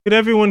Could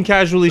everyone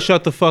casually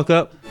shut the fuck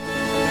up?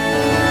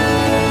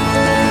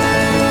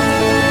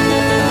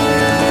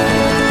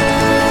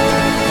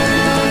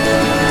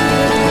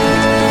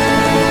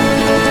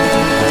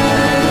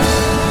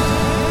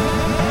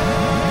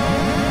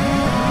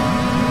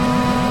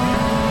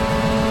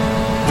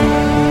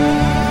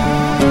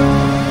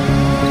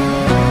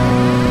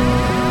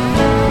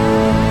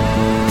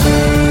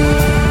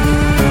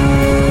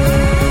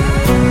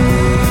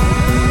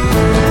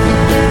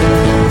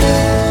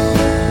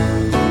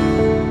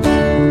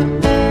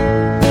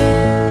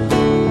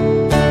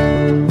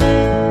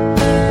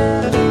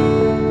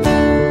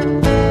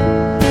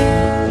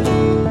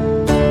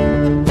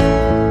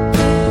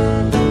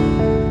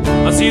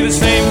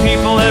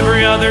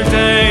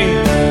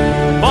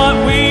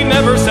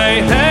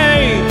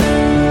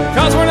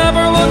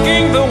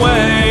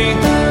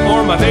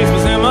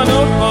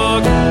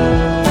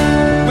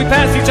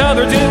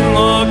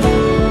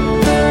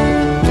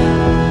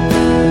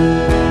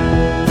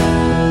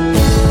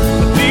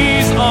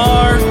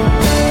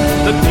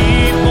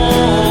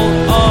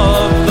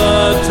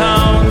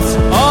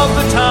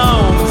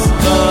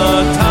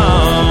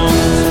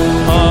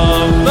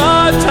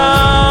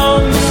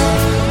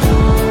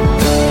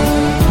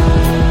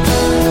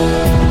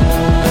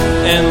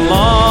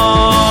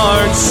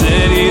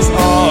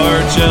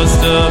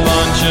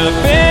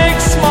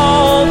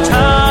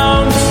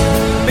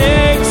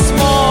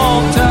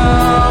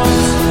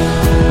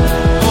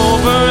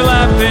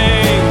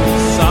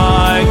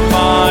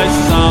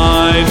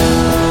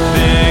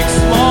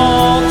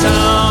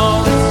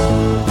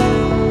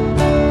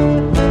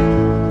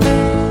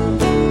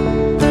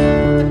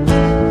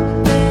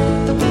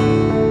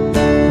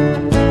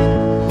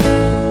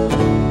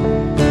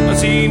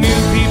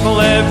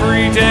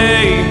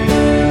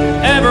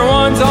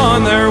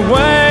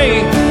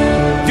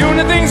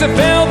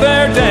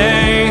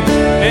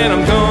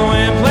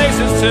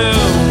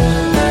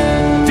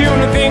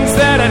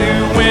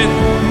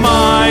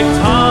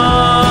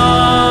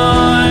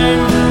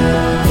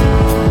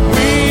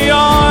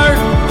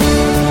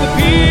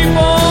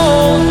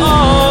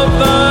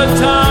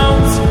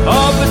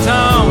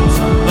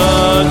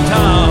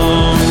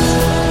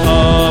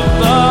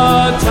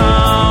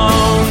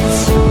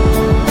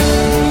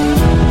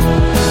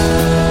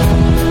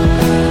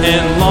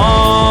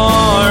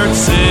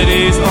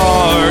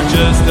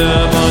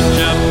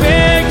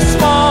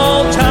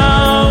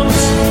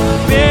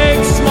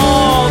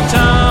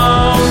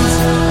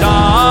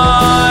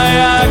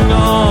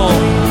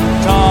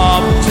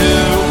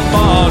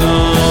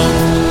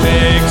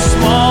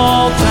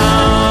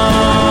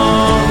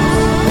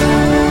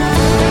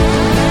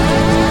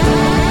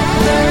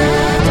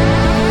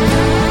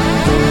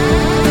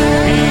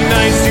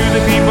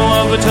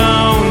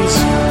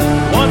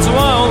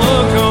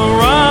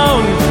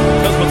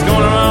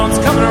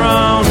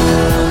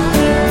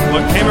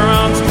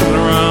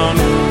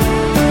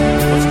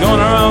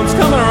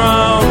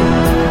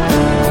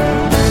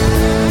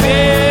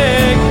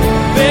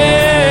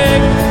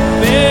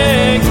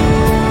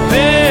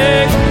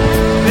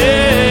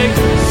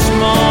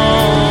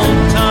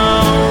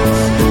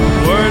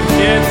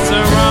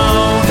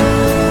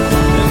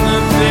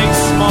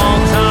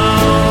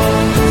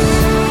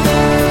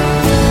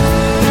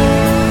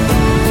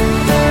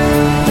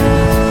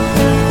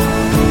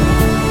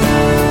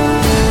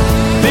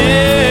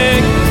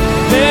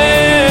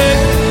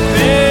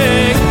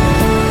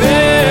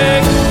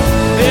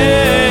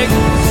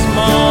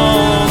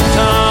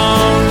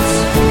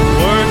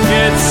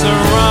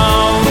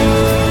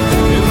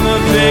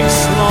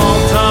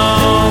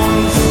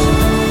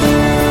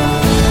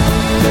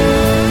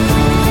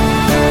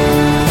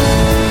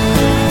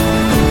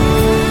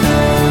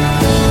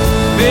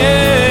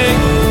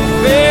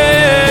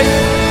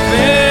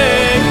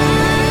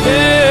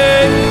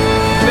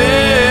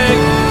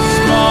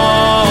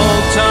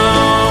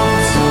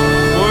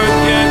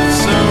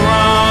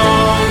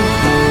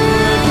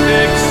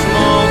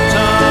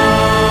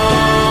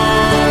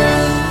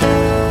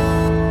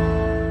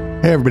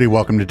 Hey everybody,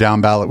 welcome to Down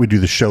Ballot. We do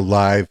the show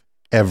live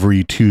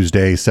every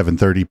Tuesday,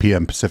 7:30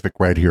 p.m. Pacific,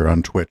 right here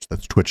on Twitch.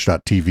 That's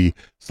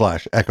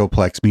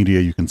twitch.tv/Echoplex Media.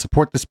 You can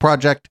support this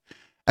project,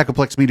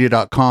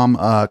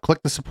 echoplexmedia.com.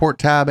 Click the support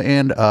tab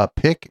and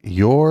pick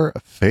your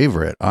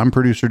favorite. I'm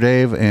producer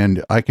Dave,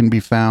 and I can be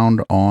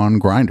found on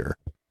Grindr.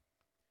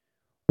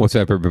 What's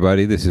up,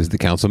 everybody? This is the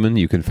Councilman.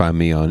 You can find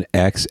me on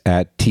X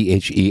at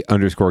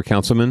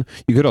 @THE_Councilman.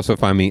 You could also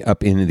find me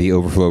up in the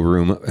overflow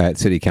room at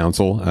City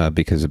Council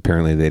because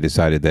apparently they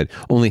decided that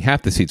only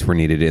half the seats were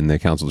needed in the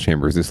council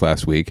chambers this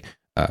last week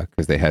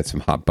because they had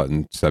some hot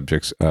button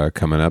subjects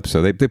coming up.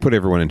 So they put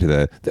everyone into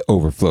the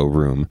overflow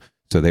room.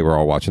 So they were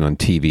all watching on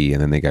TV, and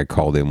then they got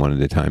called in one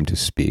at a time to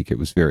speak. It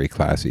was very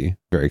classy,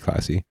 very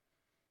classy.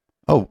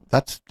 Oh,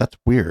 that's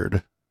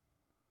weird.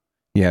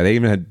 Yeah, they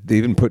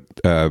even put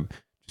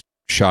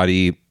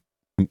shoddy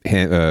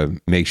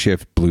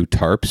makeshift blue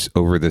tarps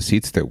over the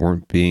seats that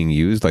weren't being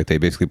used. Like they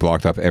basically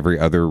blocked off every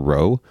other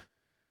row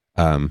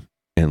and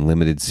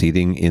limited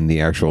seating in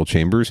the actual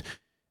chambers.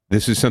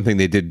 This is something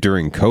they did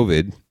during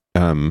COVID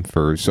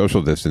for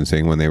social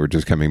distancing when they were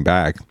just coming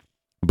back,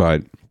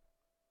 but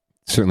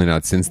certainly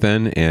not since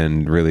then,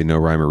 and really no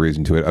rhyme or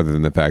reason to it other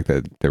than the fact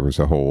that there was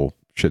a whole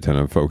shit ton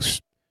of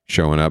folks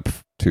showing up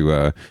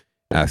to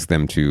ask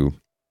them to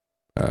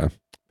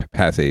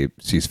pass a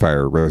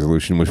ceasefire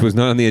resolution, which was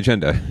not on the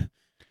agenda.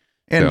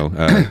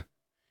 And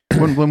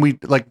when we,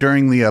 like,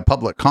 during the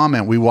public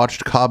comment, we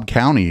watched Cobb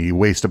County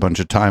waste a bunch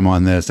of time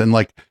on this, and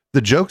like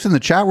the jokes in the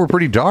chat were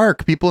pretty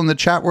dark. People in the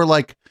chat were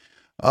like,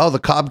 oh, the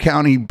Cobb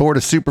County Board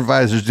of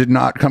Supervisors did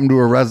not come to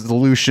a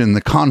resolution.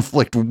 The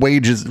conflict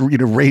rages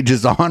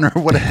on, or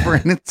whatever.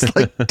 And it's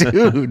like,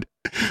 dude,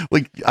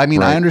 like, I mean,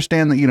 right. I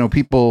understand that,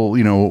 people,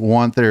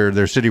 want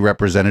their city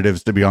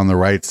representatives to be on the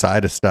right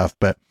side of stuff,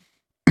 but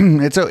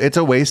it's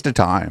a waste of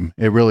time.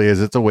 It really is.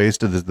 It's a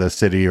waste of the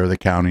city or the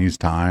county's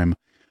time.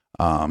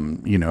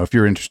 If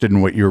you're interested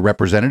in what your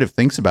representative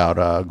thinks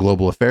about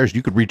global affairs,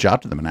 you could reach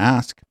out to them and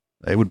ask.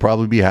 They would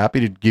probably be happy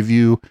to give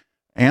you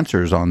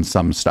answers on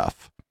some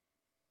stuff.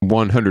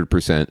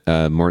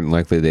 100%. More than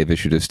likely, they've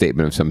issued a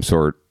statement of some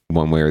sort,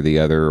 one way or the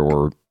other,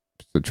 or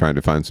trying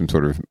to find some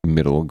sort of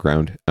middle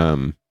ground.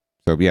 So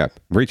yeah,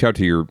 reach out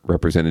to your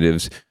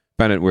representatives,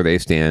 find out where they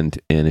stand,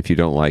 and if you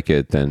don't like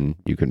it, then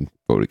you can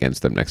vote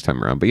against them next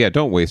time around. But yeah,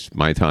 don't waste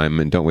my time,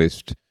 and don't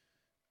waste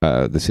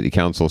the city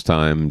council's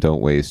time.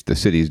 Don't waste the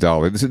city's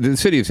dollar. The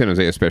city of San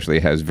Jose especially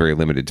has very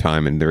limited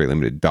time and very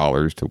limited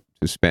dollars to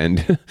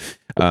spend,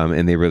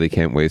 and they really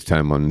can't waste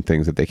time on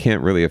things that they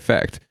can't really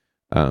affect.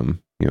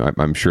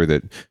 I'm sure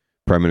that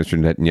Prime Minister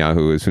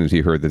Netanyahu, as soon as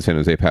he heard that San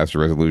Jose passed a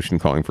resolution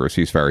calling for a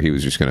ceasefire, he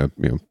was just going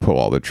to pull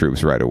all the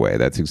troops right away.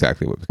 That's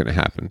exactly what was going to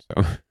happen.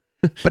 So,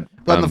 but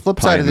on the flip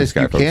side of this,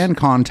 you can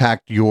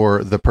contact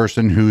the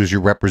person who is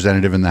your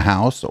representative in the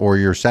House or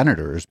your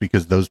senators,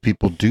 because those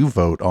people do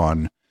vote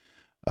on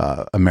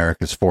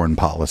America's foreign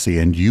policy,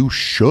 and you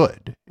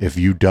should. If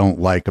you don't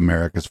like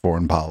America's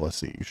foreign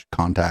policy, you should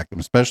contact them,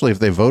 especially if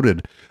they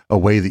voted a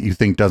way that you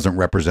think doesn't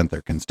represent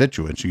their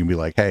constituents. You can be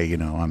like, hey,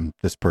 I'm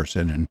this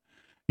person, and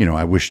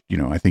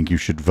I think you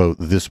should vote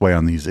this way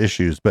on these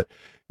issues. But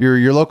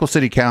your local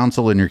city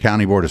council and your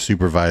county board of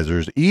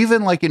supervisors,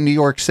 even like in New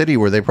York City,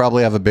 where they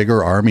probably have a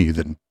bigger army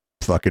than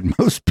fucking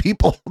most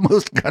people,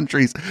 most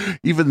countries,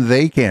 even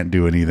they can't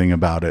do anything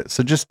about it.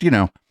 So just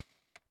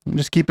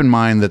keep in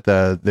mind that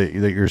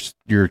that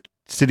your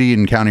city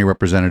and county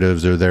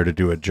representatives are there to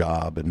do a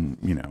job,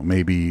 and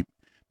maybe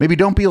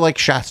don't be like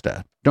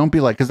Shasta. Don't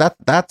be like, because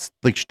that's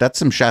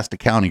some Shasta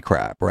County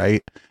crap,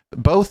 right?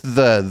 Both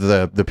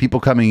the people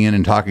coming in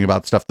and talking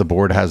about stuff the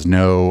board has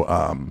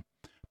no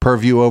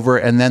purview over,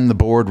 and then the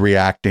board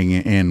reacting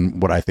in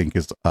what I think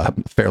is a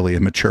fairly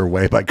immature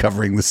way by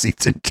covering the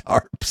seats in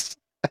tarps.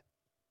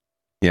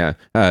 Yeah.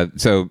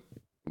 So.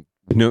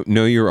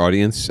 Know your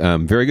audience.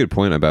 Very good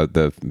point about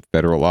the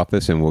federal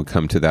office, and we'll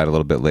come to that a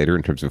little bit later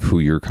in terms of who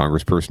your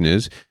congressperson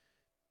is.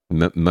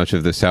 Much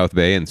of the South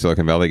Bay and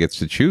Silicon Valley gets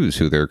to choose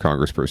who their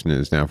congressperson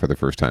is now for the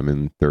first time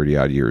in 30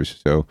 odd years.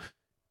 So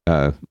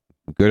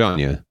good on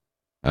you.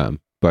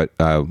 But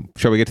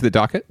shall we get to the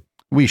docket?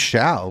 We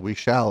shall.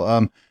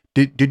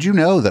 Did you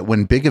know that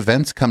when big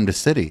events come to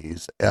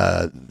cities,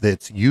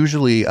 it's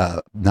usually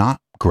not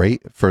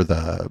great for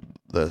the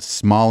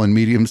small and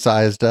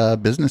medium-sized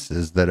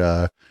businesses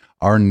that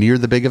are near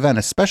the big event,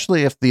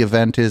 especially if the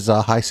event is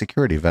a high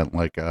security event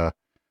like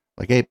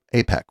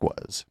APEC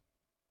was.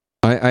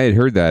 I had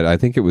heard that. I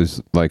think it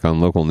was like on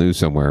local news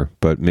somewhere,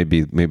 but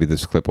maybe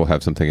this clip will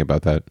have something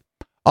about that.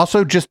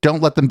 Also, just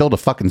don't let them build a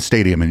fucking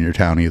stadium in your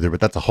town either, but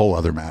that's a whole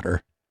other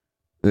matter.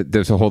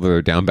 There's a whole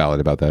other down ballot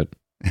about that.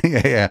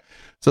 Yeah.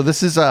 So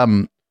this is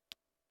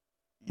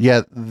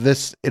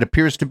it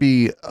appears to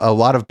be a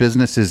lot of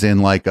businesses in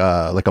like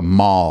a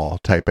mall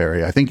type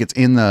area. I think it's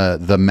in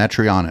the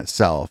Metreon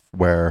itself,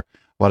 where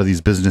a lot of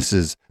these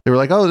businesses, they were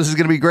like, oh, this is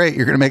going to be great.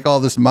 You're going to make all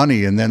this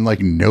money. And then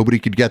like nobody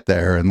could get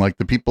there. And like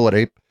the people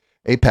at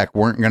APEC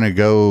weren't going to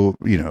go,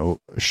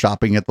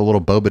 shopping at the little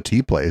boba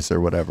tea place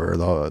or whatever. A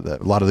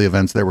lot of the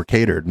events there were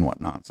catered and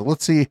whatnot. So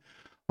let's see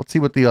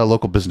what the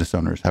local business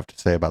owners have to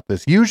say about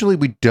this. Usually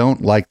we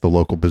don't like the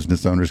local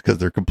business owners because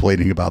they're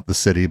complaining about the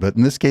city, but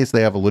in this case,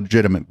 they have a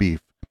legitimate beef.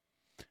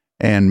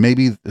 And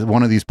maybe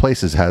one of these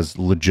places has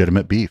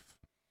legitimate beef.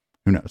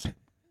 Who knows?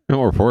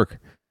 Or pork.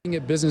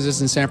 At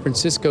businesses in San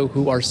Francisco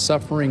who are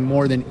suffering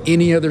more than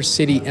any other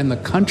city in the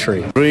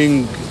country.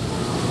 Bring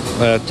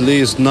at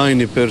least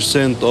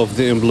 90% of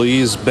the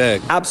employees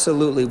back.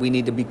 Absolutely, we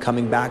need to be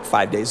coming back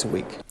 5 days a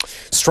week.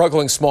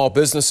 Struggling small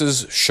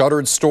businesses,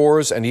 shuttered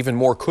stores, and even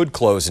more could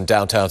close in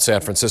downtown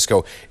San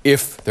Francisco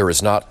if there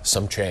is not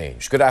some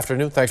change. Good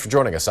afternoon. Thanks for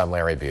joining us. I'm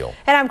Larry Beal.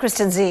 And I'm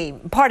Kristen Z.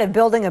 Part of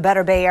building a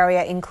better Bay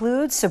Area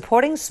includes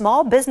supporting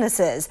small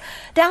businesses.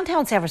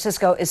 Downtown San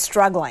Francisco is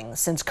struggling.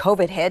 Since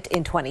COVID hit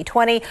in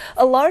 2020,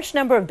 a large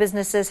number of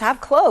businesses have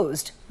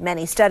closed.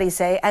 Many studies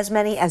say as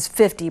many as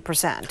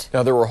 50%.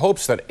 Now, there were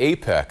hopes that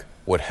APEC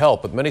would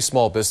help, but many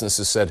small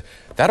businesses said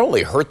that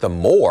only hurt them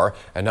more,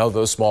 and now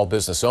those small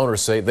business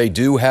owners say they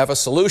do have a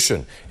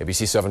solution.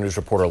 ABC 7 News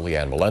reporter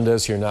Leanne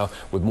Melendez here now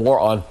with more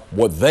on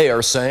what they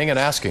are saying and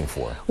asking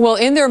for. Well,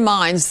 in their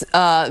minds,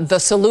 the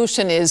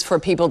solution is for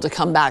people to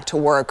come back to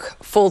work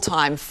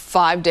full-time,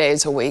 5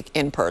 days a week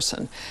in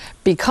person.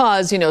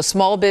 Because,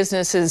 small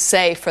businesses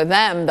say for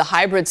them, the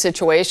hybrid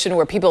situation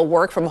where people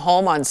work from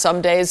home on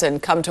some days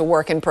and come to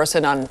work in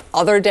person on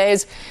other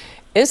days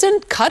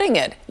isn't cutting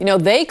it.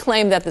 They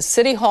claim that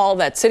City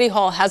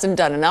Hall hasn't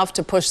done enough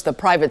to push the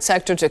private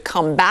sector to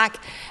come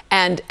back.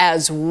 And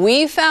as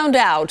we found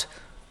out,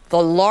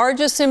 the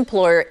largest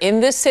employer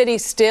in this city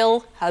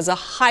still has a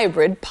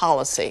hybrid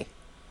policy.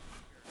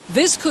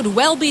 This could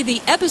well be the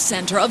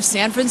epicenter of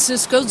San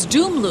Francisco's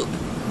doom loop,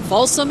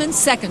 Folsom and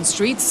 2nd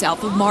Street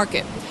south of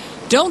Market.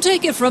 Don't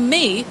take it from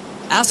me.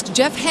 Ask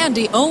Jeff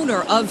Handy,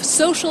 owner of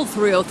Social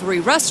 303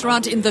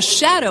 restaurant in the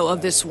shadow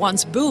of this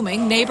once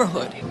booming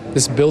neighborhood.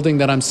 This building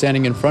that I'm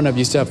standing in front of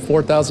used to have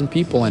 4,000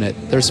 people in it.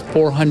 There's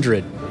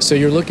 400. So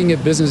you're looking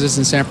at businesses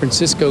in San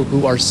Francisco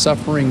who are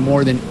suffering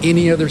more than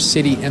any other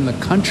city in the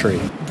country.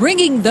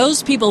 Bringing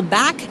those people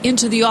back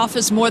into the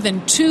office more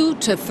than 2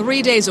 to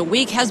 3 days a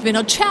week has been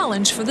a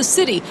challenge for the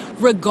city,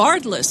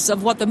 regardless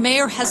of what the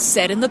mayor has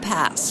said in the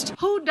past.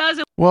 Who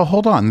doesn't? Well,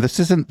 hold on. This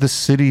isn't the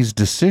city's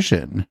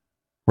decision,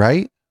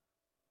 right?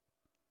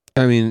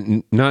 I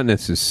mean, not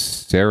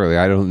necessarily.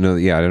 I don't know.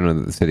 Yeah, I don't know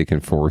that the city can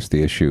force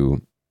the issue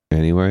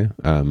anyway.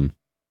 I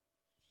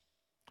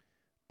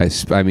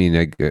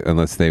mean,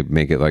 unless they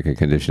make it like a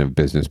condition of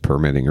business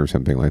permitting or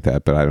something like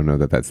that. But I don't know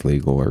that that's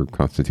legal or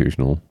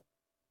constitutional.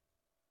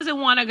 Doesn't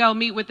want to go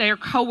meet with their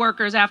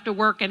coworkers after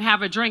work and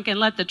have a drink and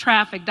let the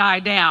traffic die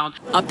down.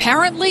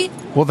 Apparently.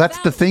 Well, that's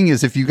the thing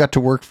is if you got to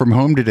work from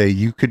home today,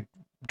 you could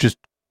just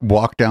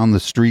walk down the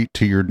street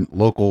to your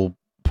local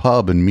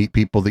pub and meet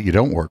people that you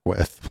don't work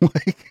with.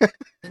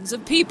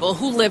 Of people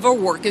who live or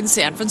work in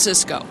San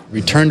Francisco.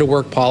 Return to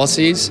work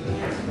policies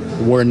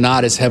were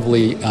not as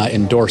heavily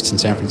endorsed in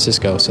San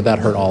Francisco, so that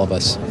hurt all of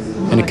us,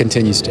 and it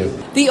continues to.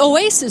 The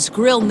Oasis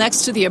Grill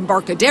next to the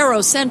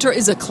Embarcadero Center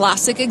is a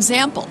classic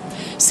example.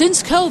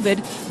 Since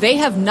COVID, they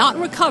have not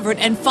recovered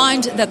and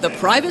find that the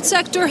private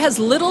sector has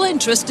little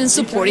interest in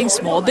supporting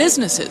small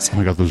businesses. Oh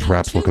my God, those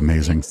wraps look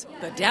amazing.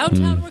 The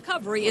downtown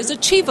recovery is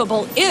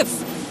achievable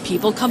if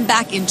people come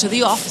back into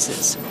the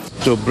offices.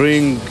 To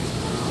bring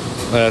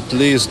at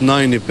least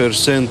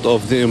 90%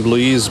 of the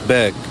employees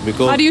back.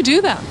 Because how do you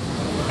do that?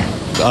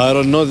 I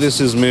don't know,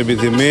 this is maybe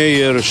the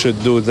mayor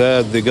should do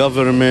that, the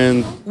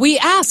government. We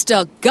asked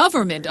a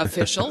government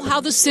official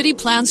how the city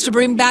plans to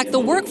bring back the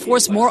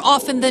workforce more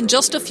often than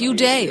just a few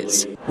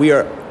days. We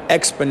are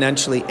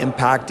exponentially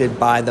impacted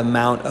by the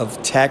amount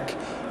of tech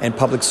and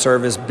public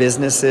service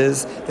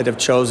businesses that have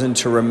chosen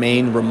to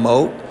remain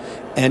remote.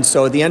 And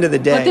so at the end of the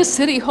day... But the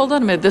city, hold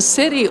on a minute, the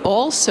city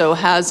also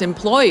has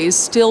employees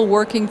still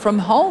working from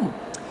home.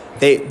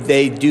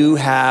 They do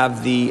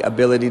have the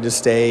ability to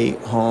stay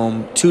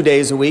home 2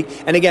 days a week.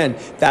 And again,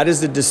 that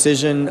is the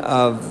decision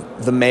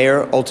of the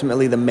mayor,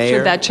 ultimately the mayor.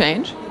 Should that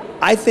change?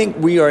 I think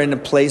we are in a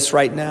place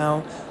right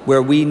now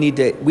where we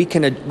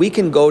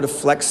can go to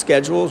flex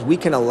schedules. We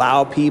can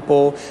allow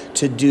people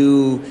to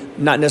do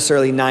not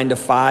necessarily 9 to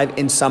 5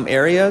 in some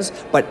areas,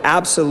 but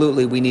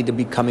absolutely we need to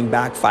be coming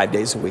back 5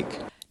 days a week.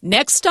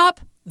 Next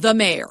stop, the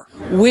mayor.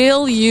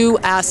 Will you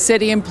ask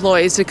city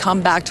employees to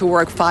come back to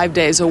work 5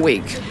 days a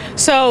week?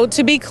 So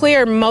to be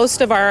clear,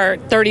 most of our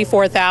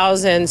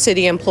 34,000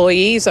 city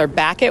employees are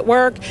back at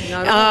work.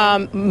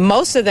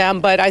 Most of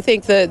them, but I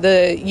think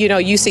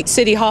UC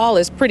City Hall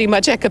is pretty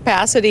much at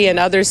capacity and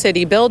other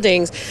city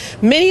buildings.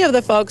 Many of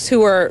the folks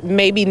who are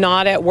maybe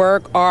not at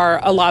work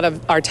are a lot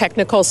of our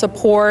technical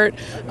support,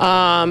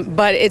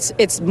 but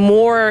it's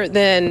more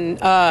than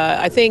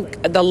I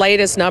think the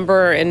latest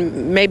number,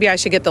 and maybe I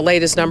should get the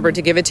latest number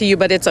to give it to you,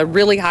 but it's a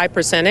really high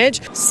percentage.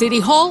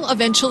 City Hall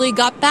eventually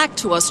got back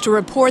to us to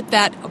report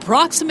that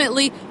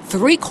approximately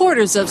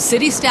 3/4 of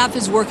city staff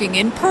is working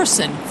in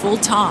person full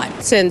time.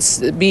 Since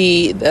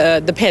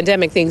the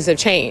pandemic, things have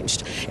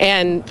changed.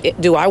 And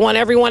do I want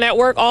everyone at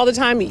work all the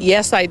time?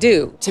 Yes, I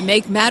do. To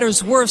make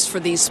matters worse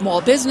for these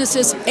small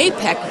businesses,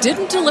 APEC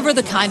didn't deliver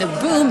the kind of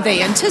boom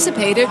they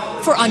anticipated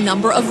for a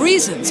number of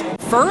reasons.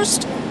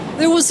 First,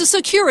 there was a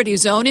security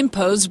zone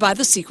imposed by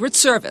the Secret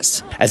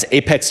Service. As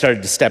APEC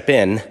started to step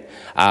in,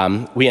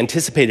 we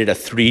anticipated a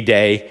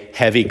 3-day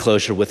heavy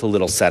closure with a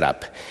little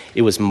setup.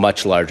 It was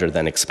much larger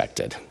than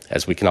expected.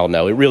 As we can all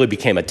know, it really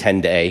became a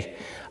 10-day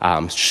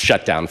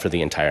shutdown for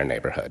the entire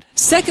neighborhood.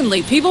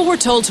 Secondly, people were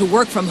told to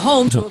work from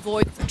home to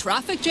avoid the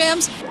traffic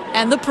jams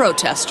and the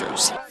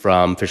protesters.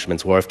 From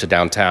Fisherman's Wharf to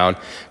downtown,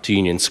 to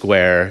Union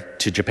Square,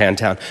 to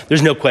Japantown,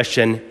 there's no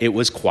question it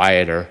was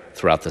quieter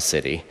throughout the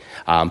city.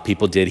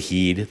 People did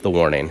heed the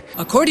warning.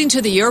 According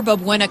to the Yerba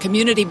Buena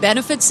Community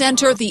Benefit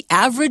Center, the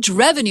average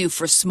revenue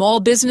for small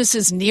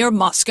businesses near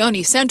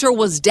Moscone Center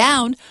was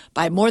down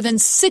by more than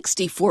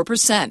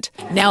 64%.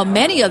 Now,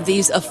 many of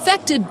these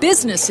affected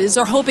businesses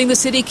are hoping the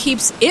city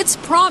keeps its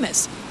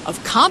promise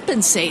of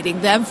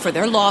compensating them for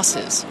their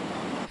losses.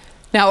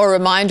 Now, a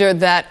reminder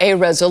that a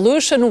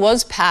resolution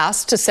was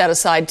passed to set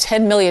aside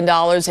 $10 million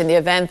in the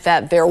event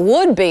that there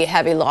would be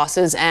heavy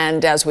losses.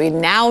 And as we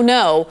now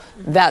know,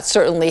 that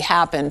certainly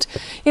happened.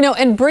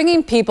 And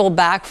bringing people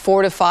back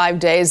 4 to 5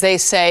 days, they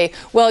say,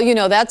 well,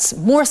 that's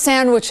more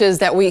sandwiches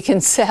that we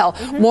can sell,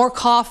 more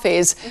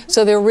coffees.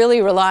 So they're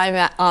really relying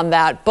on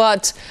that.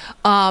 But,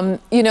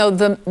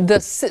 the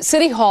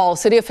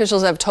city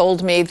officials have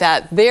told me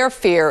that their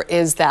fear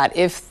is that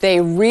if they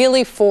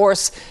really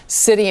force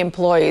city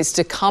employees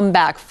to come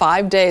back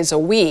 5 days a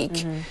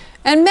week,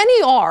 and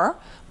many are,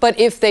 but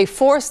if they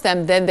force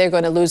them, then they're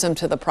going to lose them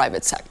to the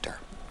private sector.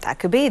 That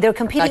could be. They're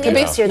competing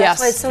against you. That's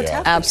why it's so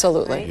tough.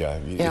 Absolutely. Right?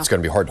 Yeah, it's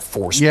going to be hard to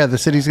force. Yeah, the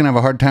city's going to have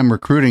a hard time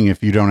recruiting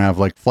if you don't have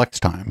like flex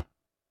time.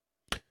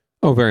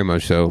 Oh, very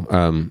much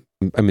so.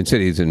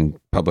 Cities and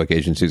public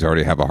agencies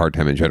already have a hard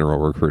time in general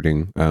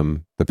recruiting.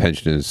 The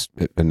pension is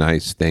a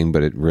nice thing,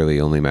 but it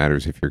really only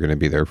matters if you're going to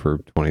be there for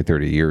 20,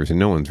 30 years, and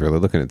no one's really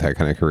looking at that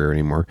kind of career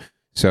anymore.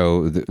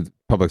 So the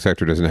public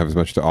sector doesn't have as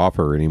much to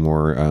offer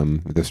anymore.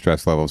 The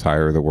stress level is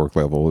higher, the work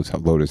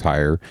load is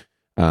higher,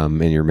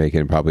 and you're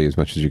making probably as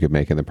much as you could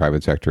make in the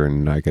private sector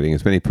and not getting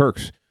as many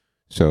perks.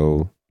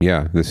 So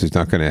yeah, this is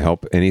not going to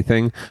help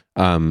anything.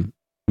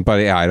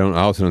 But yeah, I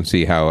also don't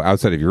see how,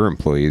 outside of your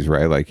employees,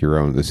 right, like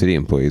the city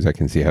employees, I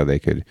can see how they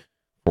could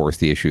force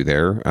the issue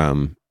there.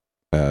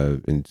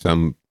 In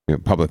some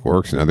public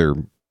works and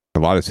a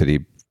lot of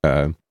city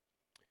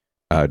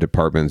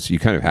departments, you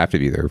kind of have to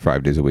be there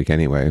 5 days a week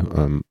anyway,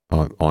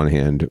 on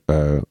hand,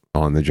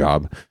 on the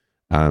job.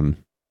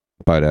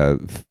 But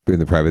in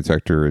the private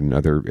sector and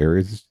other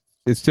areas,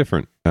 it's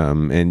different.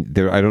 And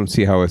I don't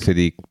see how a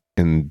city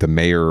and the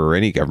mayor or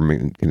any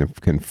government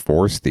can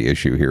force the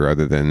issue here,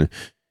 other than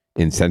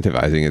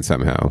incentivizing it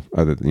somehow.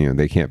 Other than,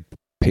 they can't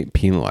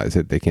penalize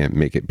it. They can't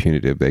make it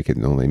punitive. They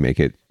can only make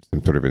it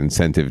some sort of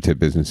incentive to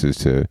businesses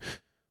to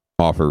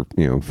offer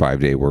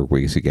 5-day work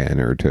weeks again,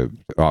 or to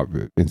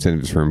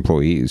incentives for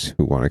employees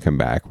who want to come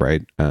back,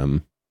 right?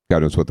 God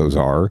knows what those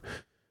are.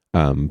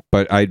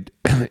 But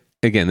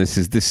again, this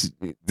is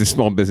the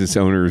small business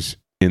owners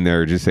in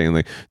there just saying,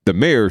 like, the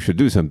mayor should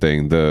do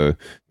something, the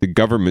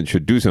government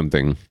should do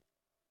something.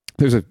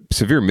 There's a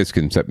severe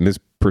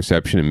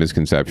misperception and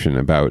misconception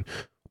about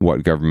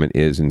what government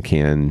is and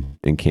can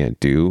and can't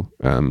do.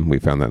 We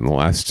found that in the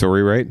last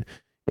story, right?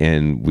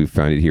 And we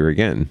found it here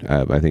again.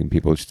 I think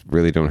people just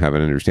really don't have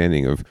an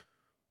understanding of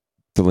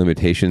the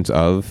limitations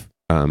of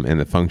and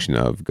the function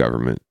of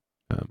government.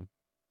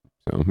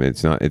 So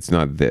it's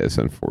not this,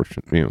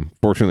 unfortunately.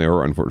 Fortunately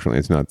or unfortunately,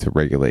 it's not to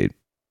regulate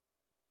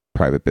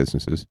private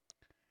businesses.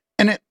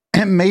 And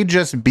it may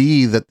just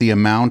be that the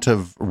amount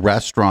of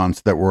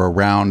restaurants that were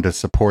around to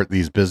support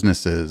these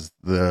businesses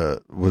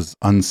was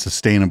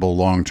unsustainable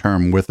long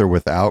term, with or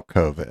without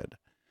COVID.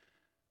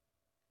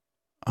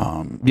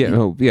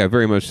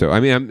 Very much so.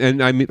 I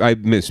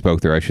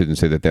misspoke there. I shouldn't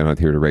say that they're not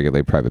here to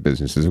regulate private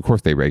businesses. Of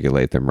course, they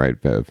regulate them, right,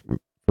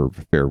 for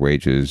fair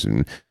wages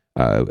and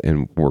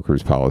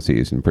workers'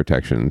 policies and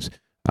protections,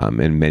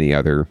 and many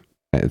other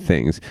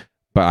things.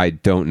 But I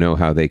don't know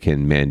how they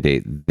can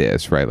mandate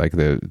this, right? Like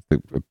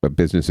a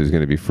business is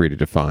going to be free to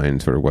define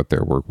sort of what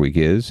their work week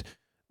is,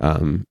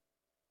 and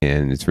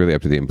it's really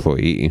up to the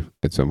employee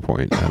at some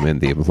point, and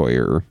the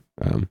employer,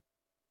 and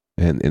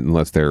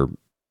unless they're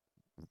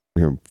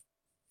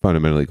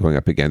fundamentally going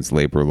up against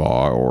labor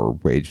law or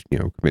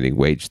committing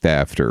wage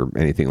theft or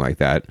anything like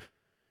that,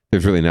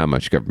 there's really not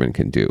much government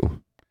can do.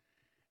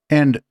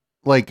 And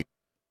like,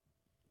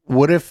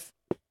 what if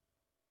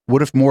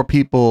more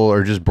people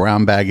are just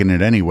brown bagging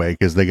it anyway?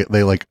 Because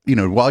they like,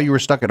 while you were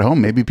stuck at home,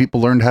 maybe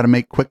people learned how to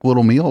make quick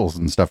little meals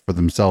and stuff for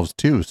themselves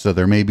too. So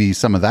there may be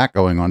some of that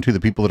going on too. The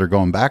people that are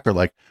going back are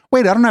like,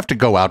 wait, I don't have to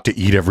go out to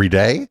eat every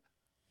day.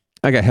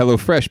 I got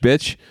HelloFresh,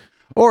 bitch.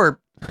 Or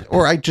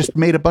I just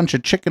made a bunch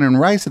of chicken and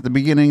rice at the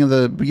beginning of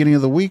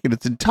the week, and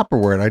it's in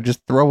Tupperware, and I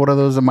just throw one of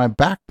those in my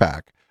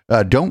backpack.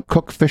 Don't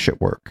cook fish at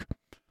work.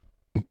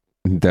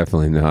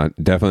 Definitely not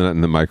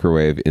in the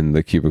microwave in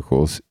the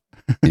cubicles.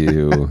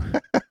 Ew.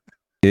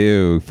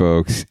 Ew,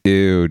 folks.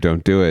 Ew,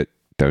 don't do it.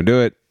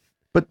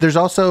 But there's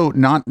also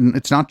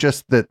it's not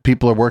just that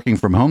people are working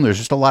from home. There's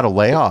just a lot of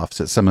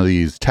layoffs at some of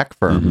these tech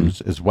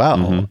firms as well.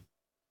 Mm-hmm.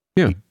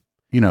 Yeah.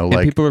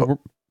 Like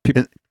people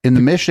in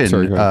the Mission,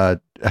 sorry,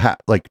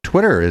 like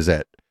Twitter is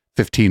at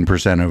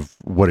 15% of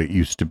what it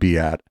used to be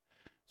at.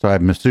 So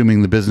I'm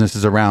assuming the business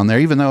is around there,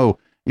 even though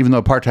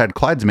Apartheid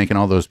Clyde's making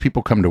all those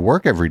people come to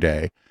work every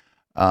day.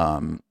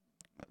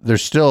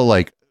 There's still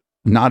like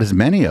not as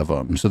many of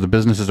them. So the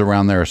businesses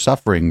around there are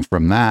suffering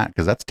from that,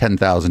 because that's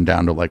 10,000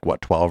 down to like what,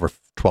 12 to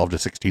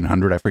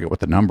 1,600. I forget what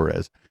the number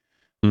is.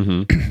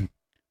 Mm-hmm.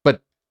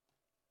 But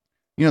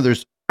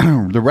there's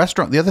the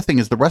restaurant. The other thing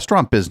is the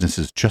restaurant business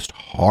is just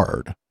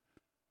hard.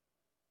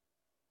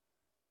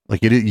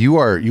 Like you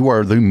are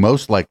the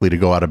most likely to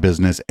go out of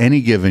business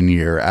any given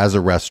year as a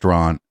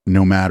restaurant,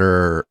 no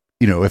matter,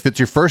 if it's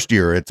your first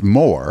year, it's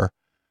more,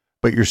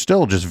 but you're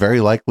still just very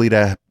likely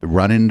to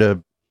run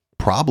into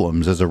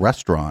problems as a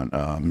restaurant.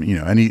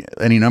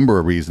 Any number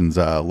of reasons,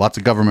 lots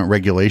of government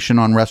regulation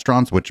on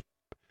restaurants, which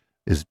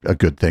is a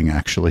good thing.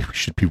 Actually, we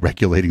should be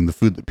regulating the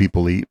food that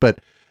people eat. But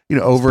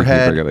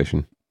overhead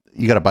regulation.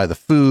 You got to buy the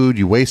food.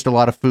 You waste a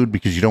lot of food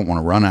because you don't want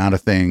to run out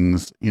of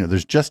things.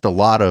 There's just a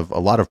lot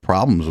of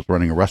problems with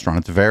running a restaurant.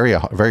 It's a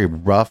very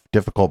rough,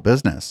 difficult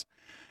business,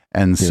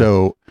 and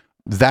so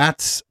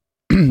that's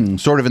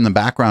sort of in the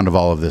background of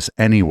all of this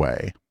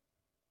anyway.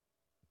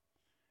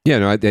 Yeah,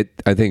 no, I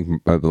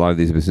think a lot of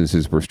these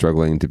businesses were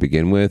struggling to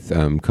begin with.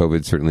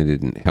 COVID certainly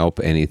didn't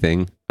help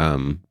anything,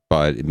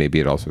 but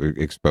maybe it also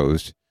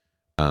exposed,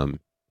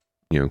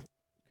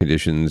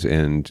 conditions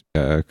and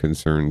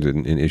concerns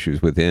and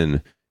issues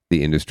within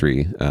the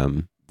industry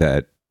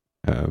that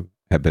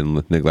have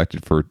been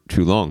neglected for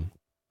too long,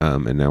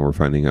 and now we're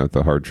finding out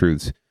the hard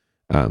truths.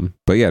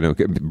 But yeah, no,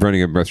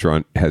 running a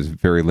restaurant has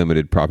very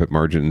limited profit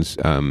margins.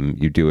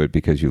 You do it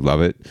because you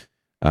love it,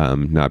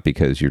 not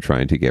because you're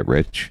trying to get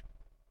rich.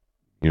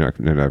 Not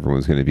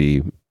everyone's going to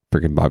be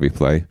freaking Bobby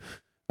Flay.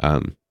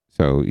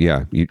 So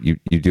yeah, you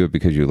do it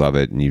because you love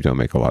it, and you don't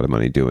make a lot of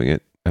money doing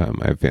it. I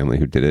have family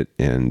who did it,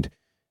 and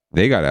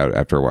they got out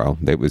after a while.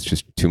 It was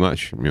just too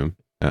much.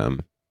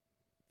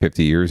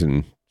 50 years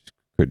and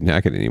couldn't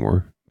hack it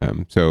anymore.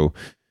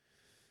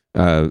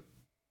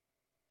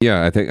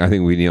 Yeah, I think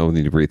we need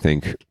to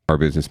rethink our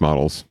business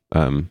models,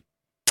 and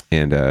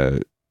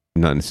not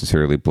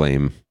necessarily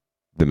blame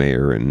the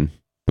mayor and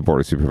the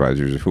board of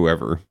supervisors or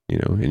whoever,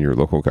 in your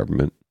local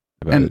government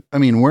about it. I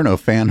mean, we're no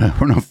fan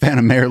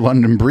of Mayor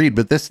London Breed,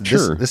 but this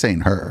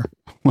ain't her.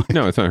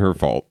 No, it's not her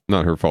fault.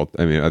 Not her fault.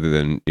 I mean, other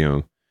than,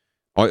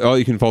 all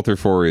you can fault her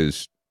for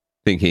is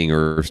thinking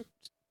or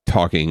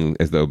talking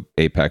as though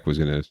APEC was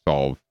going to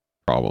solve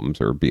problems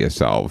or be a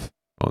salve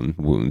on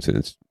wounds, and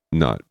it's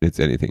not. It's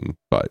anything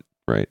but,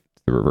 right?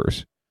 It's the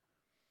reverse.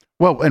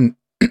 Well, and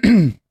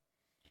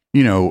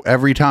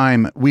every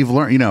time we've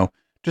learned,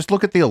 just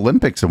look at the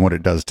Olympics and what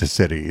it does to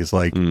cities.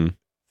 Like,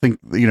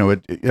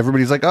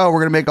 everybody's like, oh, we're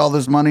going to make all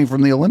this money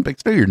from the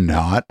Olympics. No, you're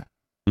not.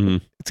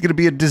 Mm-hmm. It's going to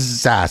be a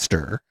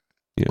disaster.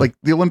 Yeah. Like,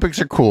 the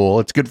Olympics are cool.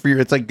 It's good for you.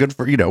 It's like good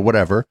for,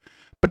 whatever.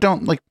 But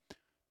don't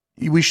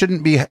we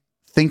shouldn't be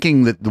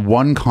thinking that the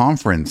one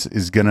conference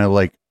is going to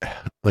like,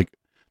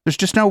 there's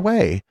just no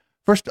way.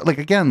 First,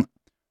 again,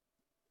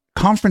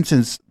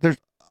 conferences, there's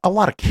a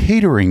lot of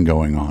catering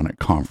going on at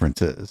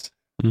conferences.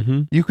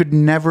 Mm-hmm. You could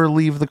never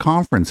leave the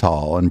conference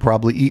hall and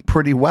probably eat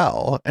pretty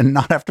well and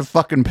not have to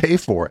fucking pay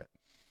for it.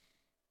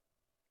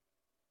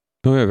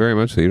 Oh yeah, very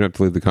much so. You don't have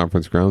to leave the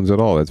conference grounds at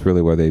all. That's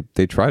really what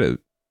they try to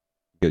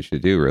get you to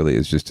do, really,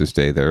 is just to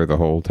stay there the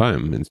whole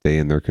time and stay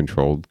in their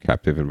controlled,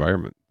 captive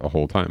environment the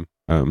whole time.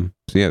 So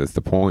yeah, that's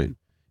the point.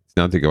 It's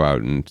not to go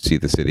out and see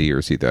the city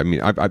or see the. I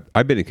mean,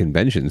 I've been at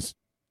conventions,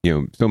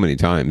 so many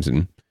times,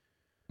 and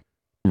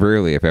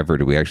rarely, if ever,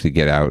 do we actually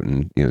get out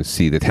and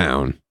see the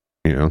town.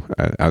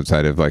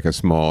 Outside of like a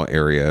small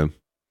area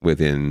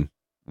within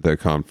the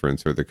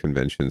conference or the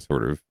convention,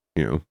 sort of,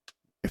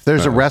 if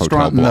there's a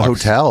restaurant in the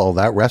hotel,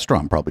 that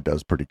restaurant probably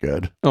does pretty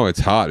good. Oh, it's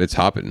hot. It's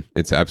hopping.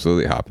 It's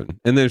absolutely hopping.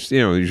 And there's,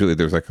 usually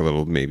there's like a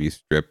little maybe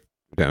strip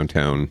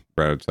downtown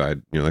right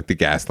outside, like the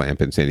gas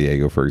lamp in San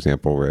Diego, for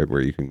example, right,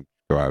 where you can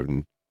go out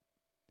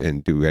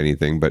and do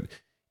anything. But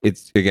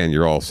it's, again,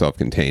 you're all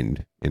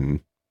self-contained in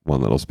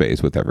one little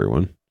space with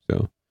everyone.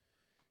 So,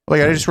 I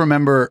just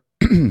remember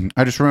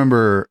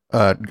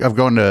I've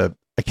gone to,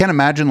 I can't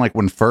imagine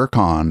when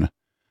FurCon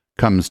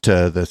comes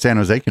to the San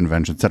Jose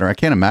Convention Center, I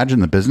can't imagine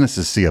the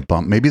businesses see a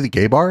bump. Maybe the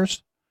gay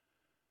bars.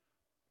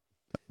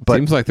 But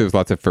seems like there's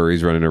lots of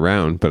furries running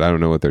around, but I don't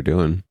know what they're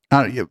doing.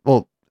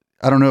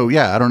 I don't know.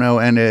 Yeah, I don't know.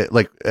 And at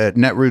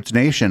Netroots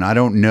Nation, I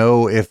don't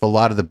know if a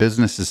lot of the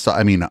businesses,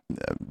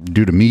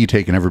 due to me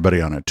taking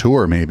everybody on a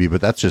tour, maybe, but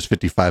that's just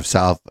 55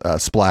 South,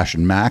 Splash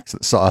and Max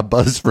that saw a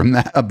bump from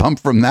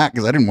that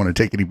because I didn't want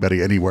to take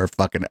anybody anywhere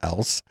fucking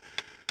else.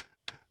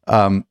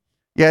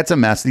 Yeah, it's a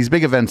mess. These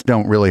big events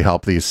don't really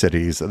help these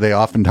cities. They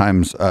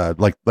oftentimes,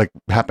 like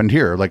happened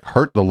here,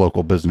 hurt the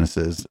local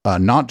businesses,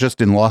 not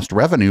just in lost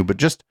revenue, but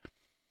just.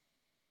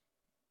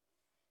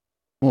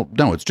 Well,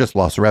 no, it's just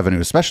lost revenue.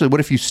 Especially, what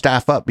if you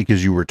staff up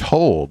because you were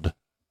told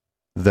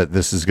that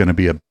this is going to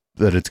be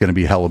that it's going to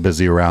be hella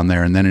busy around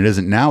there, and then it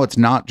isn't. Now it's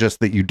not just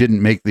that you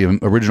didn't make the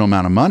original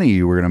amount of money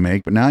you were going to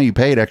make, but now you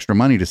paid extra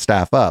money to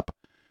staff up,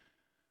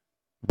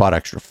 bought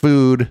extra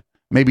food,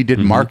 maybe did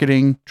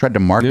marketing, tried to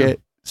market,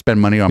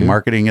 spend money on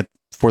marketing it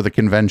for the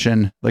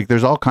convention.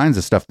 There's all kinds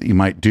of stuff that you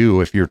might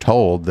do if you're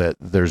told that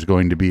there's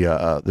going to be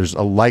there's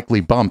a likely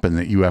bump and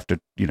that you have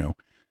to,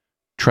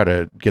 try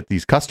to get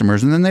these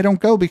customers, and then they don't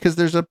go because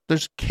there's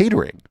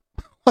catering.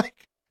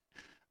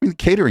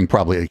 Catering,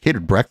 probably a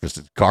catered breakfast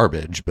is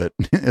garbage, but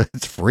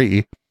it's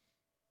free.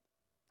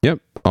 Yep.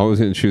 Always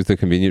going to choose the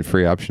convenient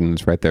free option.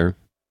 It's right there.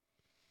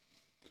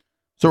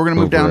 So we're going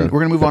to move down. We're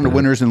going to move on to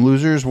winners and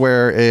losers,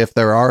 where if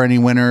there are any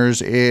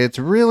winners, it's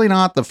really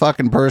not the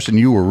fucking person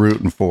you were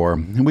rooting for.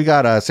 We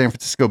got San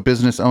Francisco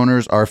business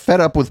owners are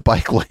fed up with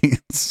bike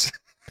lanes.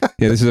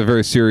 Yeah, this is a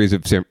very series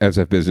of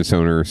SF business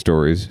owner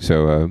stories.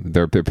 So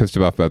they're pissed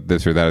off about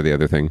this or that or the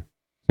other thing.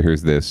 So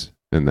here's this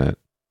and that.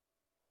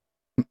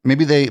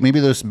 maybe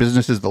those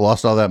businesses that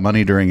lost all that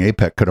money during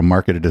APEC could have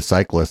marketed to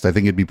cyclists. I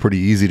think it'd be pretty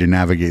easy to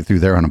navigate through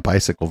there on a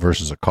bicycle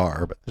versus a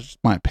car, but that's just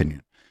my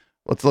opinion.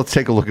 Let's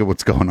take a look at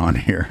what's going on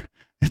here.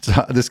 It's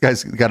this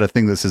guy's got a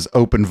thing that says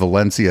Open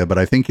Valencia, but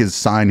I think his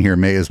sign here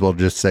may as well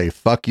just say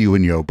 "fuck you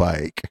and yo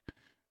bike."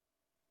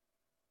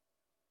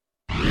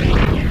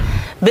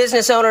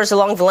 Business owners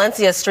along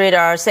Valencia Street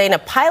are saying a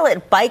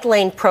pilot bike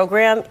lane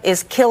program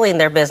is killing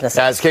their business.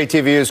 As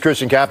KTVU's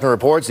Christian Kaffner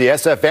reports, the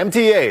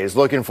SFMTA is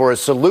looking for a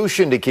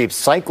solution to keep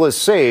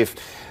cyclists safe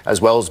as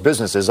well as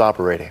businesses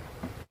operating.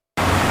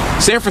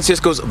 San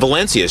Francisco's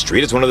Valencia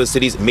Street is one of the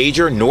city's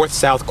major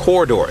north-south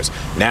corridors.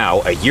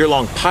 Now, a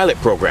year-long pilot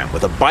program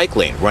with a bike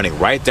lane running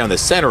right down the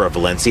center of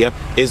Valencia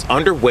is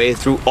underway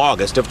through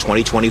August of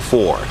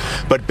 2024.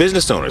 But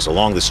business owners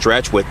along the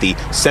stretch with the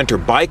center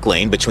bike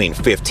lane between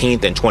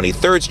 15th and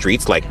 23rd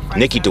Streets, like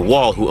Nikki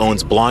DeWall, who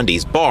owns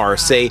Blondie's Bar,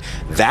 say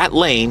that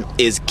lane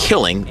is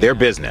killing their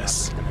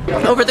business.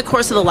 Over the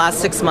course of the last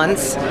 6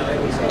 months,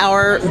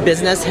 our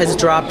business has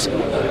dropped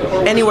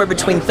anywhere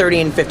between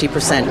 30 and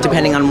 50%,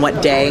 depending on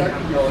what day,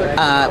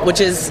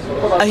 which is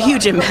a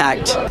huge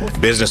impact.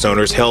 Business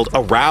owners held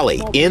a rally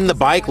in the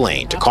bike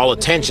lane to call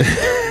attention.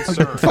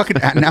 Fucking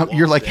now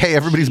you're like, hey,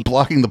 everybody's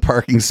blocking the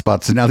parking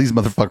spots, and now these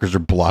motherfuckers are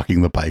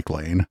blocking the bike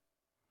lane.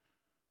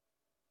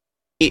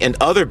 And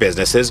other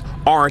businesses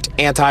aren't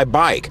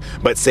anti-bike,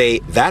 but say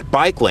that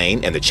bike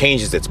lane and the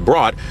changes it's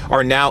brought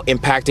are now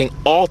impacting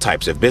all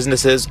types of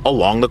businesses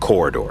along the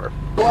corridor.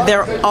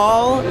 They're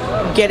all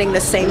getting the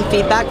same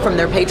feedback from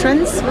their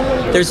patrons.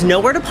 There's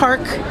nowhere to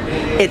park.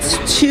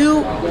 It's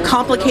too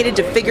complicated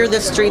to figure the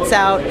streets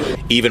out.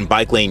 Even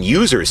bike lane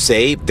users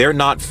say they're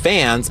not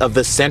fans of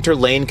the center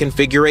lane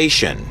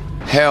configuration.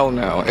 Hell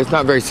no. It's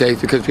not very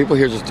safe because people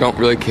here just don't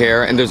really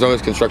care, and there's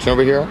always construction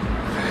over here,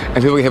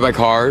 and people get hit by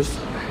cars.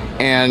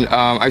 And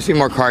I've seen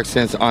more car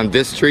accidents on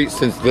this street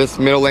since this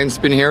middle lane's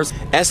been here.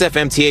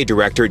 SFMTA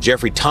Director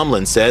Jeffrey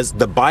Tumlin says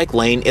the bike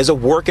lane is a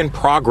work in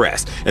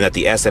progress and that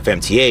the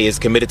SFMTA is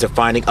committed to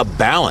finding a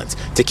balance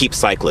to keep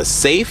cyclists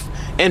safe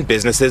and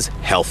businesses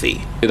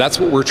healthy. That's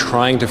what we're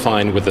trying to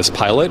find with this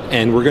pilot,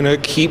 and we're going to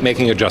keep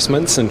making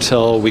adjustments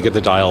until we get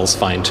the dials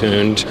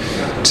fine-tuned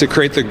to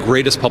create the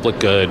greatest public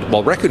good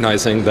while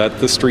recognizing that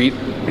the street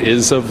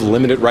is of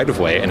limited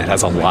right-of-way and it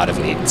has a lot of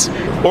needs.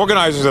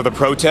 Organizers of the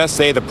protest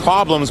say the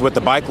problems with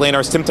the bike lane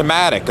are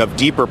symptomatic of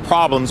deeper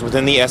problems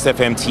within the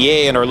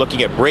SFMTA and are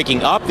looking at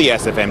breaking up the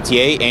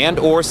SFMTA and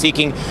or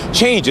seeking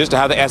changes to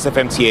how the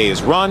SFMTA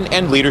is run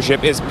and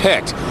leadership is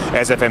picked.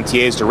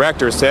 SFMTA's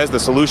director says the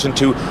solution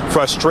to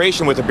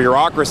frustration with the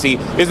bureaucracy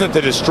isn't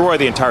to destroy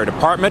the entire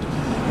department,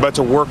 but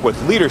to work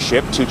with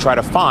leadership to try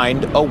to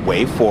find a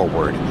way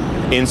forward.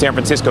 In San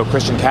Francisco,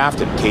 Christian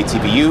Kaffner,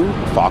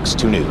 KTVU, Fox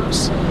 2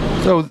 News.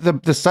 So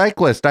the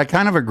cyclist, I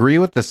kind of agree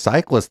with the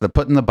cyclist that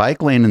putting the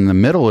bike lane in the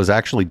middle is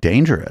actually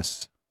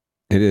dangerous.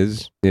 It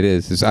is.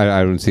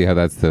 I don't see how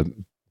that's the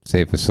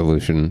safest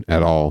solution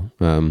at all.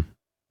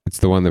 It's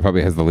the one that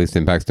probably has the least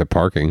impacts to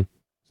parking,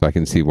 so I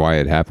can see why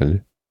it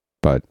happened.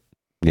 But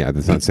yeah,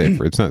 that's not safe.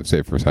 It's not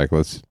safe for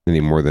cyclists any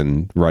more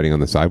than riding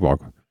on the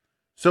sidewalk.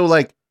 So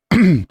like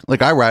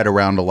I ride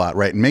around a lot,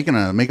 right? And making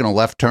a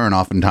left turn,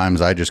 oftentimes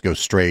I just go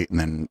straight and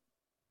then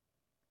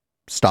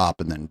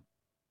stop and then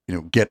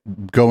get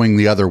going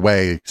the other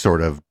way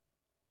sort of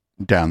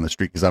down the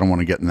street because I don't want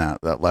to get in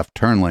that left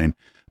turn lane.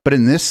 But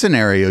in this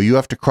scenario, you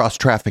have to cross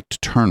traffic to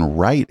turn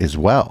right as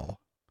well.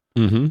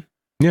 Mm-hmm.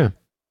 Yeah.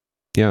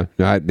 Yeah.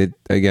 It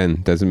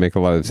again doesn't make a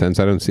lot of sense.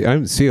 I don't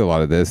see a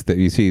lot of this. That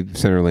you see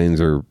center lanes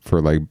are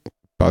for like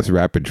bus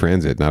rapid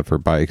transit, not for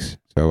bikes.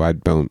 So I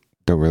don't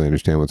really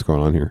understand what's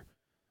going on here.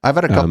 I've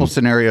had a couple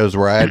scenarios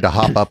where I had to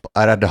hop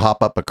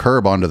up a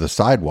curb onto the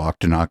sidewalk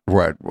to not.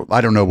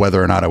 I don't know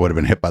whether or not I would have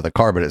been hit by the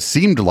car, but it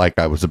seemed like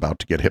I was about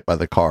to get hit by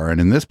the car.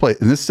 And in this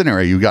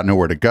scenario, you got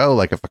nowhere to go.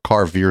 Like if a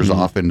car veers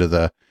off into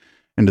the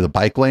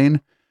bike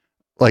lane,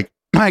 like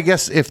I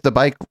guess if the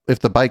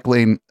bike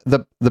lane,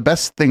 the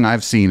best thing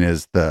I've seen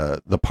is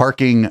the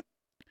parking.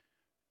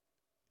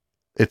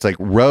 It's like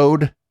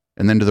road,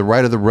 and then to the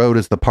right of the road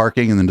is the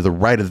parking, and then to the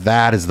right of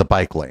that is the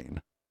bike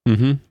lane.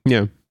 Mm-hmm.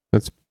 Yeah,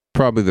 that's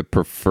probably the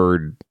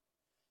preferred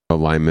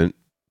alignment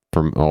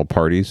from all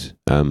parties.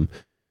 But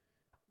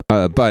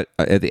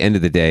at the end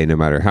of the day, no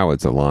matter how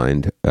it's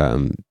aligned,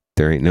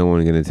 there ain't no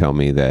one going to tell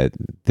me that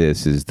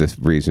this is the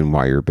reason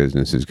why your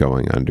business is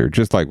going under.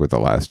 Just like with the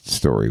last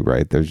story,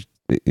 right? There's,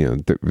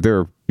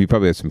 you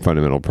probably have some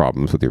fundamental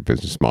problems with your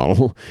business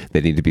model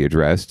that need to be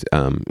addressed.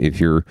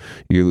 If you're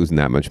losing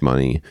that much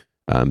money,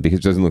 because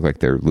it doesn't look like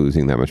they're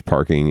losing that much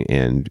parking,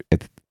 and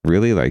it's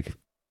really like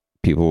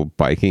people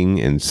biking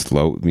and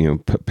slow,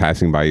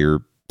 passing by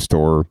your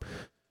store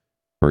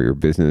or your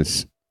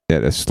business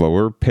at a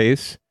slower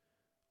pace,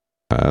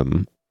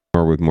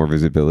 or with more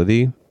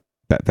visibility,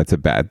 that's a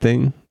bad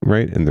thing,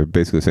 right? And they're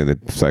basically saying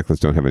that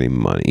cyclists don't have any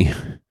money.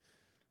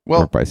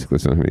 Well, or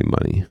bicyclists don't have any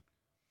money.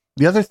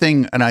 The other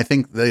thing, and I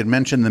think they had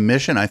mentioned the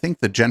mission, I think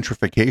the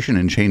gentrification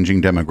and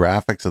changing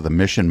demographics of the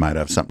mission might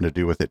have something to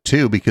do with it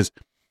too, because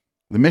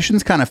the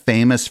Mission's kind of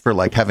famous for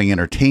like having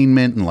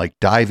entertainment and like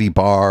divey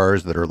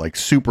bars that are like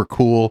super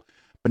cool.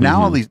 But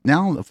now all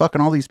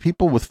these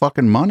people with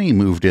fucking money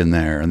moved in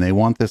there, and they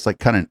want this like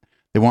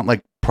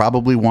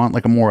probably want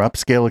like a more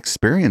upscale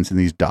experience, and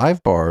these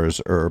dive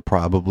bars are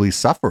probably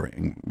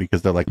suffering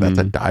because they're like, that's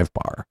a dive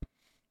bar.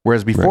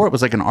 Whereas before it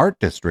was like an art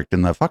district,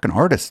 and the fucking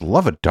artists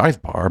love a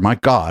dive bar. My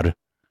God.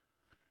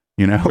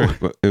 You know,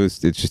 it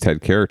just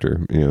had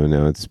character, you know.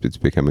 Now it's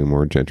becoming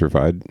more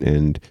gentrified,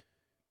 and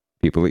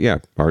people,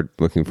 are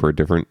looking for a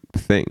different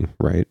thing,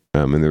 right?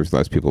 And there's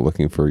less people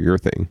looking for your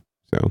thing.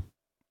 So,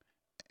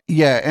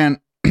 yeah, and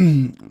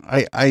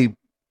I,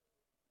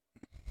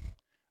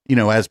 you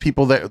know, as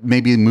people that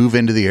maybe move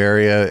into the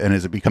area, and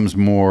as it becomes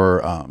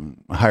more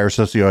higher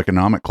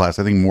socioeconomic class,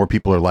 I think more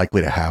people are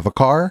likely to have a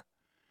car,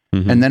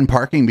 and then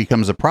parking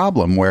becomes a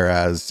problem.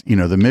 Whereas, you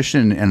know, the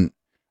Mission, and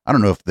I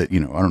don't know if I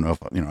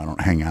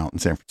don't hang out in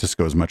San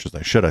Francisco as much as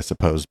I should, I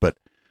suppose, but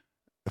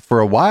for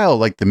a while,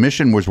 like the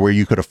Mission was where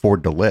you could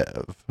afford to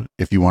live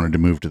if you wanted to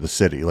move to the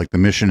city, like the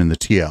Mission and the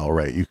TL,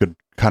 right? You could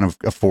kind of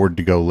afford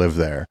to go live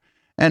there.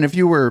 And if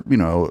you were, you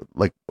know,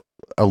 like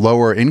a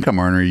lower income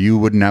earner, you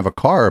wouldn't have a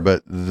car,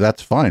 but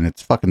that's fine.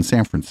 It's fucking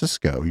San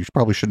Francisco. You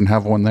probably shouldn't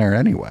have one there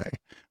anyway,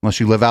 unless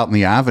you live out in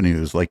the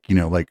avenues, like, you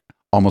know, like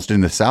almost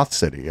in the South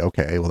City.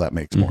 Okay, well, that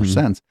makes more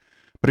sense.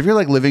 But if you're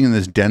like living in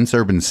this dense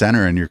urban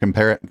center and you're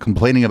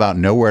complaining about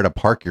nowhere to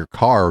park your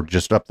car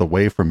just up the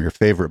way from your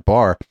favorite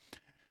bar,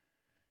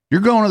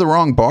 you're going to the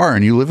wrong bar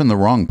and you live in the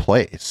wrong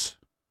place.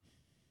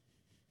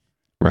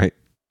 Right.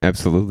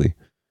 Absolutely.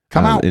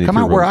 Come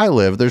out where I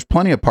live. There's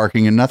plenty of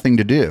parking and nothing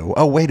to do.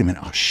 Oh, wait a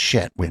minute. Oh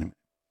shit. Wait a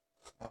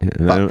minute.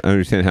 Yeah, I don't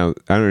understand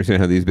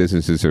how these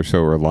businesses are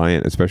so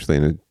reliant, especially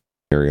in an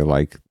area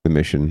like the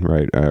Mission,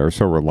 right? Are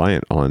so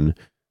reliant on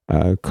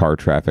car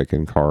traffic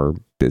and car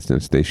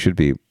business. They should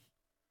be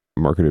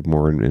marketed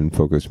more and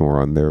focus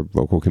more on their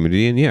local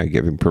community,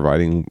 and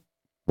providing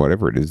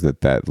whatever it is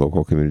that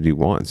local community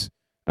wants.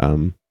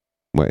 And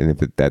if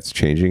that's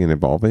changing and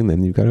evolving,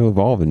 then you've got to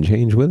evolve and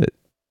change with it.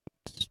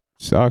 It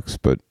sucks,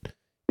 but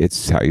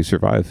it's how you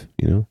survive,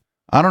 you know?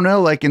 I don't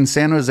know, like in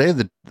San Jose,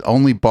 the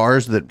only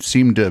bars that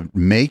seemed to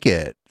make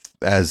it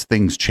as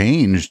things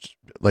changed,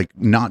 like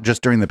not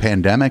just during the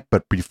pandemic,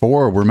 but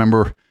before,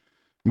 remember,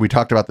 we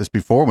talked about this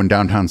before when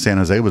downtown San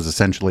Jose was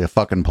essentially a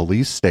fucking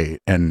police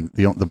state, and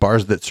the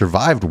bars that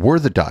survived were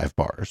the dive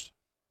bars,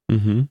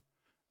 and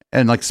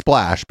like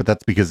Splash, but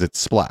that's because it's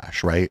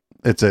Splash, right?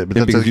 It's a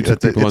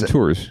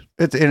tours.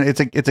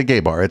 It's a gay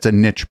bar. It's a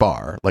niche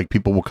bar. Like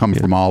people will come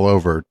from all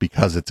over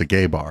because it's a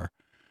gay bar,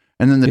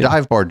 and then the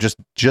dive bar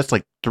just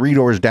like 3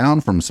 doors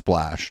down from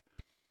Splash,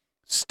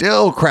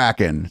 still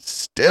cracking,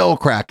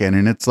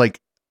 and it's like,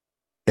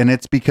 and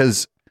it's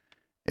because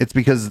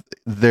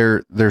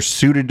they're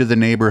suited to the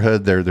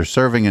neighborhood. They're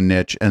serving a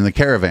niche, and the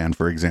Caravan,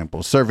 for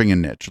example, serving a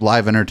niche,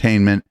 live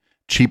entertainment,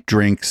 cheap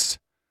drinks,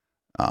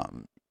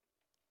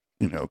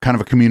 you know, kind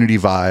of a community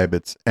vibe.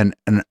 It's and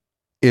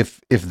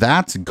if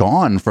that's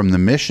gone from the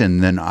Mission,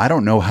 then I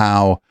don't know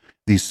how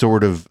these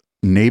sort of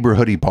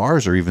neighborhoody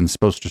bars are even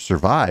supposed to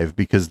survive,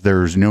 because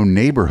there's no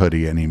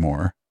neighborhoody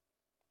anymore.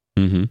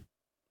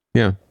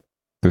 Yeah,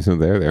 there's no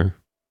there.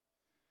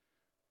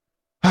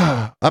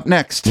 Up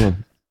next. Yeah.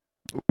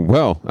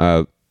 Well,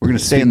 we're going to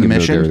stay in the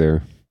Mission.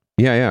 There.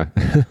 Yeah.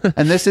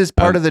 And this is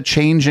part of the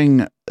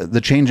changing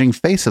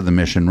face of the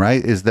Mission,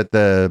 right? Is that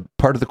the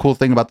part of the cool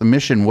thing about the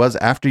Mission was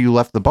after you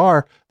left the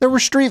bar, there were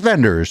street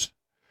vendors.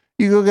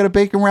 You go get a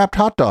bacon wrapped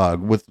hot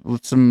dog with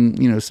some,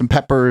 you know, some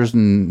peppers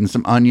and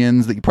some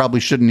onions that you probably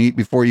shouldn't eat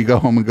before you go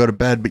home and go to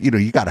bed. But, you know,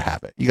 you got to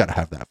have it. You got to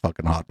have that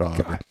fucking hot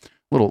dog.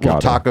 Little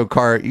taco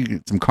cart. You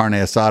get some carne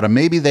asada.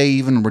 Maybe they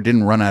even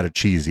didn't run out of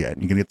cheese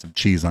yet. You can get some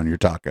cheese on your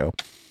taco.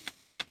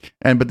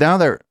 But now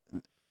they're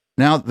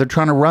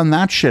trying to run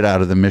that shit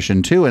out of the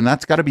Mission too, and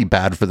that's got to be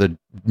bad for the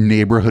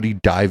neighborhoody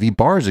divey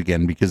bars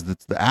again, because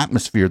it's the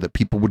atmosphere that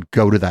people would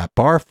go to that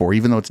bar for,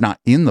 even though it's not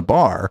in the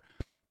bar.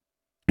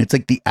 It's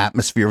like the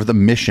atmosphere of the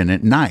Mission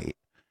at night.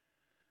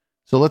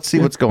 So let's see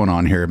what's going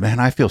on here, man.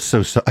 I feel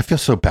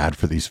so bad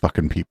for these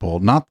fucking people.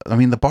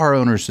 The bar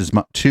owners is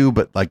too,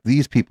 but like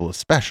these people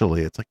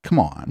especially. It's like, come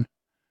on,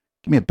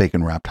 give me a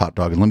bacon wrapped hot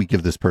dog and let me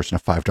give this person a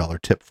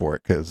 $5 tip for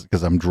it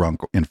because I'm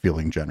drunk and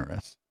feeling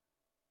generous.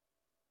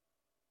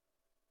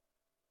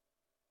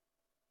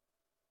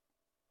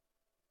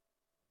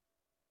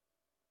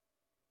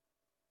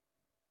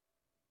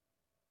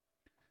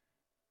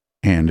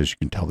 And as you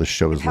can tell, this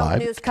show is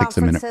live. It takes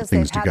a minute for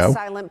things to go.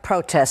 Silent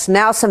protests.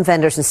 Now some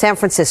vendors in San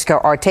Francisco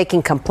are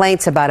taking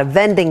complaints about a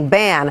vending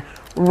ban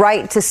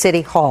right to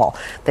City Hall.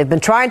 They've been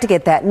trying to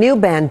get that new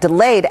ban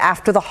delayed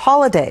after the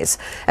holidays.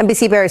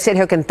 NBC Barry's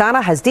Sergio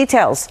Quintana has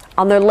details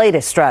on their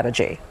latest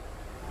strategy.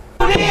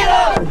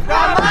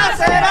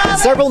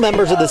 Several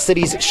members of the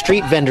city's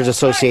Street Vendors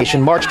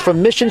Association marched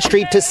from Mission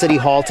Street to City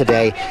Hall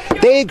today.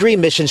 They agree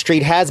Mission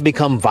Street has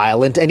become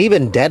violent and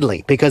even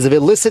deadly because of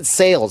illicit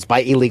sales by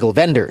illegal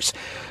vendors.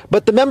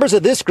 But the members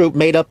of this group,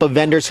 made up of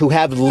vendors who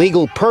have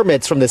legal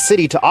permits from the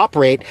city to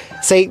operate,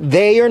 say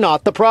they are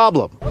not the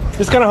problem.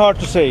 It's kind of hard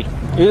to say.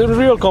 It's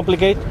real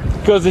complicated.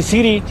 because the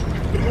city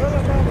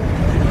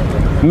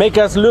make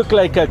us look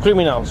like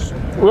criminals.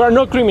 We are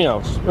not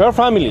criminals. We are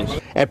families.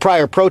 At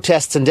prior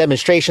protests and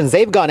demonstrations,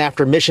 they've gone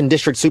after Mission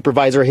District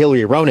Supervisor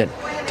Hillary Ronen.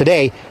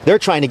 Today, they're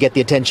trying to get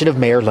the attention of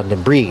Mayor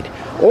London Breed.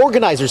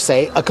 Organizers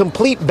say a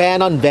complete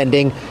ban on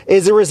vending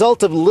is a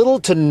result of little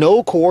to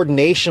no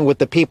coordination with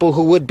the people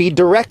who would be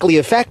directly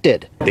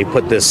affected. They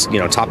put this,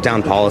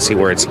 top-down policy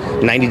where it's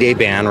 90-day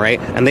ban, right?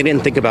 And they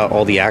didn't think about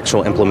all the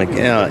actual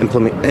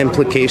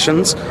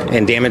implications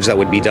and damage that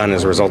would be done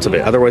as a result of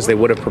it. Otherwise, they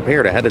would have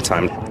prepared ahead of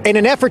time. In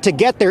an effort to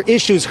get their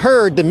issues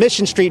heard, the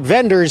Mission Street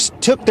vendors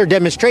took their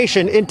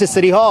demonstration into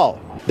City Hall.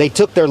 They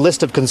took their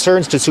list of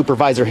concerns to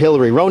Supervisor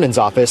Hillary Ronen's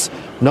office.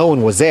 No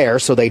one was there,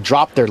 so they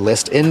dropped their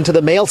list into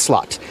the mail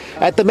slot.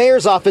 At the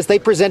mayor's office, they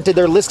presented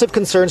their list of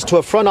concerns to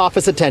a front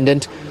office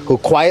attendant who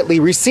quietly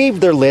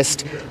received their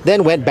list,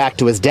 then went back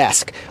to his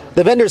desk.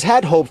 The vendors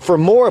had hoped for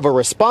more of a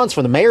response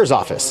from the mayor's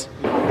office.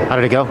 How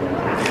did it go?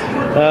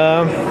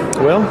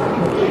 Well,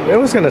 it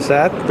was kind of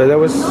sad, but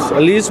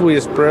at least we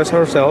expressed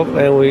ourselves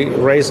and we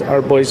raised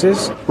our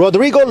voices.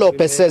 Rodrigo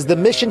Lopez says the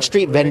Mission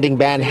Street vending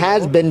ban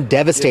has been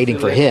devastating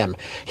for him.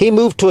 He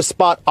moved to a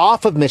spot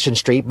off of Mission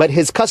Street, but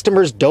his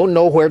customers don't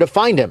know where to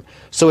find him,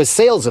 so his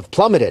sales have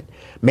plummeted.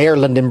 Mayor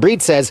London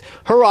Breed says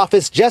her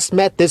office just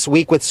met this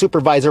week with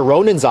Supervisor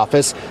Ronen's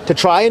office to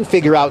try and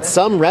figure out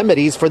some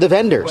remedies for the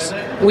vendors.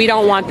 We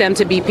don't want them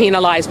to be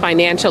penalized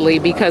financially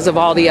because of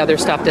all the other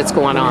stuff that's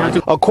going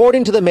on.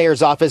 According to the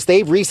mayor's office,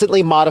 they've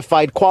recently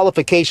modified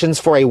qualifications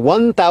for a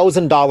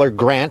 $1,000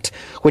 grant,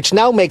 which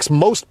now makes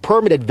most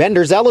permitted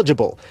vendors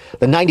eligible.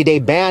 The 90-day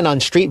ban on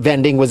street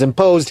vending was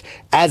imposed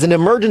as an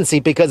emergency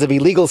because of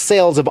illegal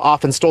sales of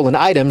often stolen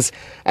items,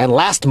 and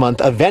last month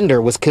a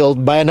vendor was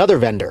killed by another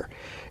vendor.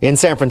 In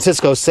San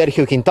Francisco,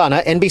 Sergio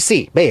Quintana,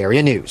 NBC, Bay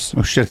Area News.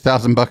 Oh shit,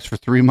 $1,000 for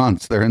 3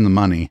 months. They're in the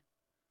money.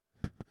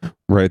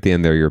 Right at the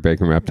end there, your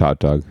bacon wrapped hot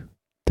dog.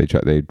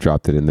 They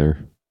dropped it in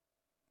there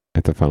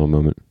at the final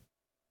moment.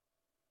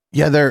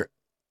 Yeah,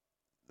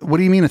 what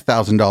do you mean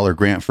 $1,000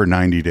 grant for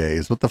 90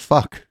 days? What the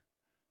fuck?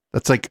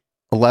 That's like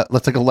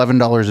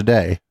 $11 a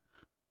day.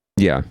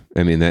 Yeah,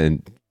 I mean,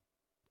 then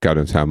God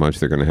knows how much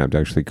they're going to have to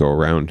actually go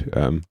around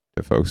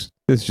to folks.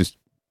 It's just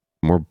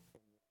more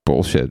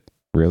bullshit,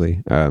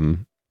 really.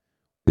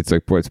 It's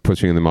like what's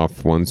pushing them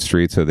off one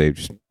street, so they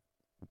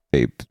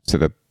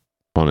set up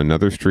on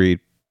another street.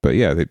 But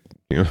yeah, they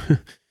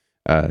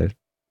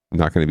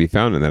not going to be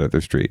found in that other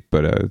street.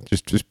 But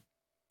just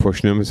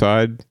pushing them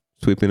aside,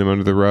 sweeping them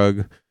under the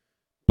rug,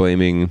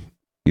 blaming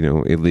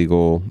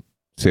illegal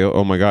sale.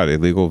 Oh my God,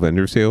 illegal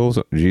vendor sales.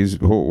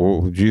 Geez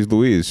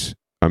Louise,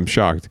 I'm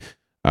shocked.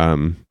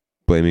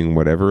 Blaming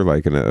whatever,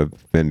 like a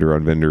vendor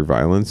on vendor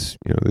violence.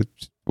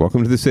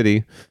 Welcome to the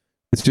city.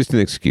 It's just an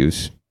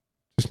excuse.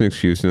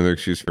 Another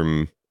excuse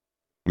from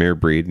Mayor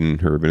Breed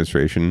and her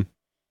administration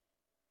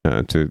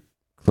to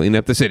clean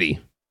up the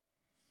city.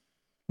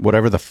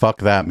 Whatever the fuck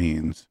that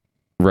means.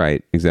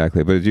 Right,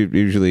 exactly. But it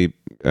usually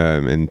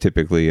and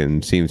typically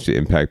and seems to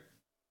impact,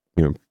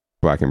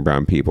 Black and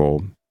brown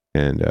people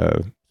and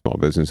small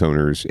business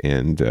owners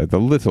and the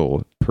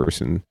little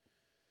person.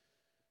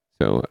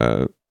 So,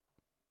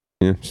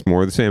 it's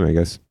more of the same, I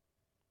guess.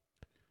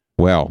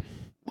 Well,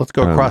 let's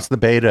go across the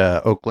bay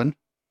to Oakland.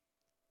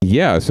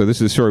 Yeah, so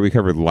this is a story we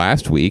covered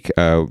last week.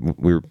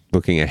 We were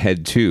looking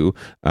ahead to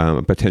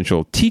a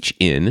potential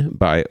teach-in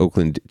by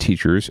Oakland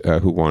teachers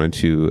who wanted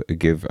to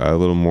give a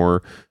little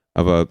more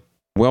of a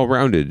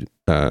well-rounded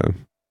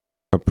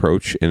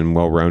approach and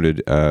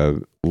well-rounded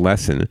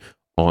lesson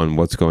on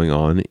what's going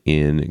on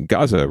in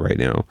Gaza right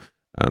now.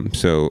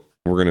 So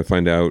we're going to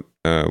find out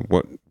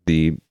what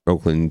the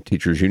Oakland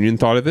Teachers Union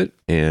thought of it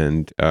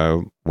and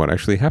what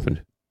actually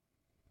happened.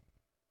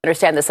 I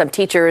understand that some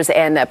teachers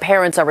and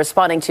parents are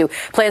responding to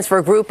plans for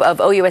a group of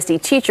OUSD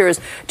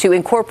teachers to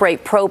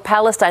incorporate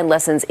pro-Palestine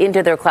lessons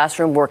into their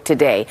classroom work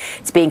today.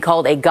 It's being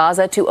called a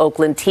Gaza to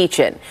Oakland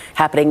teach-in.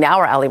 Happening now,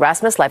 our Ali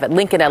Rasmus live at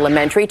Lincoln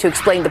Elementary to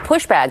explain the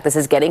pushback this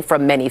is getting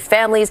from many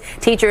families,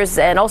 teachers,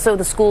 and also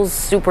the school's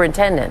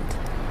superintendent.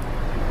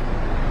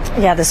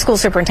 Yeah, the school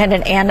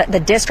superintendent and the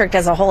district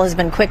as a whole has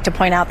been quick to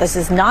point out this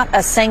is not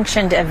a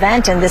sanctioned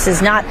event and this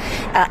is not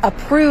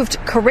approved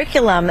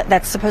curriculum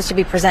that's supposed to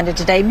be presented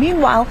today.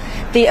 Meanwhile,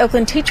 the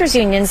Oakland Teachers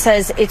Union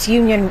says its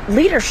union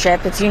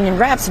leadership, its union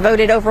reps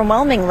voted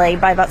overwhelmingly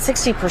by about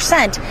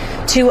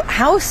 60% to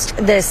host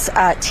this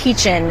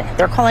teach-in.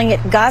 They're calling it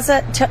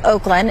Gaza to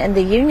Oakland, and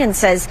the union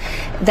says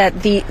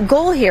that the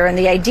goal here and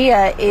the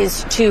idea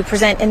is to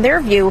present, in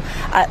their view,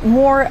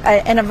 more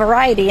and a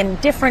variety and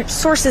different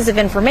sources of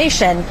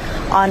information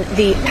on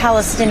the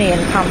Palestinian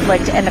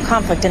conflict and the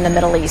conflict in the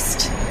Middle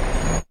East.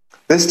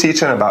 This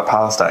teaching about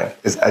Palestine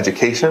is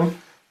education,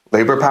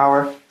 labor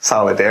power,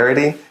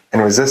 solidarity,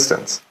 and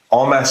resistance,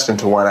 all meshed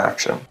into one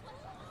action.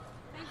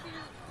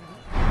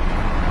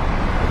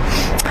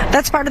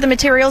 That's part of the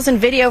materials and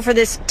video for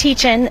this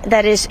teach-in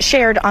that is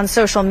shared on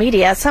social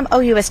media. Some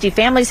OUSD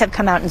families have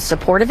come out in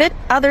support of it.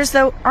 Others,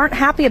 though, aren't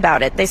happy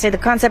about it. They say the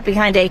concept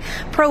behind a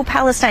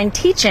pro-Palestine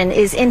teach-in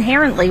is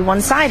inherently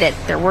one-sided.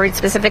 They're worried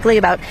specifically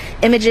about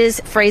images,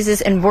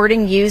 phrases, and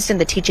wording used in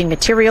the teaching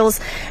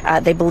materials.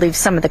 They believe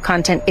some of the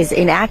content is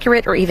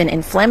inaccurate or even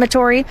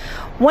inflammatory.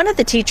 One of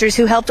the teachers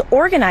who helped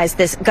organize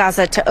this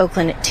Gaza to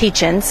Oakland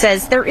teach-in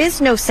says there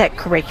is no set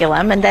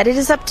curriculum and that it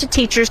is up to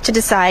teachers to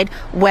decide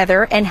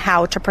whether and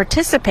how to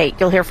participate.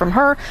 You'll hear from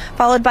her,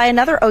 followed by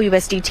another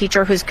OUSD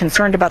teacher who's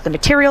concerned about the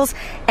materials,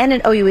 and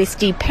an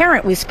OUSD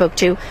parent we spoke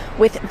to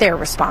with their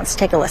response.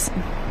 Take a listen.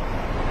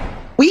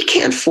 We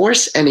can't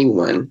force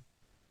anyone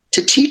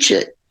to teach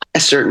it a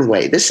certain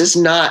way. This is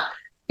not,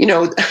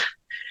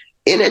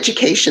 in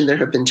education, there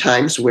have been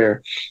times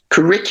where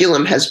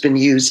curriculum has been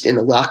used in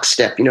a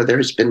lockstep. There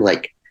has been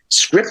like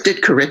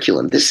scripted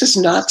curriculum. This is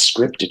not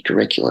scripted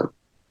curriculum.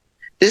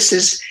 This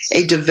is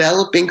a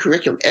developing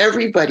curriculum.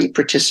 Everybody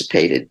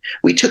participated.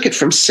 We took it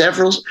from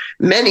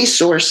many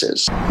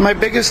sources. My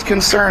biggest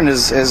concern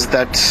is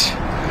that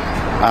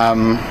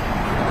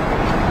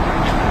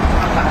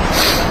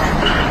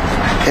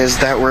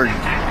we're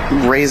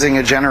raising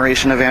a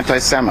generation of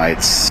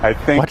anti-Semites. I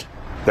think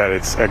that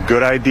it's a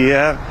good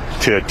idea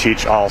to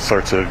teach all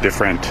sorts of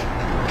different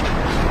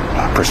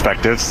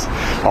perspectives,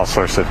 all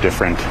sorts of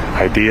different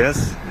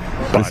ideas.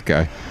 This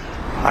guy.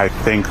 I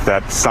think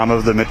that some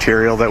of the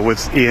material that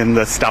was in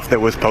the stuff that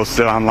was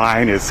posted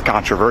online is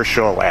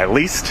controversial, at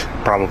least,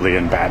 probably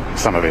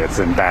some of it's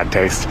in bad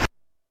taste.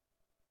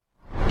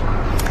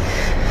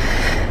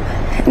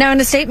 Now,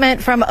 in a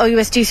statement from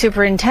OUSD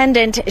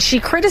Superintendent, she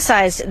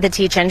criticized the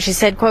teach-in. She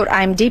said, quote,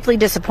 "I'm deeply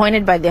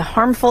disappointed by the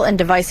harmful and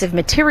divisive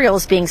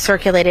materials being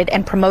circulated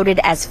and promoted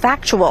as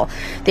factual."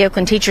 The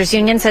Oakland Teachers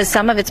Union says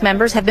some of its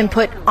members have been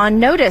put on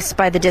notice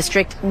by the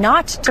district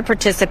not to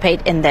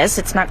participate in this.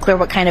 It's not clear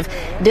what kind of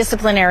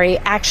disciplinary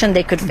action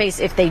they could face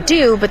if they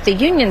do, but the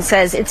union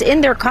says it's in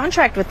their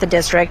contract with the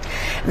district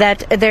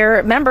that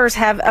their members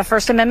have a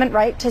First Amendment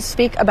right to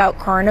speak about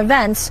current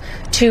events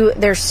to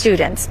their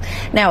students.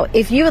 Now,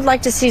 if you would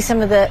like to see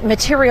some of the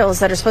materials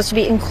that are supposed to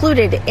be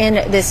included in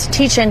this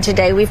teach-in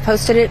today, we've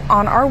posted it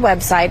on our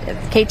website,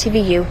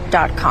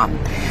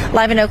 ktvu.com.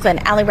 Live in Oakland,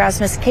 Allie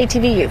Rasmus,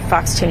 KTVU,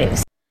 Fox 2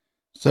 News.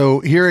 So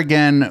here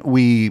again,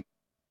 we've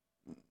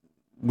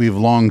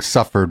long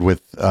suffered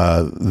with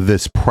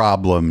this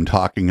problem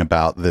talking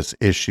about this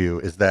issue,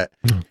 is that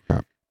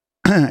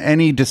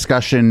any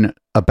discussion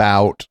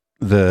about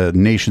the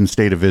nation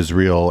state of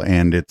Israel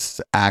and its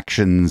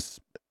actions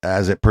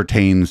as it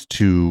pertains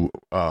to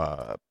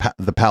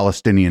the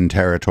Palestinian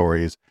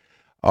territories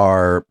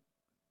are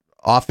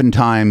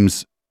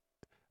oftentimes,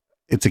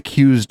 it's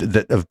accused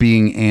of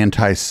being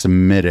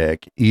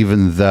anti-Semitic,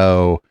 even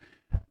though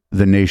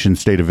the nation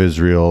state of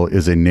Israel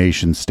is a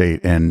nation state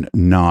and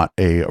not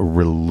a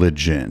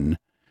religion.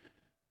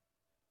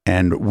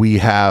 And we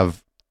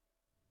have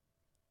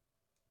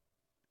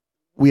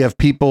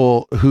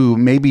people who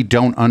maybe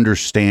don't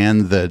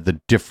understand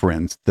the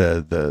difference,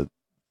 the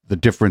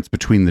difference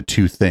between the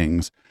two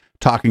things,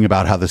 talking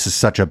about how this is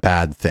such a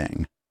bad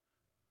thing.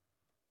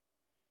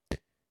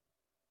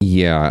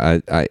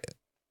 Yeah, and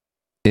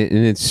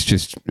it's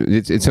just,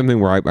 it's something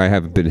where I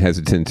have been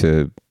hesitant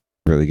to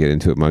really get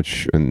into it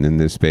much in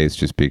this space,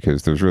 just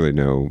because there's really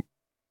no,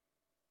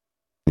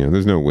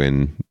 there's no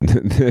win.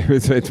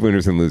 It's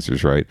winners and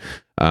losers, right?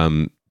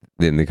 In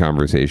the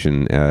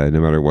conversation, no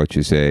matter what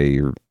you say,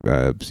 you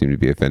seem to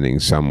be offending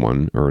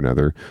someone or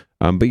another.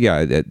 But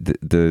yeah,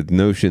 the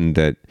notion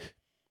that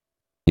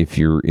if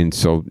you're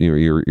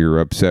you're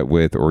upset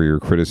with, or you're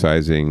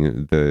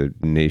criticizing the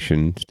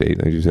nation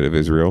state, like you said, of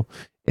Israel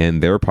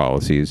and their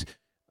policies,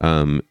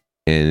 and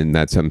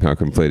that's somehow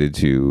conflated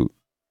to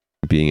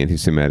being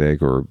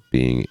anti-Semitic or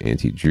being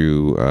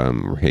anti-Jew,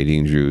 or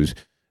hating Jews,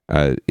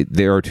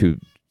 they are two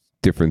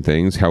different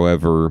things.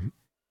 However,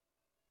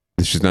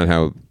 it's just not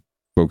how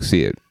folks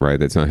see it, right?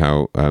 That's not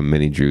how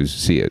many Jews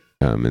see it,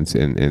 and it's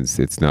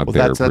not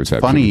their perception. That's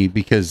funny,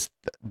 because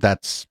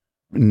that's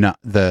not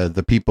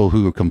the people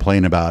who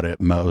complain about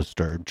it most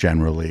are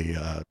generally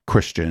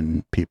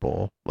Christian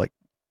people, like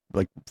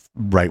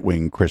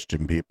right-wing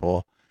Christian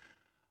people.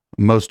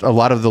 A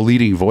lot of the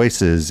leading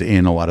voices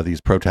in a lot of these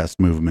protest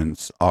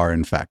movements are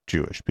in fact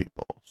Jewish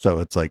people. So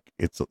it's like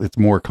it's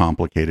more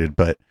complicated,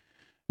 but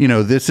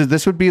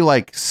this would be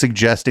like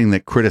suggesting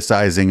that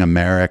criticizing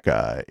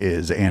America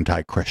is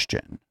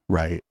anti-Christian,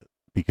 right?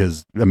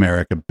 Because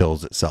America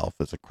bills itself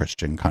as a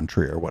Christian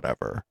country or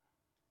whatever.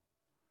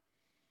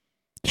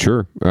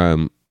 Sure.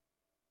 Well,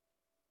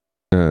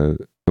 I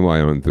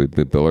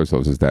don't bill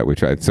ourselves as that,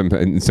 which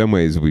in some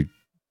ways we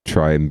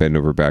try and bend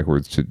over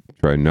backwards to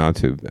try not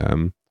to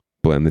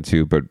blend the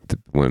two, but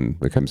when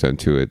it comes down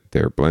to it,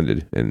 they're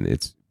blended, and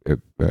it's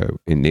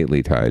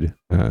innately tied.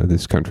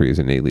 This country is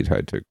innately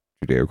tied to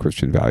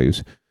Judeo-Christian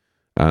values.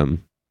 Yeah,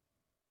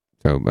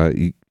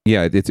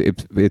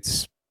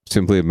 it's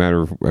simply a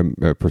matter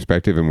of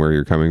perspective and where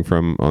you're coming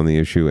from on the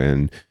issue,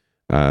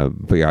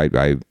 but yeah,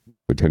 I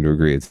would tend to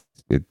agree. It's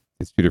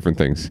two different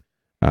things.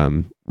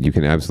 you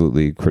can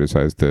absolutely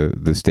criticize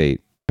the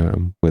state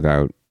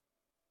without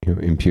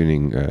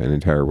impugning an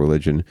entire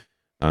religion,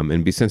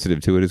 and be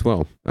sensitive to it as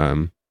well.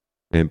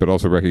 But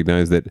also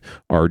recognize that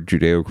our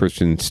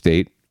Judeo-Christian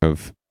state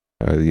of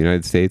the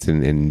United States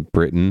and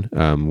Britain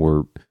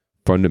were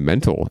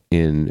fundamental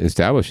in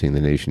establishing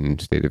the nation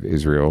state of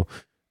Israel.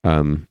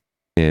 And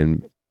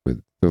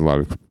there's a lot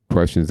of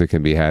questions that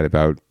can be had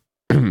about,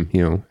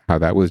 how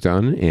that was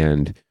done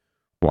and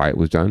why it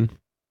was done,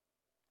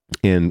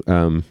 and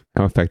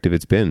how effective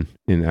it's been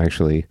in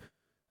actually,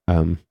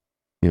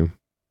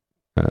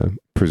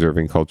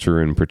 preserving culture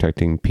and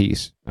protecting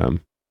peace. I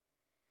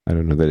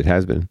don't know that it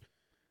has been.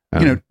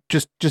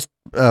 Just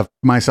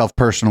myself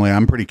personally,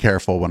 I'm pretty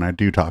careful when I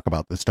do talk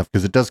about this stuff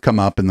because it does come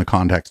up in the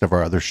context of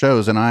our other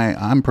shows, and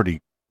I'm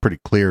pretty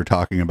clear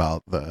talking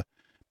about the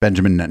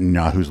Benjamin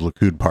Netanyahu's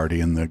Likud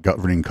party and the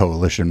governing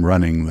coalition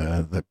running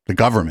the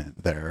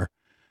government there.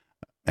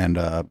 And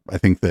I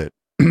think that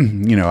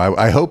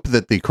I hope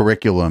that the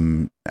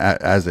curriculum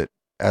as it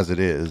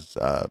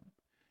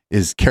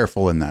is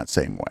careful in that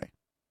same way.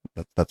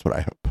 That's what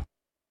I hope.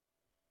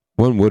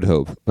 One would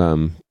hope,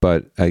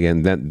 but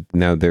again, that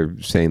now they're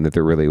saying that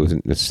there really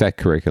wasn't a set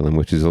curriculum,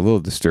 which is a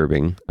little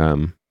disturbing.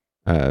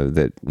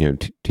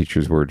 That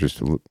teachers were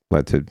just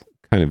led to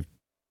kind of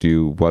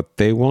do what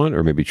they want,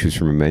 or maybe choose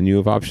from a menu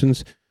of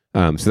options.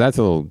 So that's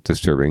a little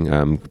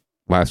disturbing.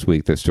 Last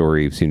week, the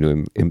story seemed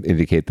to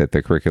indicate that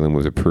the curriculum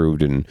was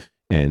approved and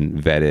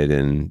vetted,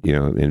 and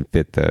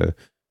fit the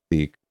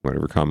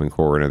whatever Common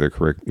Core and other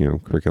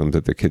curriculums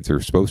that the kids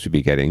are supposed to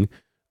be getting.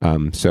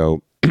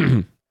 So.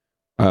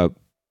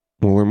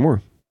 We'll learn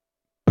more.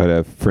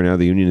 But for now,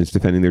 the union is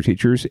defending their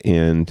teachers,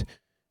 and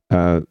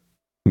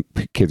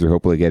kids are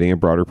hopefully getting a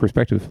broader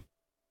perspective.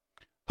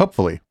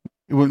 Hopefully.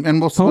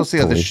 And we'll see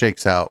how this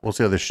shakes out. It's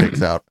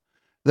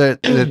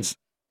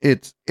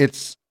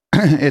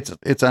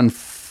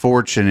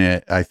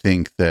unfortunate, I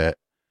think, that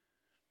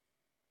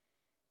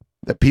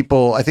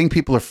people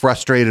are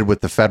frustrated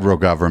with the federal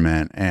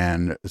government,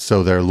 and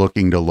so they're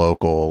looking to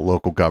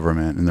local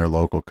government in their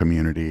local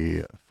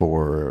community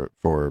for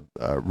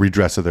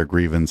redress of their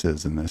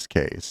grievances in this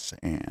case.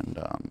 And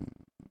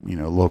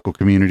local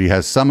community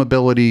has some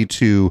ability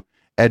to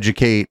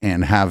educate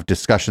and have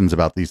discussions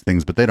about these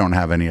things, but they don't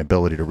have any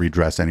ability to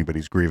redress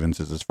anybody's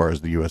grievances as far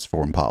as the U.S.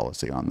 foreign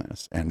policy on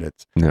this. And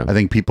I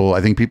think people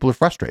are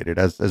frustrated,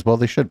 as well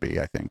they should be,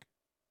 I think.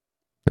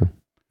 Yeah.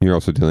 You're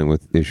also dealing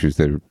with issues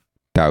that are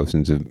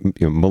thousands of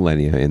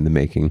millennia in the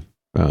making.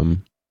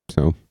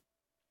 So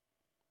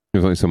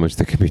there's only so much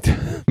that can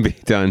be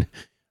done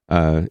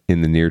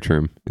in the near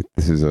term.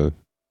 This is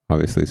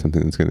obviously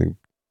something that's going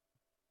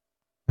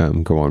to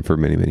go on for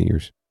many, many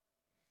years.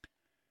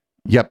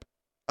 Yep.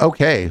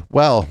 Okay.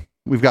 Well,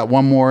 we've got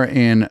one more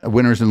in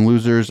winners and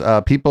losers.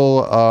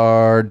 People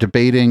are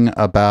debating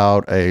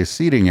about a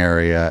seating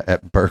area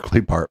at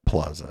Berkeley BART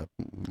Plaza.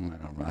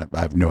 I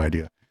have no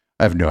idea.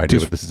 What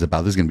this is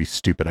about. This is going to be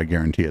stupid. I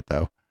guarantee it,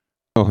 though.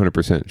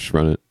 100%. Just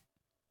run it.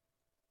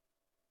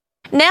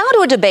 Now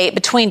to a debate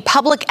between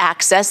public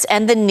access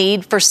and the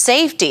need for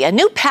safety. A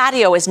new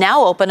patio is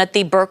now open at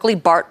the Berkeley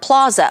BART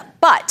Plaza,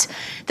 but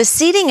the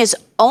seating is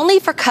only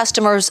for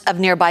customers of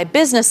nearby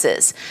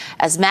businesses.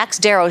 As Max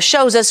Darrow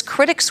shows us,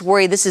 critics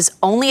worry this is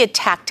only a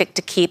tactic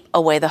to keep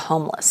away the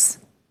homeless.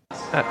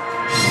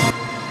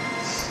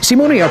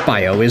 Simone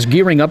Arpaio is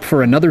gearing up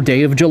for another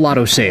day of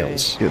gelato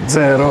sales.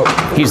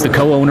 He's the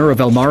co-owner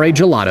of El Mare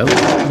Gelato,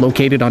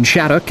 located on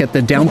Shattuck at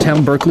the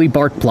downtown Berkeley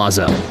BART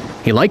Plaza.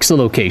 He likes the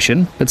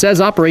location, but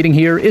says operating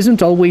here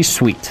isn't always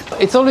sweet.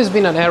 It's always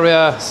been an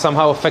area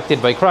somehow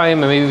affected by crime,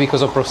 maybe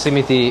because of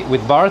proximity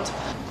with BART.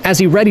 As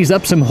he readies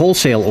up some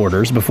wholesale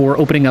orders before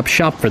opening up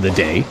shop for the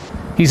day,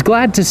 he's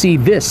glad to see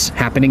this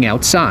happening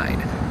outside.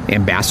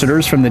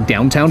 Ambassadors from the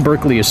Downtown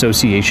Berkeley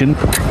Association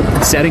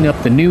setting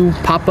up the new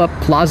pop-up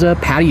plaza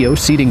patio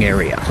seating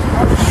area.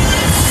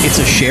 It's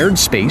a shared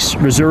space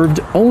reserved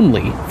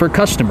only for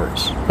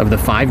customers of the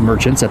 5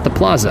 merchants at the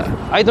plaza.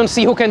 I don't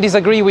see who can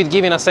disagree with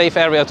giving a safe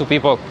area to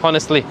people,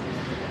 honestly.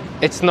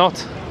 It's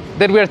not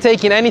that we are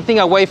taking anything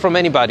away from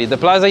anybody. The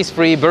plaza is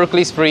free,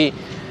 Berkeley is free.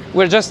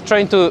 We're just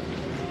trying to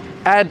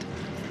add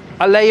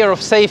a layer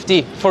of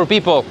safety for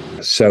people.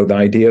 So the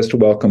idea is to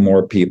welcome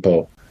more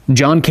people.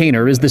 John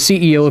Kaner is the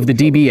CEO of the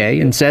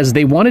DBA and says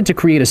they wanted to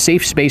create a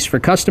safe space for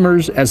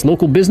customers, as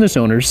local business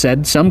owners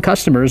said some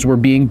customers were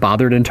being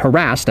bothered and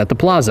harassed at the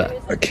plaza.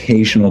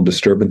 Occasional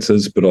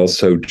disturbances, but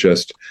also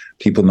just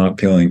people not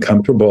feeling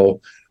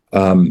comfortable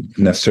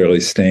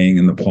necessarily staying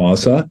in the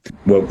plaza.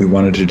 What we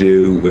wanted to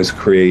do was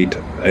create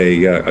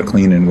a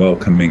clean and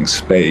welcoming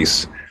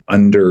space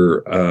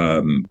under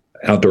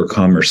outdoor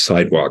commerce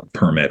sidewalk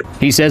permit.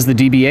 He says the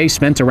DBA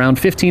spent around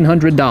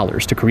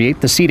 $1,500 to create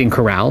the seating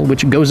corral,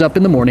 which goes up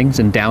in the mornings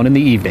and down in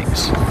the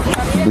evenings.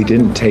 We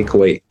didn't take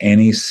away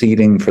any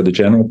seating for the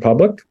general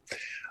public.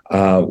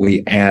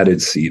 We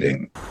added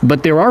seating.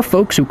 But there are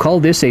folks who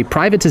call this a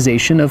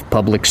privatization of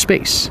public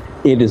space.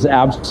 It is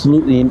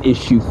absolutely an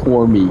issue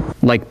for me.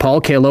 Like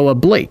Paul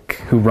Kealoha Blake,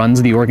 who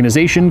runs the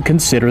organization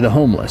Consider the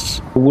Homeless.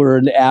 We're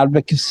an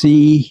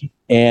advocacy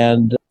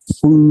and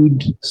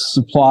food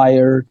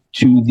supplier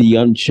to the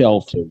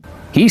unsheltered.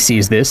 He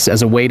sees this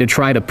as a way to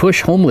try to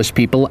push homeless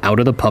people out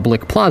of the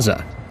public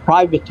plaza.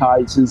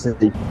 Privatizes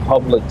the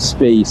public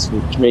space,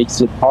 which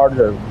makes it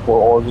harder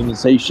for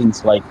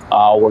organizations like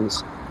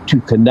ours to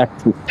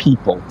connect with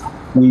people.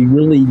 We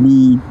really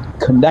need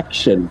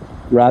connection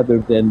rather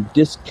than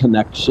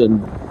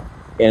disconnection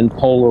and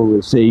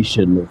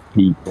polarization of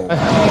people.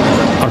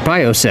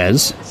 Arpaio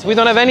says, we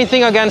don't have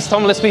anything against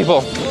homeless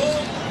people,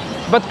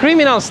 but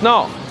criminals,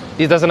 no.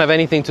 This doesn't have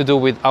anything to do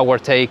with our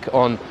take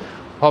on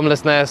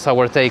homelessness,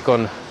 our take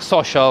on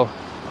social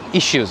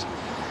issues.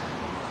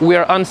 We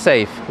are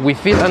unsafe. We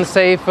feel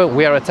unsafe.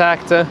 We are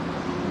attacked.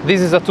 This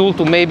is a tool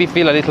to maybe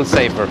feel a little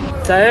safer.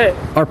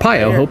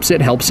 Arpaio hopes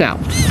it helps out.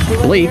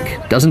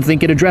 Blake doesn't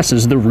think it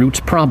addresses the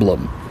root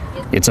problem.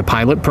 It's a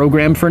pilot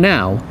program for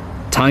now.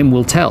 Time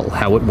will tell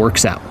how it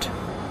works out.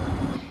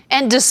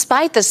 And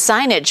despite the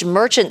signage,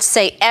 merchants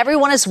say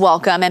everyone is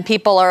welcome and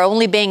people are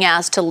only being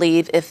asked to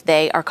leave if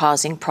they are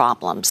causing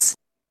problems.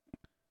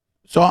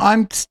 So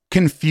I'm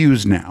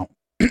confused now.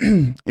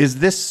 Is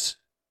this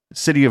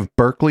city of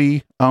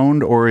Berkeley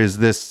owned, or is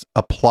this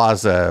a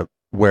plaza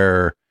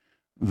where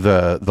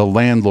the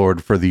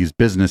landlord for these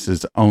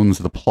businesses owns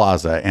the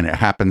plaza and it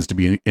happens to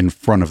be in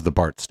front of the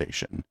BART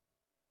station?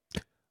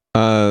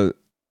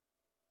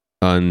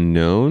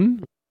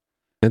 Unknown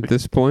at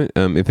this point.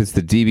 If it's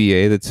the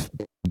DBA that's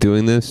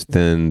doing this,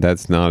 then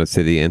that's not a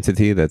city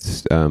entity.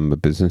 That's a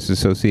business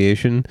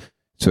association.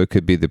 So it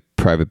could be the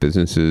private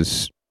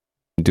businesses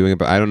doing it,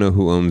 but I don't know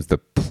who owns the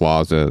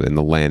plaza and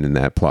the land in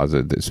that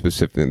plaza, that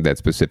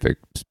specific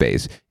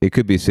space. It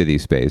could be city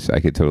space. I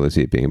could totally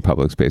see it being a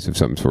public space of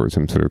some sort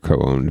of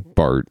co-owned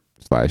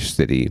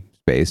BART/city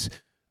space.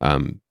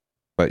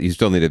 But you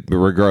still need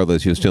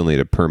regardless, you still need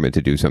a permit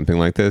to do something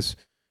like this.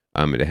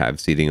 To have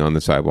seating on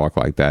the sidewalk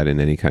like that in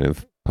any kind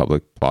of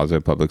public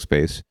plaza, public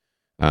space.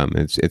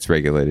 It's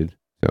regulated.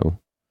 So,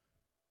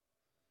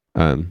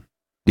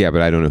 yeah,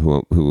 but I don't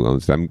know who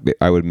owns them.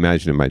 I would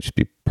imagine it might just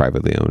be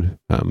privately owned,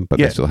 but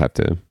they still have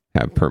to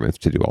have permits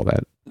to do all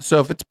that. So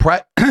if it's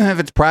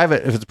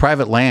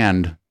private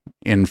land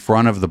in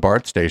front of the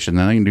BART station,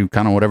 then they can do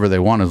kind of whatever they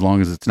want as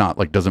long as it's not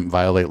doesn't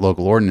violate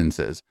local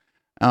ordinances.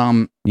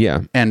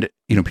 Yeah, and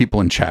people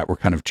in chat were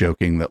kind of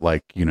joking that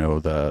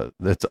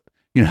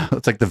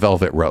it's like the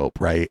velvet rope,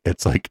 right?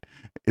 It's like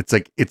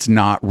it's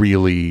not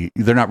really,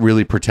 they're not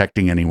really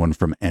protecting anyone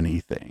from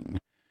anything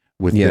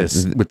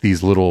with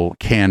these little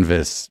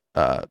canvas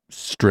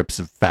strips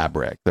of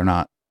fabric. They're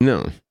not.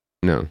 No,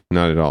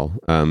 not at all.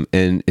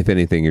 And if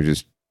anything, you're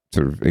just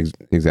sort of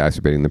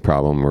exacerbating the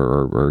problem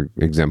or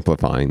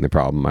exemplifying the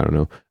problem. I don't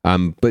know.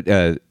 But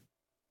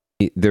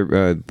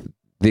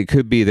it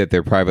could be that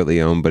they're privately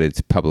owned, but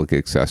it's publicly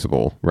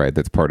accessible, right?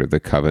 That's part of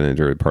the covenant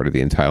or part of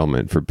the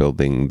entitlement for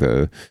building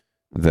or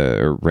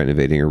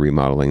renovating or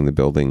remodeling the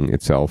building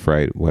itself,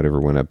 right? Whatever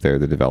went up there,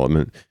 the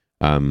development.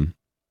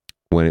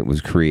 When it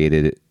was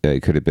created,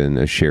 it could have been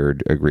a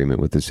shared agreement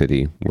with the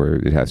city where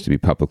it has to be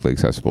publicly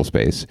accessible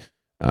space,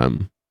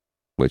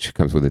 which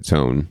comes with its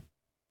own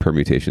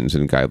permutations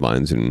and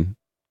guidelines and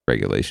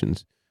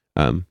regulations,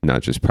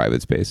 not just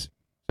private space.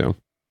 So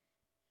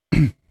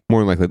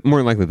more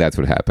likely that's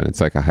what happened. It's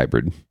like a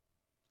hybrid.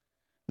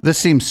 This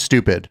seems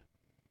stupid.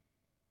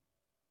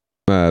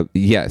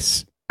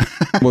 Yes.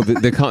 Well,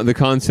 the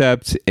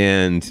concept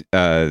and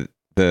I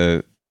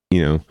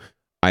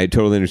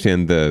totally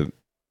understand the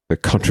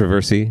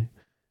controversy,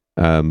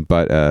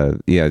 but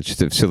it's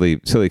just a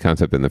silly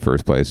concept in the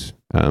first place.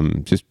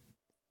 Just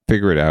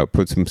figure it out.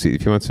 Put some seats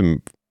if you want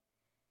some.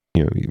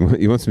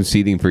 You want some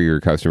seating for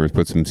your customers.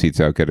 Put some seats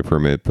out. Get a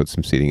permit. Put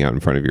some seating out in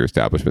front of your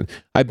establishment.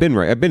 I've been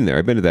there. I've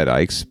been to that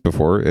Ike's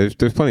before.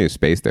 There's plenty of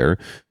space there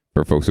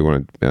for folks who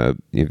want to,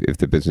 if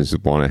the businesses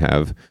want to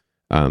have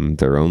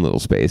their own little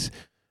space.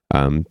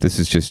 This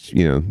is just,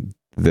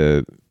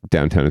 the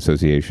downtown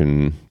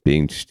association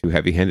being just too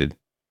heavy-handed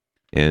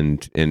and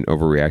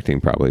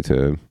overreacting probably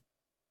to,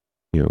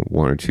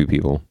 one or two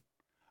people,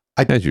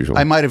 as usual.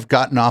 I might have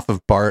gotten off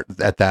of BART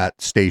at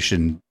that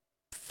station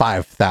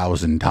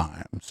 5,000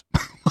 times.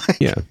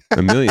 Yeah,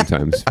 a million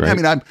times. Right?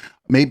 I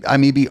mean, I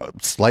may be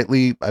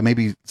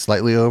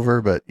slightly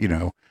over, but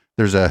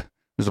there's a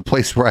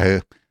place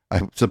where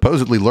I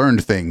supposedly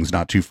learned things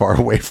not too far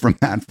away from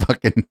that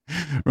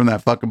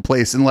fucking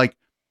place, and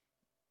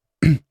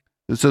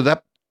so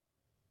that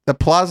the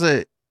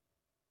plaza,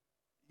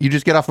 you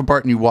just get off of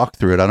BART and you walk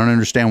through it. I don't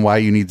understand why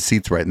you need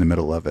seats right in the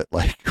middle of it.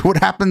 What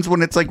happens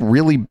when it's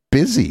really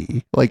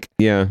busy?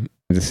 Yeah,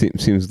 it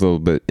seems a little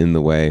bit in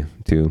the way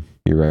too.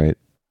 You're right.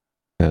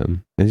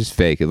 It's just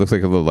fake. It looks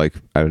like a little I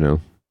don't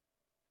know,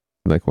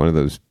 like one of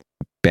those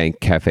bank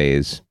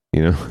cafes.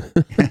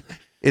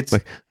 It's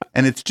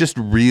and it's just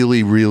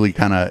really, really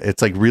kind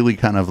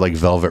of like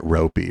velvet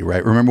ropey,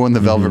 right? Remember when the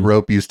velvet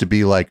rope used to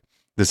be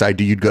this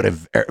idea you'd go to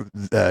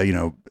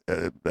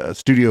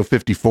Studio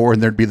 54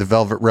 and there'd be the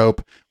velvet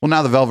rope. Well,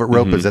 now the velvet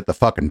rope is at the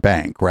fucking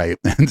bank, right?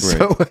 And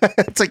so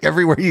it's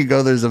everywhere you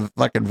go, there's a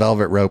fucking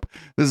velvet rope.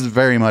 This is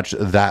very much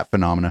that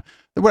phenomena.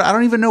 I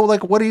don't even know,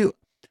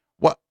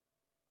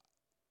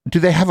 do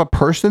they have a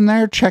person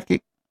there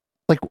checking?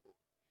 Like,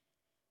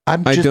 I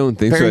don't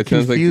think so. It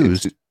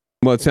confused. Sounds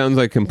like it sounds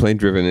like complaint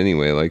driven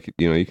anyway. Like,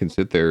 you can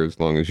sit there as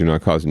long as you're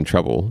not causing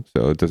trouble.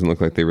 So it doesn't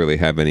look like they really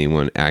have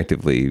anyone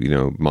actively,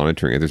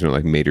 monitoring it. There's no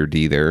like maitre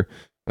d' there.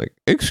 Like,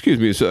 excuse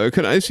me, sir,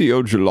 can I see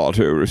your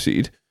gelato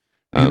receipt?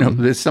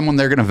 There's someone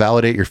there going to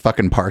validate your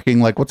fucking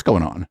parking. Like, what's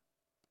going on?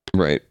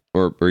 Right.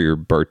 Or your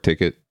BART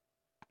ticket.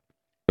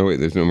 Oh wait,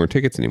 there's no more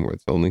tickets anymore.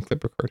 It's only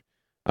Clipper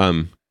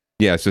card.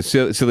 Yeah. So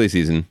silly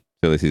season.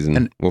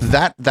 And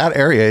that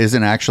area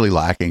isn't actually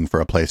lacking for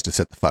a place to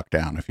sit the fuck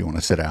down if you want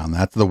to sit down.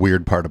 That's the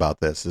weird part about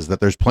this, is that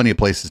there's plenty of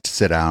places to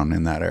sit down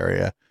in that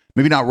area.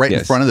 Maybe not right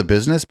in front of the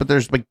business, but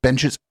there's like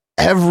benches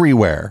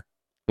everywhere.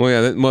 Well,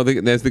 yeah.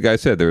 As the guy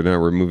said, they're not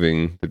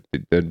removing.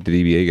 The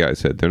DBA guy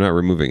said they're not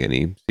removing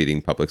any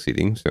seating, public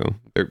seating. So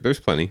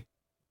there's plenty.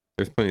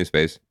 There's plenty of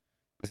space.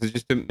 This is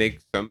just to make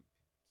some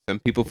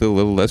people feel a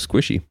little less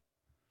squishy.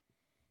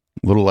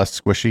 A little less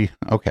squishy.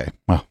 Okay.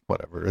 Well,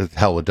 whatever. It's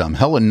hella dumb.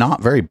 Hella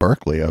not very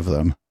Berkeley of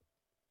them.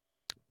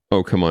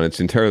 Oh, come on. It's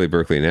entirely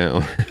Berkeley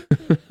now.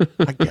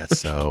 I guess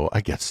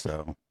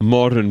so.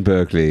 Modern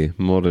Berkeley.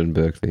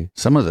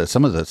 Some of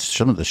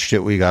the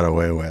shit we got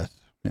away with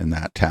in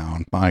that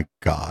town. My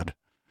God.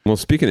 Well,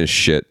 speaking of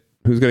shit,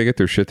 who's going to get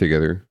their shit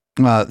together?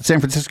 San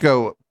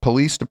Francisco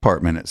Police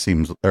Department, it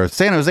seems, or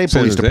San Jose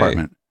Police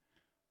Department.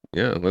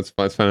 Yeah, let's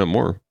find out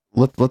more.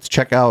 Let's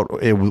check out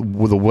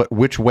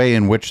which way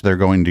in which they're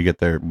going to get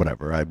their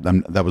whatever.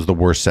 That was the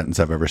worst sentence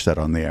I've ever said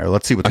on the air.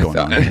 Let's see what's going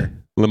on here.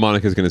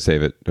 LaMonica's going to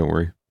save it. Don't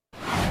worry.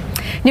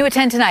 New at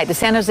 10 tonight, the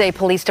San Jose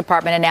Police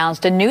Department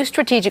announced a new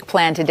strategic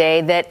plan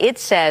today that it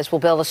says will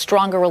build a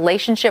stronger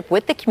relationship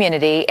with the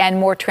community and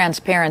more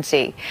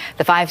transparency.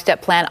 The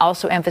 5-step plan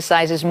also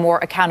emphasizes more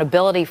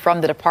accountability from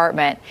the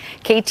department.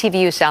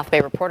 KTVU South Bay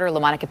reporter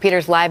LaMonica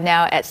Peters live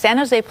now at San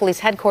Jose Police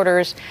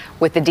Headquarters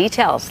with the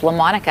details.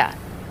 LaMonica.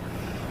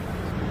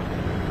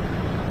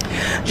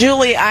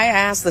 Julie, I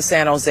asked the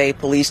San Jose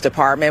Police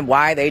Department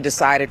why they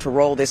decided to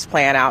roll this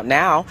plan out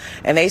now,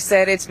 and they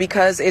said it's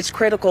because it's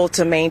critical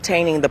to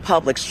maintaining the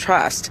public's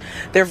trust.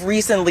 There have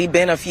recently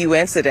been a few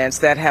incidents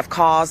that have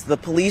caused the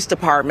police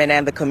department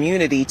and the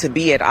community to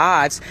be at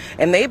odds,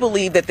 and they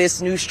believe that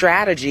this new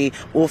strategy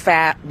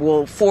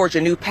will forge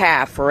a new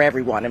path for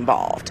everyone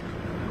involved.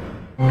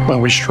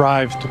 When we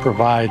strive to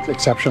provide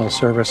exceptional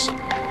service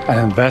and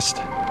invest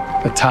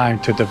the time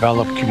to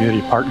develop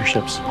community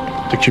partnerships,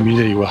 the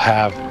community will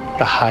have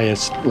the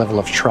highest level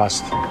of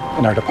trust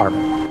in our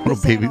department.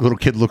 Little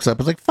kid looks up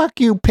and is like, "Fuck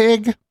you,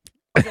 pig."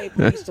 The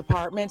police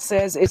department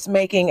says it's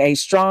making a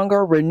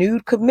stronger,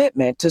 renewed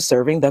commitment to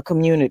serving the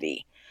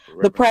community.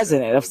 The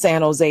president of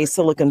San Jose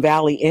Silicon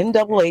Valley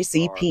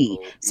NAACP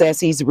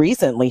says he's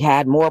recently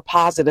had more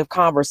positive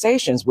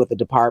conversations with the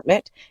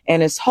department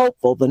and is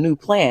hopeful the new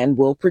plan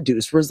will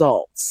produce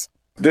results.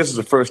 This is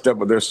the first step,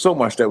 but there's so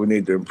much that we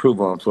need to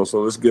improve on. So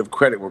let's give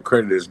credit where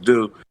credit is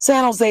due.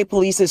 San Jose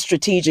Police's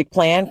strategic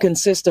plan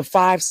consists of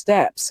 5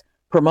 steps: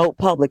 promote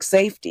public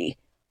safety,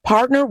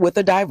 partner with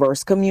a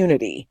diverse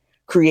community,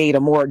 create a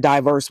more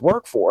diverse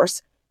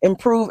workforce,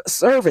 improve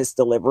service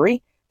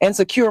delivery, and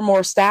secure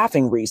more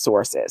staffing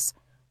resources.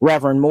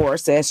 Reverend Moore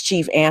says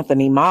Chief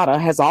Anthony Mata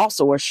has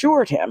also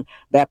assured him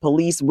that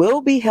police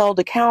will be held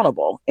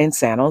accountable in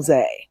San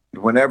Jose.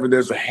 Whenever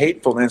there's a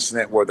hateful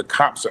incident where the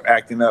cops are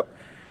acting up,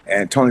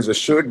 and Tony's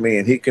assured me,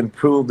 and he can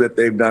prove that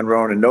they've done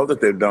wrong and know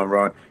that they've done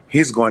wrong,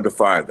 he's going to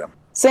fire them.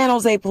 San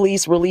Jose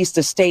Police released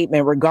a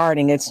statement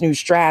regarding its new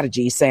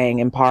strategy, saying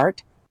in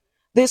part,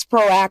 "This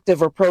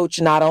proactive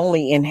approach not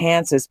only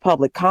enhances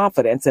public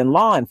confidence in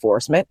law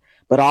enforcement,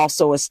 but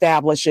also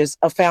establishes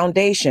a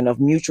foundation of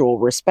mutual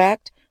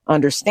respect,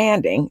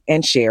 understanding,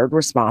 and shared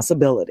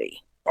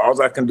responsibility." All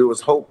I can do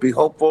is be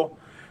hopeful,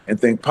 and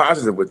think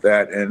positive with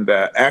that, and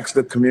ask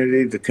the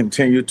community to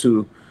continue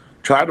to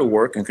try to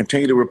work and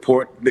continue to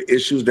report the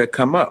issues that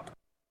come up.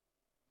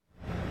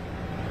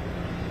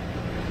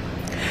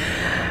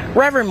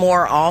 Reverend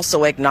Moore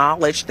also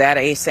acknowledged that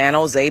a San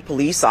Jose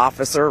police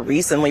officer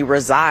recently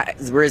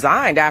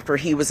resigned after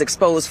he was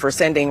exposed for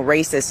sending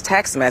racist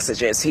text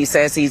messages. He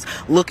says he's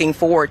looking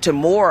forward to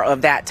more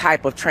of that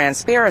type of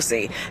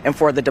transparency and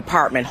for the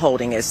department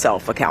holding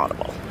itself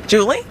accountable.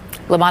 Julie?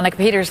 LaMonica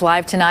Peters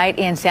live tonight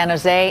in San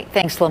Jose.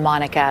 Thanks,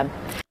 LaMonica.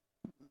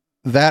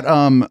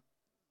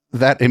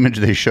 That image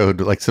they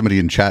showed, like somebody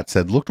in chat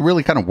said, looked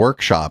really kind of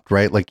workshopped,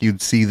 right? Like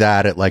you'd see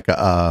that at like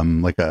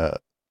a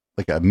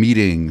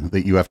meeting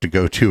that you have to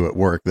go to at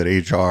work that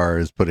HR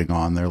is putting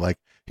on. They're like,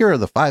 here are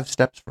the 5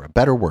 steps for a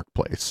better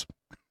workplace.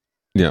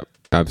 Yeah,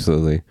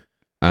 absolutely.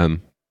 So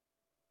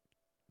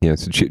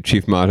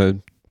Chief Mata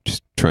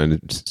just trying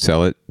to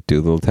sell it, do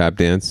a little tap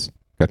dance.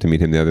 Got to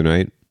meet him the other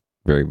night.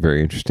 Very,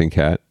 very interesting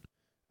cat,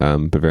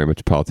 but very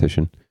much a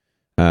politician.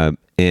 And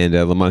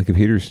LaMonica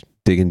Peters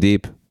digging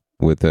deep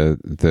with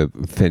the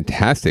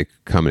fantastic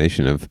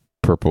combination of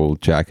purple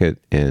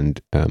jacket and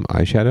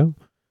eyeshadow.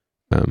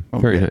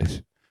 Very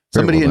nice.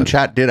 Somebody in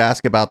chat did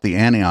ask about the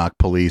Antioch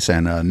police,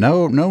 and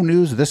no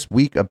news this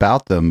week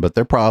about them, but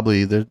they're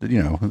probably they're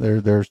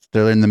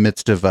in the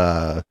midst of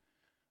a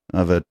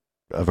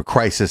a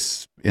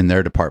crisis in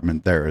their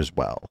department there as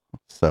well.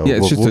 So yeah,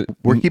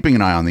 we're keeping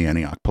an eye on the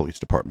Antioch Police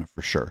Department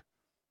for sure.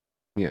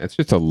 Yeah, it's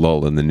just a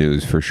lull in the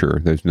news for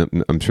sure.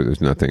 I'm sure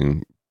there's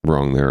nothing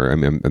wrong there. I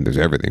mean, there's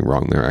everything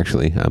wrong there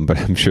actually, but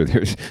I'm sure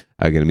there's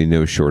going to be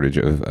no shortage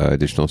of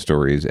additional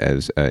stories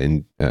as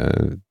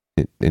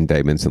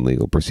indictments and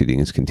legal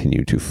proceedings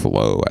continue to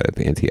flow out of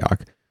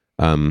Antioch.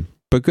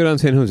 But good on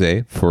San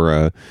Jose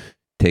for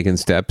taking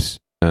steps.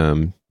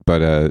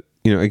 But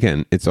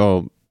again, it's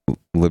all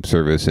lip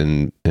service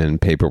and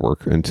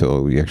paperwork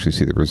until we actually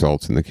see the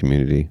results in the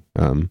community.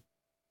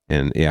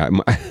 And yeah,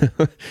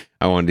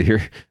 I wanted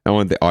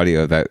the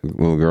audio of that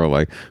little girl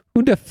like,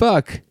 who the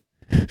fuck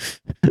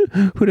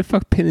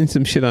pinning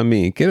some shit on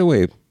me? Get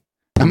away.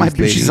 Am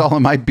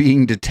I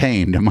being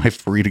detained? Am I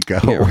free to go?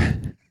 Yeah.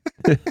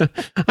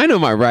 I know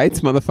my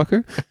rights,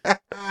 motherfucker.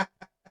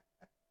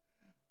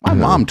 My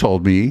mom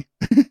told me.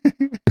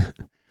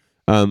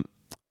 Well,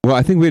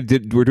 I think we're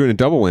doing a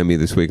double whammy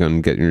this week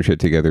on getting your shit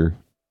together.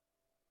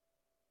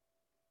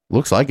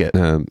 Looks like it.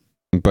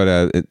 But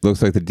it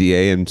looks like the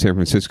DA in San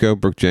Francisco,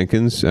 Brooke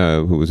Jenkins,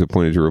 who was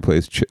appointed to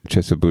replace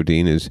Chesa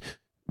Boudin, is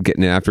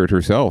getting after it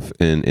herself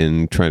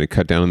and trying to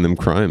cut down on them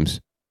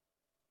crimes.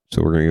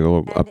 So we're going to get a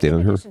little update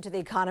on her. In addition to the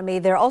economy,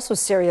 there are also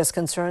serious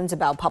concerns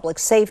about public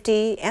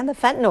safety and the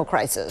fentanyl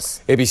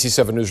crisis. ABC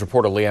 7 News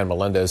reporter Leanne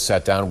Melendez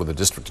sat down with the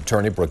district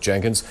attorney, Brooke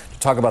Jenkins, to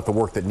talk about the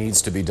work that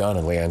needs to be done.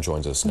 And Leanne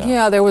joins us now.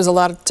 Yeah, there was a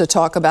lot to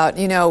talk about.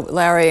 You know,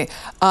 Larry,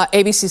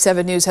 ABC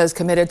 7 News has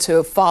committed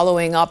to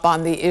following up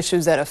on the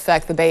issues that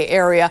affect the Bay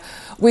Area.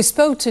 We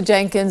spoke to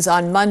Jenkins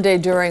on Monday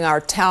during our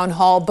town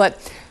hall,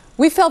 but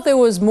we felt there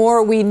was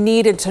more we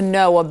needed to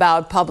know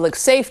about public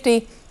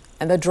safety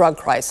and the drug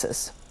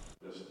crisis.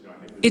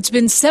 It's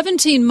been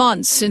 17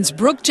 months since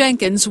Brooke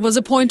Jenkins was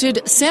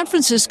appointed San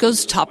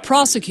Francisco's top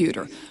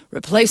prosecutor,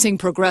 replacing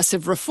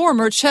progressive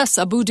reformer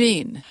Chesa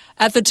Boudin.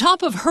 At the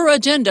top of her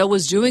agenda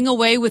was doing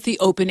away with the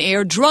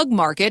open-air drug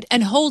market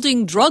and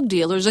holding drug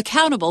dealers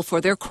accountable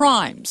for their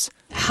crimes.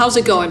 How's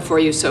it going for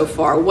you so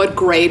far? What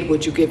grade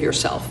would you give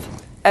yourself?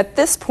 At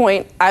this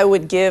point, I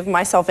would give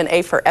myself an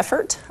A for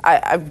effort.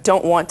 I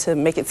don't want to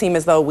make it seem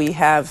as though we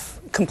have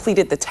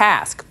completed the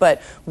task, but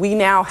we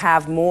now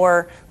have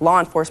more law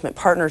enforcement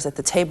partners at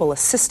the table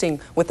assisting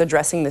with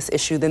addressing this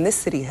issue than this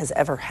city has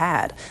ever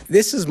had.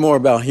 This is more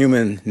about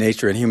human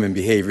nature and human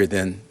behavior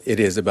than it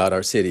is about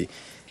our city.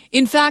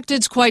 In fact,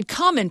 it's quite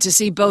common to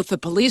see both the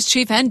police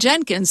chief and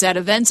Jenkins at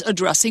events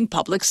addressing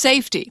public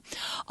safety.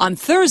 On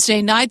Thursday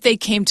night, they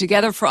came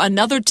together for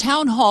another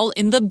town hall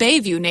in the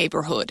Bayview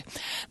neighborhood.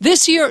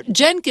 This year,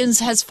 Jenkins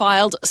has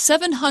filed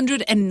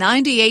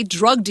 798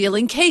 drug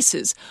dealing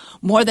cases,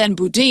 more than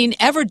Boudin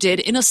ever did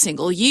in a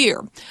single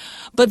year.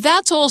 But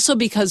that's also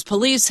because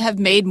police have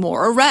made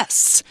more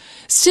arrests.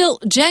 Still,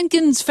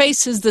 Jenkins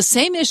faces the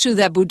same issue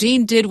that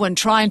Boudin did when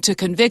trying to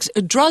convict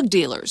drug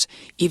dealers.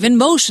 Even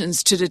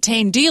motions to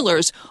detain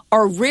dealers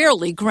are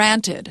rarely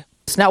granted.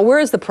 Now, where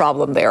is the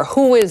problem there?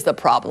 Who is the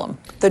problem?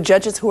 The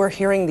judges who are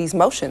hearing these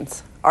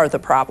motions are the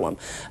problem.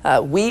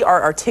 We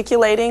are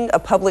articulating a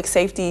public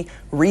safety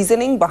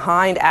reasoning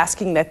behind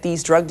asking that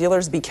these drug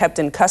dealers be kept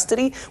in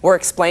custody. We're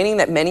explaining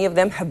that many of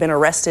them have been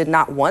arrested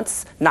not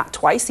once, not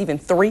twice, even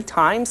 3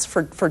 times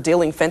for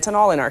dealing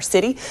fentanyl in our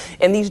city,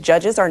 and these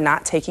judges are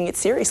not taking it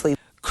seriously.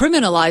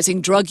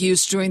 Criminalizing drug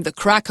use during the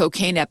crack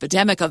cocaine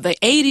epidemic of the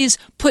 80s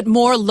put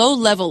more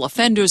low-level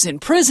offenders in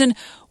prison,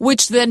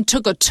 which then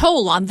took a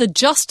toll on the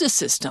justice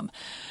system.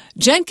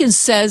 Jenkins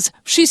says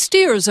she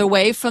steers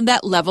away from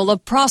that level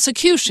of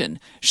prosecution.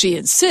 She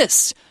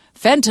insists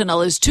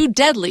fentanyl is too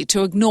deadly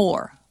to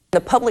ignore. The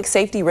public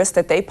safety risk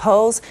that they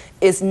pose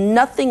is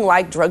nothing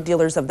like drug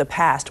dealers of the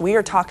past. We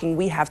are talking,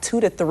 we have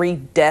 2 to 3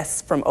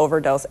 deaths from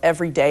overdose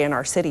every day in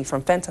our city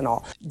from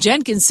fentanyl.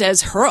 Jenkins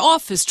says her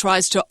office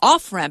tries to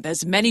off-ramp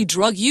as many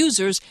drug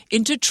users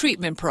into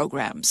treatment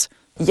programs.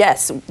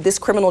 Yes, this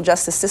criminal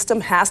justice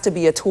system has to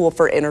be a tool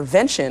for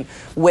intervention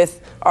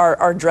with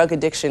our drug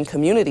addiction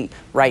community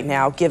right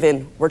now,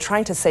 given we're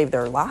trying to save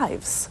their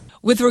lives.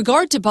 With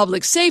regard to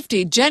public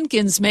safety,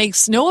 Jenkins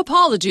makes no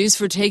apologies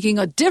for taking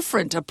a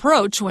different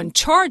approach when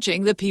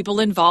charging the people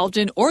involved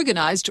in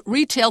organized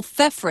retail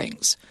theft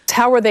rings.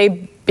 How are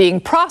they being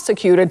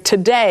prosecuted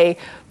today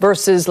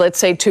versus, let's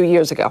say, 2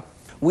 years ago?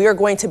 We are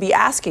going to be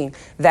asking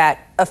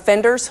that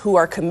offenders who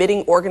are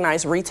committing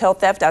organized retail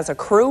theft as a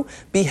crew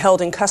be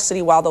held in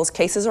custody while those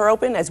cases are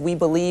open, as we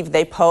believe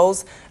they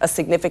pose a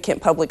significant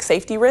public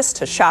safety risk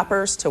to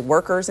shoppers, to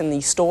workers in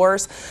these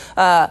stores.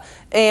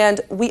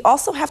 And we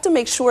also have to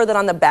make sure that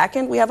on the back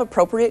end we have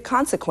appropriate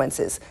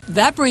consequences.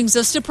 That brings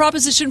us to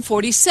Proposition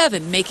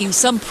 47, making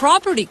some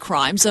property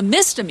crimes a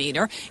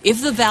misdemeanor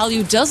if the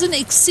value doesn't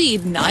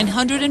exceed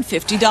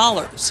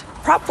 $950.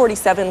 Prop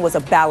 47 was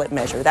a ballot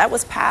measure that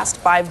was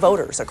passed by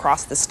voters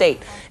across the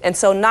state. And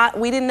so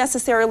we didn't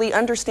necessarily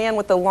understand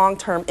what the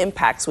long-term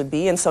impacts would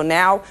be. And so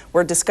now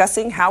we're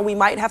discussing how we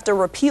might have to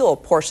repeal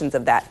portions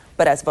of that,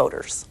 but as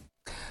voters.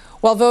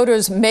 While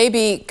voters may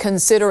be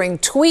considering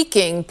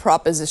tweaking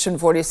Proposition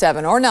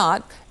 47 or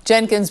not,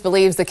 Jenkins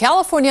believes the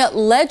California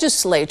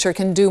legislature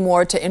can do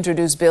more to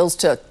introduce bills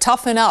to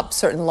toughen up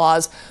certain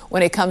laws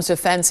when it comes to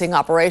fencing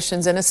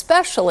operations, and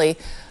especially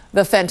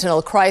the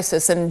fentanyl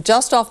crisis. And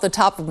just off the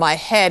top of my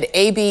head,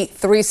 AB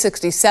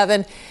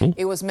 367,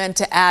 it was meant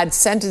to add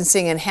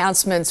sentencing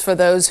enhancements for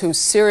those who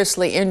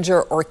seriously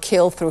injure or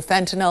kill through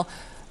fentanyl.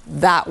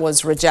 That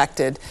was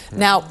rejected.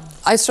 Now,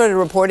 I started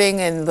reporting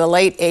in the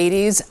late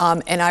 80s,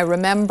 and I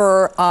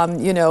remember,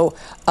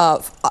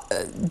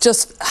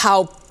 just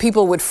how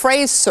people would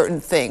phrase certain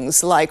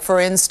things. Like, for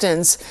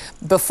instance,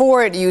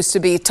 before it used to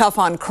be tough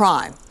on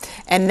crime.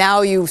 And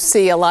now you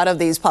see a lot of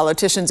these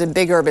politicians in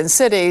big urban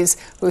cities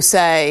who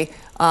say,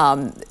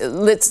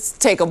 let's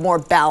take a more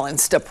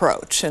balanced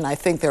approach. And I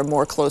think they're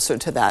more closer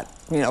to that,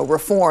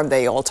 reform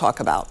they all talk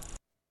about.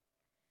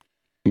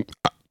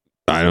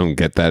 I don't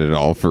get that at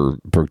all for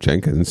Brooke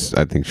Jenkins.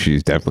 I think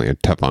she's definitely a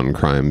tough on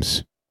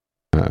crimes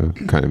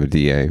kind of a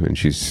DA, and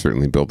she's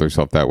certainly built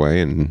herself that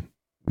way, and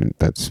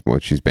that's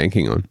what she's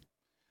banking on.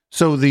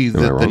 So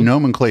the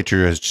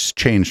nomenclature has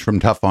changed from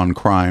tough on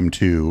crime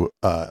to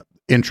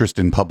interest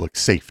in public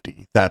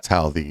safety. That's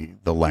how the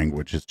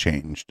language has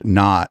changed.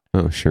 Not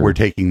we're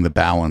taking the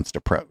balanced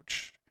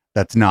approach.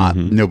 That's not,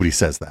 nobody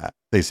says that.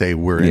 They say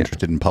we're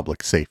interested in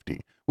public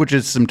safety, which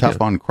is some tough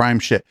on crime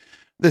shit.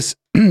 This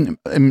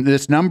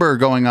number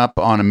going up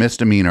on a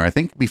misdemeanor, I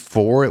think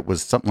before it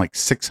was something like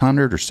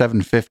 600 or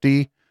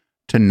 750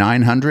 to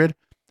 900.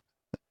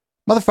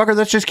 Motherfucker,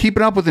 that's just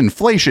keeping up with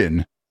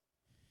inflation.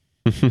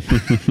 I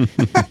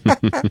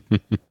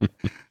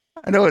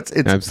know it's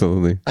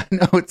absolutely. I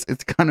know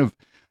it's kind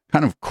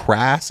of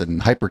crass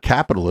and hyper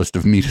capitalist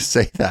of me to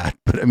say that,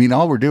 but I mean,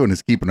 all we're doing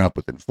is keeping up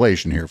with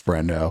inflation here,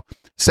 friendo.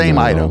 Same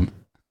item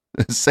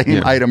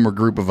or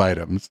group of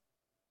items.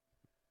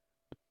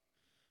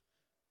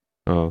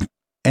 Oh.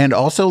 And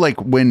also, like,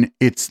 when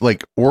it's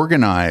like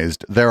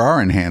organized, there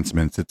are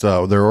enhancements. There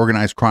are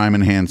organized crime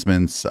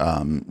enhancements,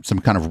 some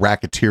kind of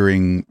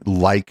racketeering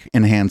like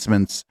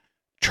enhancements.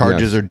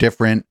 Charges are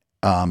different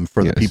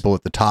for the people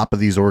at the top of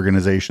these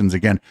organizations.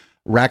 Again,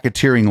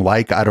 racketeering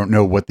like, I don't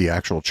know what the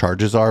actual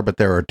charges are, but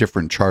there are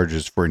different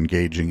charges for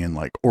engaging in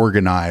like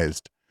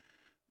organized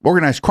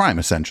crime.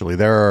 Essentially,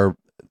 there are.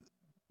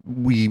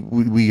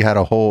 We had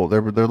a whole.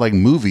 They're like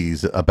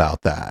movies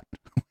about that.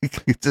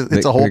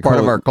 It's a whole part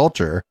of our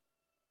culture.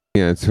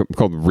 Yeah, it's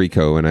called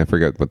RICO, and I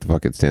forget what the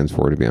fuck it stands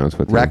for, to be honest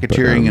with you.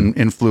 Racketeering and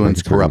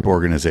influence corrupt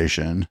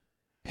organization.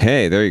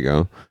 Hey, there you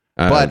go.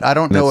 But I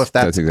don't know if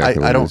that's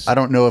exactly I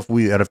don't know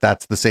if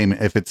that's the same,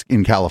 if it's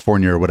in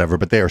California or whatever,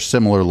 but they are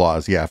similar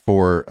laws,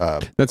 for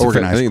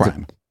organized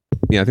crime.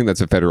 I think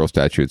that's a federal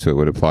statute, so it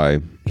would apply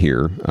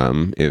here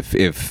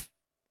if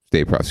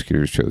state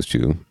prosecutors chose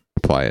to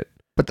apply it.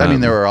 But I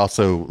mean, there are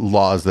also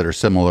laws that are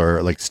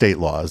similar, like state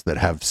laws that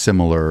have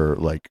similar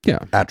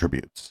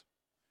attributes.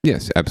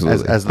 Yes,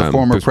 absolutely. As the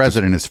former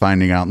president is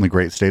finding out in the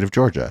great state of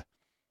Georgia.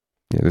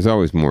 Yeah, there's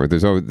always more.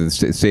 There's always the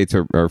states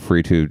are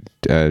free to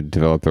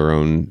develop their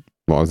own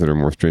laws that are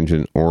more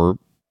stringent or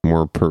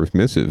more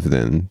permissive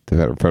than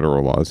the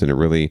federal laws, and it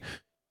really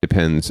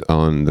depends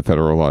on the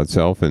federal law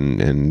itself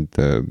and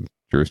the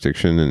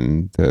jurisdiction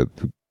and the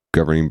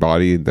governing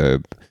body,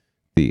 the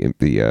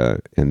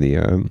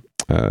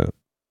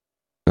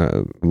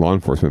law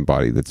enforcement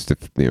body that's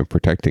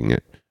protecting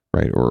it,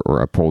 right, or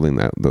upholding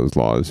those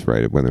laws,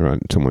 right, whether or not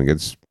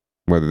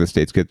whether the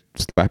states get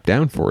slapped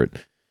down for it.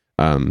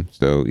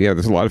 So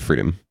there's a lot of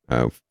freedom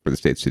for the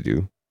states to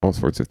do all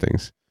sorts of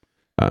things,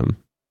 and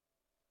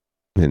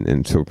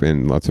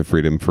lots of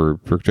freedom for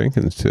Brooke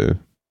Jenkins to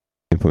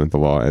implement the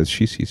law as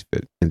she sees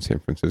fit in San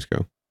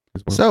Francisco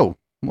as well. So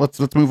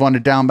let's move on to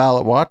Down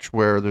Ballot Watch,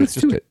 where there's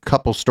just a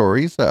couple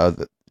stories.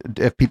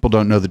 If people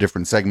don't know the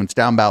different segments,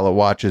 Down Ballot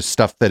Watch is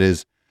stuff that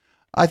is,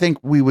 I think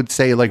we would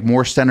say, like,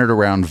 more centered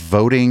around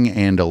voting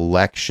and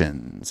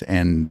elections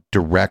and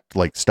direct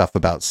stuff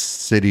about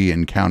city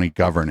and county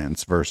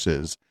governance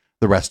versus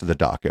the rest of the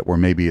docket, where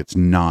maybe it's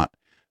not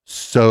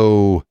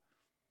so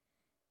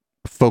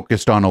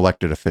focused on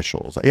elected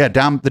officials. Yeah,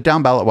 the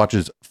Down Ballot Watch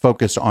is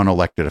focused on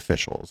elected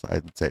officials,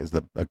 I'd say is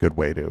a good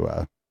way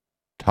to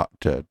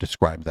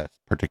describe that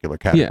particular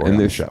category on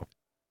the show.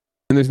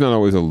 And there's not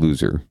always a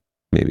loser.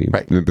 Maybe,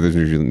 right? But there's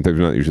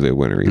not usually a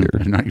winner either.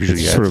 Not usually.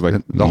 Sort of like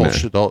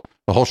the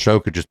whole show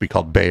could just be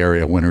called Bay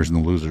Area Winners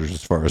and Losers,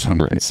 as far as I'm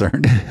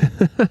concerned.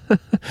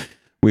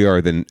 We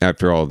are then,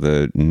 after all,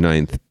 the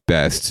 9th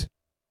best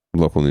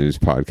local news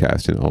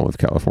podcast in all of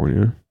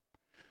California.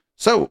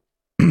 So,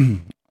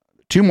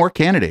 2 more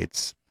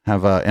candidates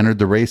have entered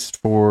the race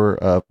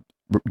for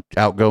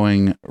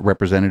outgoing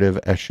Representative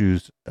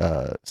Eshu's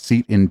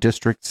seat in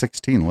District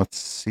 16. Let's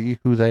see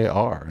who they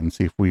are and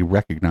see if we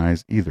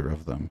recognize either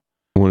of them.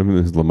 One of them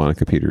is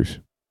LaMonica Peters.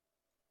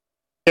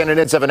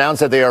 Candidates have announced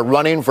that they are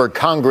running for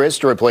Congress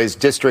to replace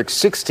District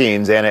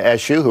 16's Anna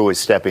Eshu, who is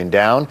stepping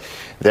down.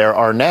 There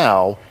are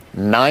now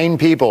 9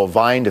 people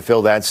vying to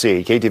fill that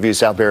seat. KTVU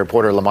South Bay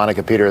reporter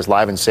LaMonica Peters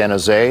live in San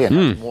Jose,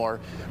 and more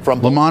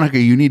from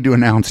LaMonica. You need to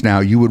announce now.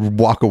 You would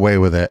walk away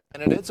with it.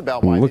 And it's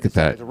about why look at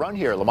that to run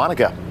here.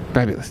 LaMonica.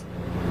 Fabulous.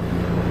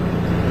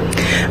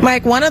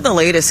 Mike, one of the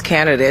latest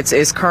candidates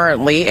is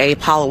currently a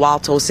Palo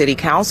Alto City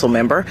Council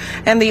member,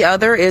 and the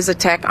other is a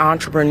tech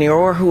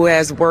entrepreneur who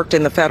has worked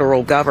in the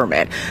federal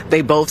government.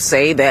 They both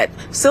say that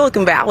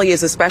Silicon Valley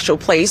is a special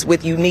place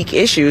with unique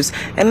issues,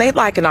 and they'd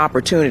like an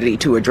opportunity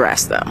to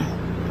address them.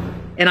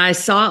 And I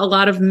saw a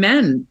lot of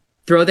men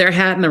throw their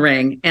hat in the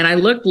ring. And I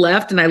looked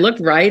left and I looked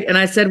right and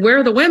I said, where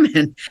are the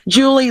women?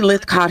 Julie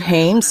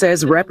Lithcott-Hames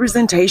says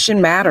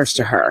representation matters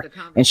to her,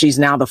 and she's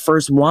now the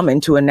first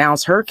woman to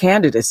announce her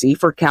candidacy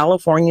for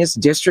California's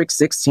District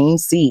 16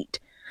 seat.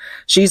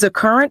 She's a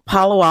current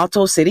Palo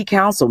Alto City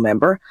Council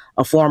member,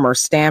 a former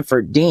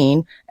Stanford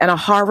dean, and a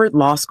Harvard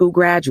Law School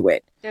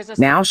graduate.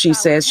 Now she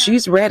says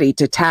she's ready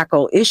to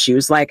tackle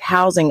issues like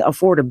housing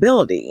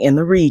affordability in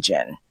the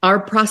region. Our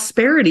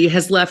prosperity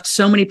has left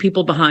so many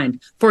people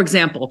behind. For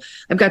example,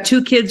 I've got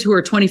 2 kids who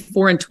are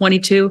 24 and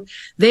 22.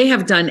 They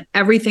have done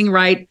everything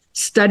right,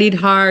 studied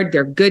hard.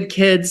 They're good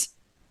kids.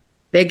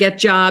 They get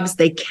jobs.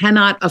 They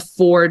cannot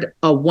afford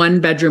a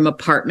 1-bedroom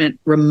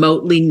apartment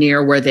remotely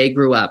near where they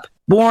grew up.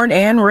 Born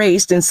and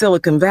raised in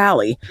Silicon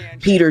Valley,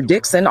 Peter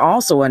Dixon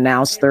also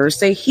announced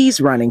Thursday he's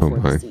running for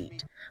the seat.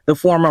 The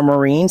former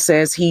Marine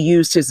says he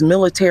used his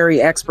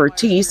military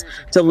expertise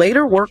to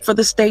later work for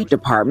the State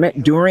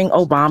Department during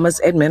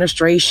Obama's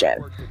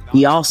administration.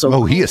 He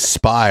also he a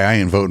spy. I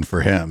ain't voting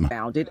for him.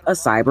 Founded a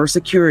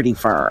cybersecurity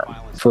firm.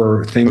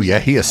 For things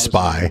he a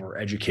spy. Or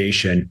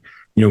education,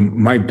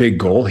 my big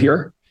goal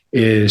here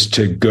is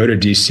to go to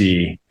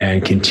DC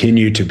and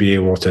continue to be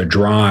able to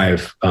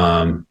drive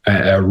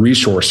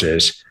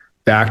resources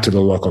back to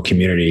the local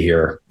community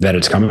here that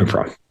it's coming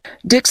from.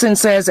 Dixon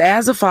says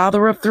as a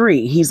father of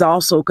 3, he's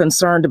also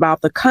concerned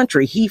about the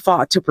country he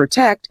fought to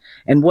protect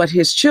and what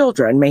his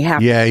children may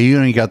have you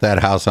ain't got that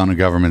house on a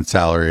government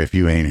salary if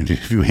you ain't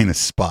a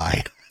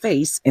spy.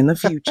 Face in the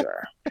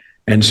future.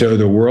 And so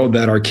the world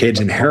that our kids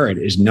inherit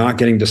is not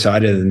getting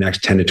decided in the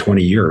next 10 to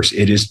 20 years.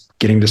 It is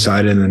getting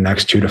decided in the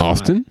next 2 to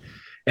 5.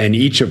 And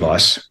each of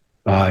us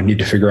need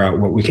to figure out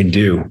what we can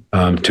do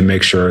to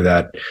make sure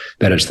that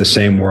it's the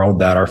same world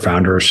that our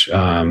founders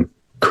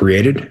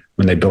created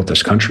when they built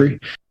this country.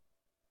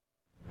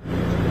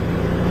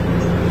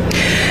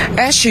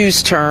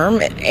 SU's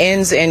term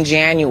ends in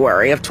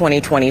January of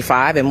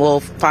 2025, and we'll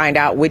find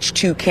out which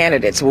 2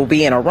 candidates will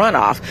be in a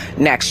runoff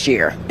next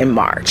year in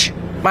March.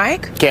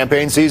 Mike?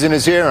 Campaign season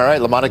is here. All right,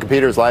 LaMonica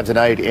Peters live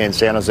tonight in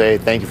San Jose.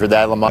 Thank you for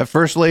that, LaMonica. The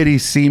first lady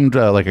seemed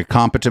like a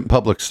competent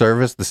public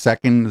service. The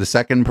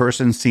second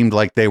person seemed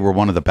like they were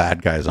one of the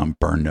bad guys on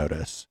Burn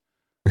Notice.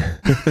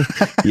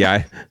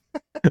 Yeah.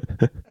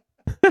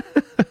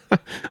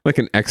 Like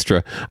an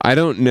extra. I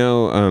don't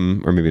know,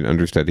 or maybe an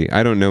understudy.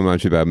 I don't know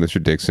much about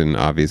Mr. Dixon,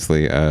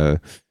 obviously. But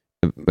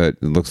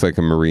it looks like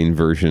a Marine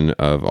version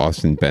of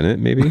Austin Bennett,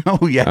 maybe.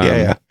 Oh,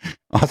 yeah.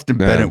 Austin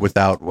Bennett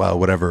without,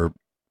 whatever.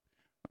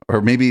 Or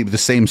maybe the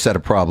same set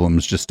of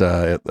problems, just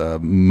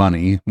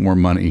more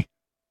money.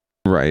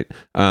 Right.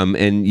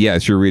 And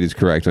yes, your read is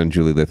correct on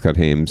Julie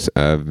Lithcott-Hames,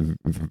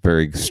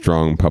 very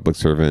strong public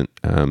servant,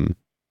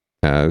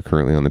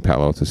 currently on the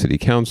Palo Alto City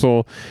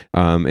Council,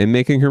 and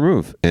making her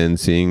move and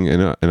seeing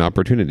an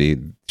opportunity.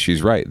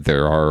 She's right.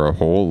 There are a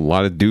whole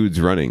lot of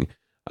dudes running,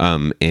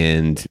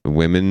 and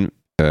women,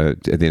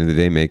 at the end of the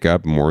day, make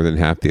up more than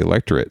half the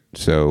electorate.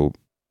 So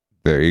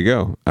there you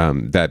go.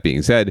 That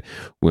being said,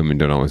 women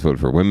don't always vote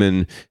for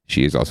women.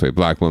 She is also a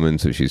black woman,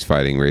 so she's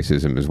fighting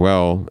racism as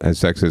well as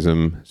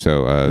sexism.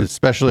 So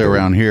especially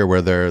around here,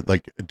 where they're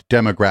like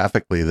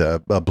demographically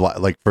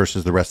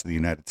versus the rest of the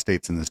United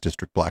States in this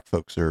district, black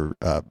folks are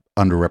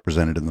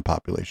underrepresented in the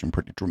population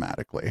pretty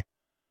dramatically.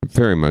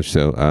 Very much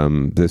so.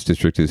 This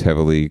district is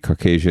heavily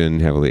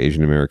Caucasian, heavily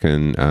Asian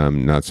American,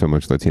 not so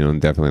much Latino,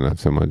 and definitely not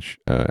so much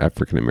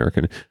African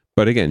American.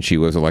 But again, she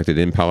was elected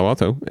in Palo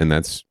Alto, and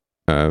that's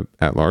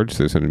at large. So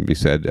there's something to be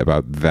said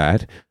about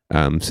that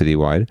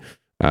citywide.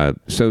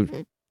 So,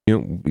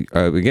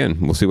 again,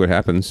 we'll see what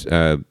happens.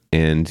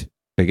 And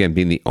again,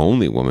 being the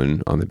only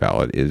woman on the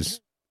ballot it's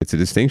a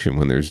distinction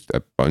when there's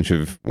a bunch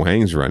of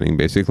Wangs running,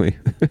 basically.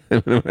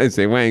 When I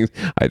say Wangs,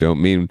 I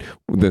don't mean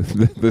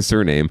the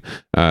surname.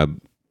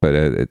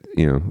 But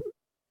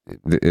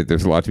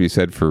there's a lot to be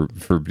said for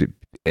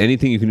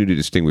anything you can do to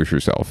distinguish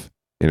yourself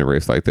in a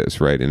race like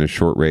this, right? In a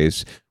short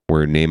race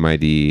where name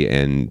ID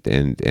and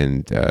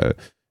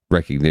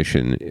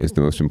recognition is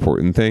the most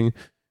important thing,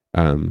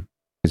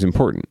 is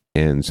important.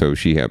 And so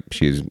she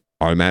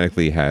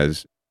automatically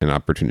has an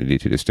opportunity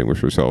to distinguish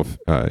herself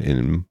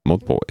in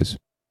multiple ways.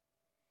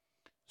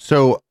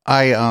 So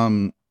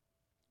my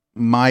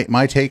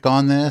take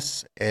on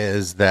this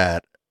is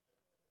that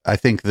I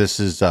think this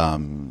is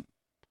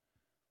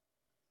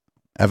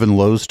Evan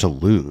Lowe's to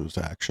lose,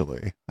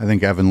 actually. I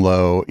think Evan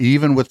Lowe,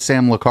 even with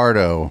Sam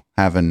Liccardo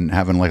having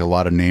like a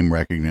lot of name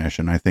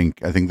recognition, I think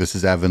this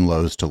is Evan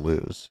Lowe's to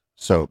lose.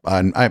 So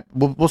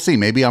we'll see.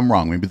 Maybe I'm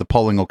wrong. Maybe the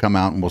polling will come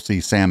out and we'll see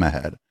Sam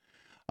ahead.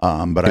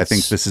 But I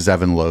think this is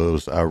Evan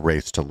Lowe's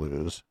race to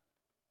lose.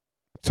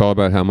 It's all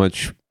about how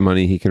much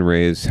money he can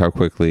raise, how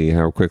quickly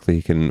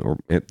he can,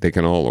 they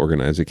can all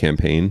organize a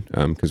campaign.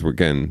 Because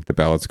again, the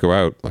ballots go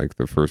out like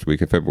the first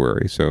week of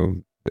February. So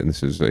And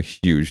this is a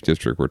huge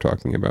district we're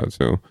talking about.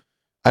 So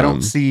I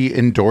don't see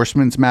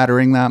endorsements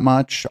mattering that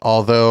much.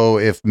 Although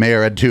if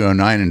Mayor Ed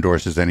 209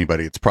 endorses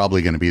anybody, it's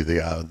probably going to be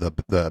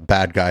the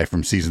bad guy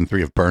from season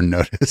 3 of Burn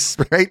Notice,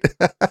 right?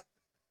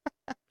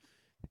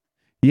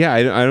 Yeah,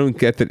 I don't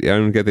get that. I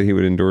don't get that he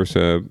would endorse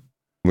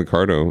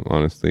Liccardo,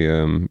 honestly.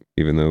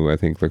 Even though I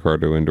think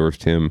Liccardo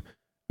endorsed him,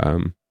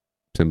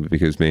 simply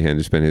because Mahan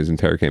just spent his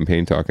entire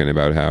campaign talking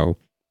about how,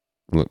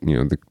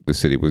 the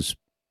city was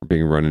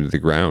being run into the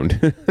ground,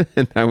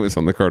 and that was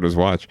on Liccardo's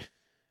watch.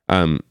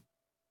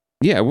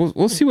 Yeah,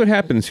 we'll see what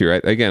happens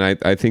here.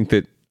 I think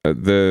that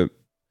the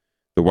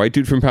white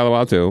dude from Palo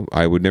Alto,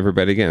 I would never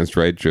bet against,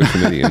 right? Joe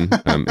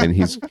Simitian, and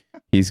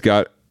he's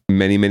got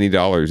many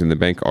dollars in the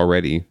bank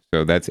already.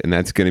 So that's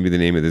going to be the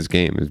name of this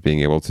game, is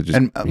being able to just.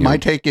 And my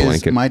take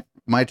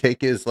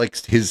is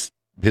like his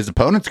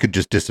opponents could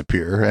just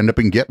disappear, end up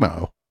in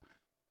Gitmo.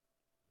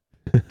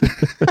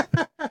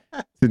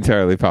 It's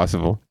entirely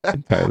possible.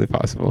 Entirely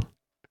possible.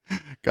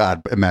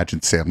 God,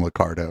 imagine Sam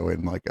Liccardo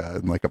in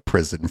like a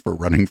prison for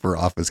running for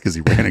office because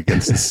he ran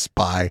against a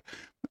spy.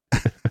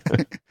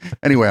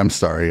 Anyway, I'm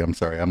sorry.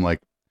 I'm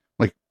like.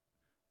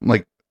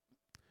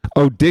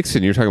 Oh,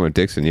 Dixon. You're talking about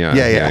Dixon. Yeah.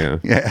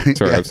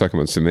 Sorry, I was talking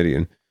about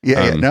Simitian.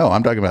 Yeah. No,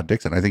 I'm talking about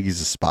Dixon. I think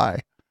he's a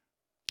spy.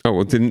 Oh,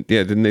 well, didn't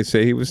they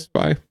say he was a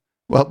spy?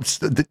 Well,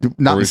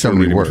 not in so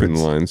many words. Between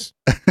the lines.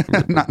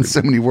 Not in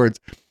so many words.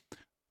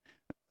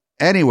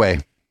 Anyway,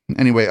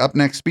 up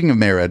next, speaking of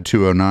Mayor Ed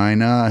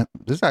 209,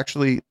 this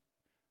actually,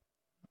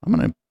 I'm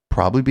going to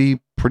probably be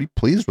pretty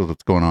pleased with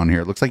what's going on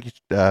here. It looks like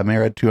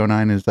Mayor Ed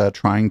 209 is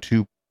trying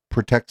to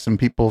protect some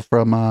people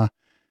from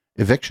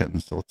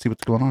evictions. So let's see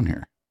what's going on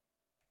here.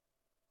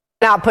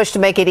 Now push to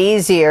make it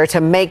easier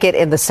to make it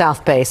in the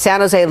South Bay.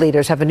 San Jose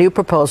leaders have a new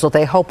proposal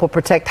they hope will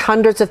protect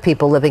hundreds of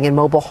people living in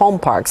mobile home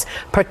parks,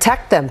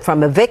 protect them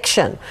from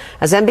eviction.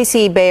 As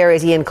NBC Bay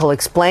Area's Ian Cole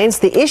explains,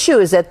 the issue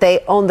is that they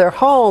own their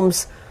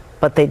homes,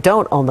 but they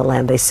don't own the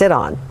land they sit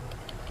on.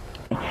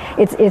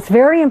 It's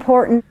very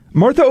important.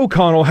 Martha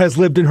O'Connell has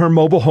lived in her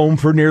mobile home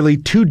for nearly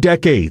 2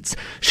 decades.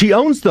 She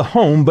owns the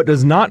home but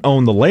does not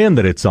own the land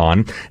that it's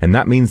on, and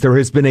that means there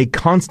has been a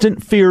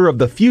constant fear of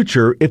the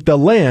future if the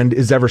land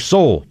is ever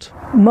sold.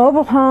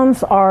 Mobile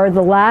homes are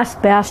the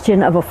last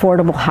bastion of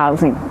affordable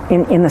housing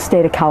in the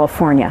state of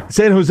California.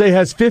 San Jose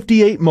has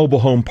 58 mobile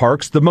home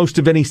parks, the most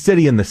of any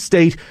city in the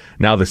state.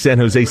 Now the San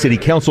Jose City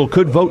Council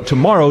could vote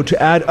tomorrow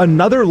to add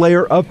another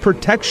layer of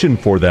protection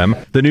for them.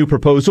 The new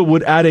proposal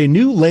would add a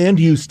new land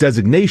use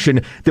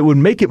designation that would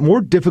make it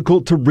more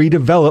difficult to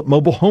redevelop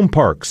mobile home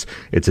parks.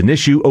 It's an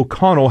issue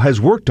O'Connell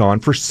has worked on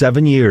for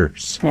 7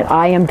 years.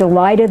 I am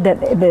delighted that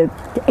the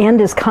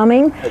end is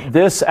coming.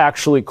 This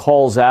actually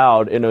calls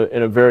out in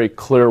a very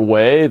clear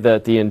way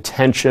that the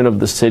intention of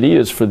the city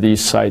is for these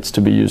sites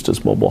to be used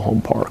as mobile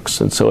home parks.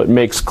 And so it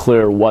makes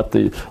clear what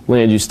the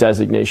land use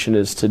designation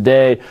is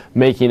today,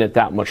 making it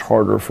that much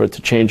harder for it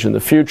to change in the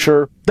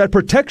future. That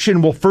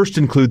protection will first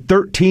include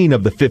 13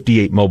 of the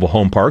 58 mobile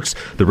home parks.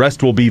 The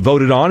rest will be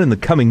voted on in the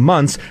coming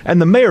months,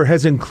 and the mayor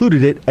has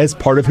included it as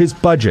part of his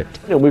budget.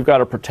 We've got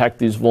to protect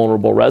these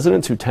vulnerable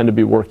residents who tend to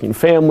be working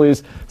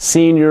families,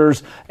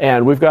 seniors,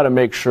 and we've got to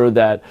make sure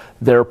that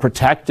they're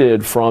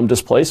protected from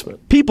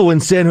displacement. People in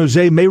San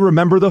Jose may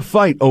remember the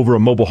fight over a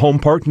mobile home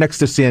park next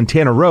to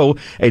Santana Row.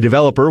 A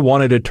developer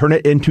wanted to turn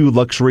it into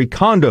luxury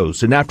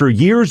condos, and after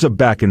years of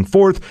back and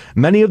forth,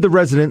 many of the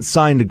residents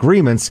signed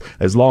agreements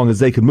as long as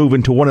they could move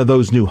into one of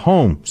those new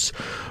homes.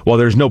 While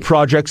there's no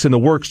projects in the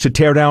works to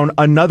tear down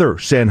another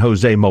San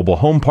Jose mobile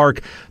home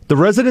park, the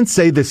residents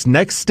say this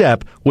next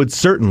step would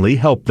certainly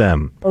help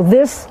them.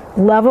 This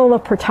level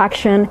of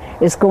protection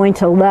is going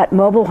to let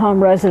mobile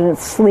home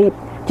residents sleep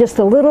just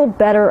a little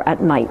better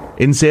at night.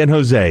 In San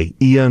Jose,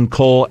 Ian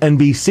Cole,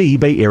 NBC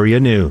Bay Area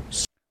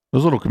News.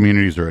 Those little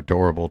communities are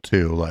adorable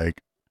too.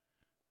 Like,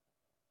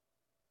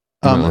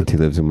 my auntie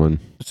lives in one.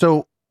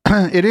 So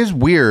it is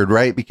weird,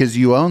 right? Because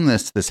you own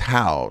this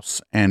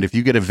house, and if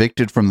you get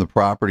evicted from the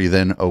property,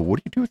 then what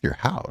do you do with your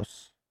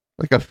house?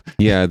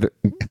 Yeah,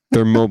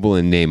 they're mobile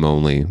in name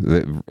only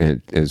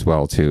as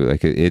well too.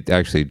 Like it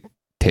actually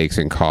takes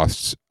and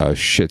costs a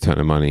shit ton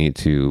of money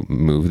to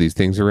move these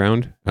things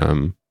around,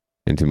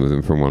 and to move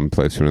them from one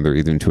place to another,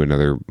 even to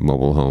another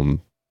mobile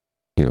home,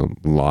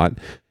 lot.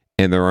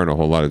 And there aren't a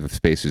whole lot of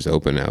spaces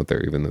open out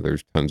there, even though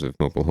there's tons of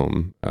mobile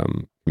home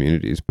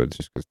communities, but it's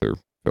just because they're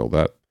filled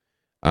up.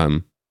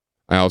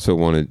 I also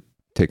want to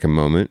take a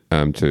moment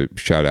to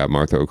shout out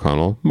Martha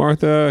O'Connell.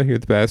 Martha, you're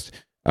the best.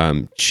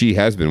 She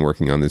has been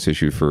working on this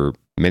issue for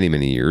many,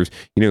 many years.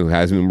 You know who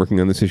has been working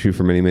on this issue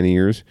for many, many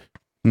years?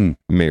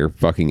 Mayor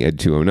fucking Ed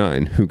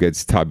 209, who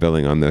gets top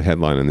billing on the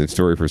headline on this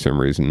story for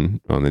some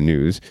reason on the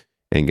news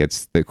and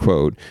gets the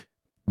quote,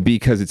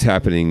 because it's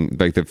happening,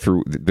 like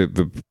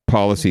the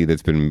policy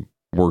that's been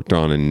worked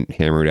on and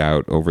hammered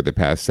out over the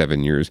past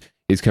 7 years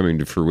is coming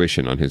to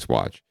fruition on his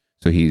watch.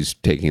 So he's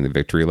taking the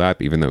victory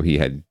lap, even though he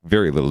had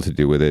very little to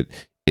do with it.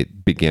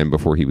 It began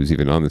before he was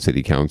even on the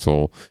city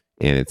council,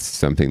 and it's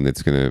something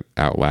that's going to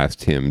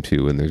outlast him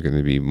too. And there's going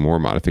to be more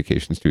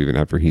modifications too, even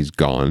after he's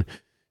gone.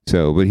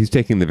 So, but he's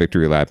taking the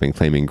victory lap and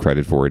claiming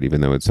credit for it,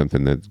 even though it's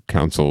something that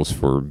councils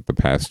for the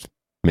past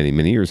many,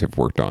 many years have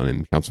worked on,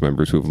 and council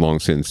members who have long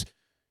since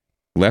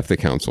left the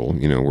council,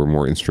 were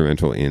more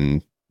instrumental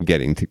in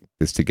getting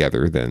this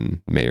together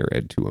than Mayor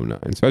Ed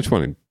 209. So I just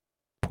want to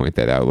point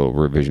that out, a little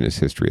revisionist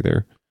history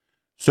there.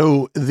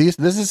 So this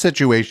is a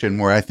situation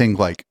where I think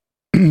like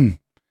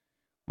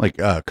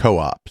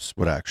co-ops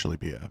would actually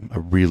be a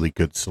really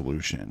good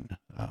solution,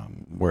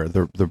 where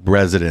the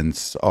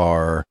residents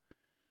are.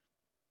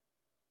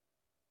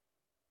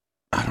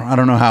 I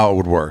don't know how it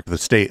would work. I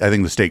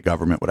think the state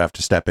government would have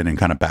to step in and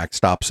kind of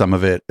backstop some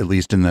of it, at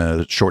least in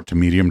the short to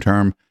medium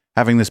term.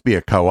 Having this be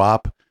a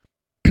co-op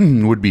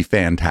would be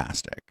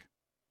fantastic.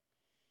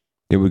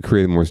 It would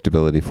create more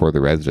stability for the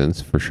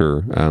residents, for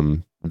sure.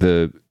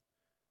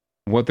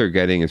 What they're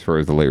getting as far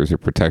as the layers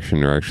of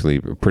protection are actually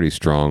pretty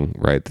strong,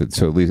 right?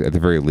 So at least, at the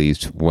very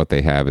least, what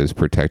they have is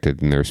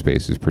protected, and their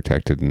space is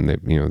protected, and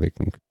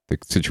the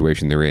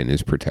situation they're in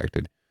is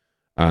protected.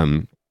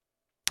 And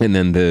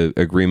then the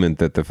agreement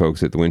that the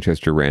folks at the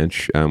Winchester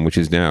Ranch, which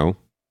is now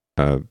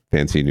a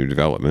fancy new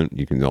development,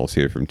 you can all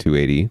see it from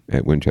 280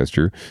 at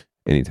Winchester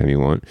anytime you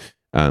want,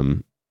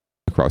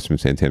 across from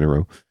Santana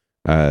Row.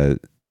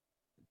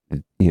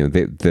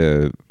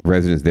 The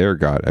residents there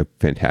got a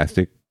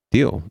fantastic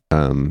deal.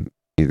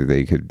 Either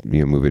they could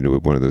move into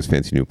one of those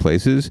fancy new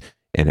places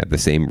and have the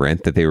same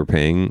rent that they were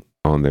paying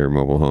on their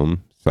mobile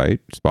home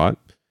spot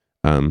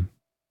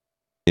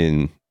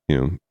in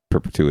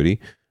perpetuity,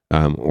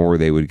 or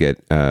they would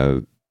get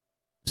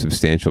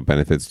substantial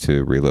benefits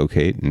to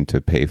relocate and to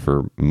pay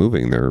for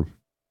moving their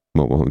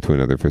mobile home to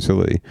another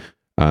facility.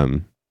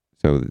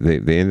 So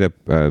they ended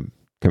up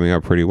coming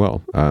out pretty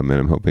well, and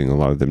I'm hoping a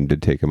lot of them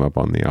did take them up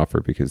on the offer,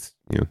 because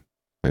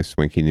my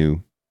swanky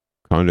new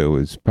condo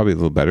is probably a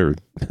little better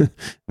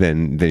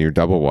than your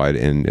double wide,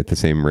 and at the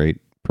same rate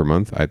per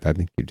month. I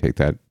think you'd take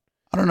that.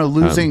 I don't know,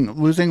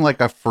 losing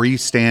like a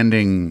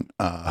freestanding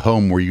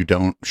home where you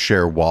don't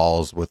share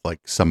walls with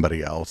like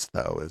somebody else,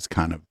 though, is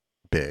kind of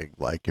big.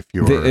 Like if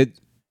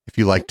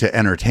you like to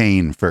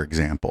entertain, for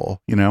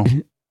example,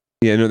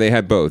 Yeah, no, they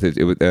had both.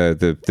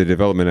 The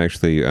development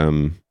actually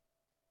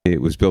it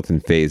was built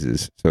in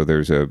phases. So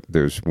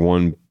there's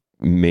one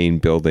main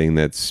building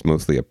that's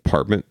mostly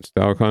apartment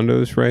style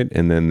condos, right?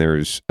 And then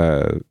there's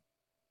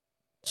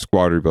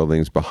squatter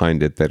buildings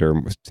behind it that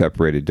are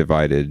separated,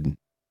 divided,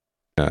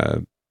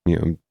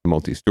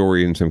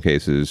 multi-story in some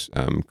cases,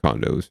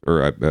 condos,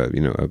 or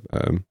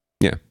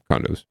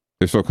condos.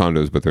 They're still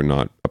condos, but they're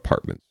not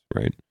apartments,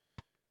 right?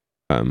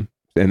 And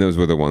those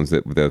were the ones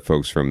that the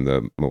folks from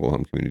the mobile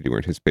home community were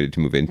anticipated to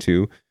move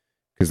into,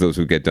 because those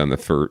would get done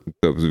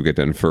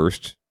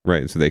first,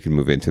 right? So they could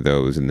move into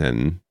those, and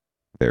then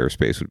their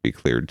space would be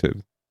cleared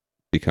to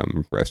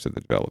become the rest of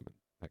the development,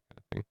 that kind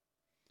of thing.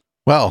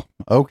 Well,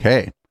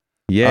 okay.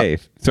 Yay!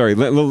 Sorry,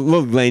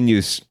 little land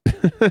use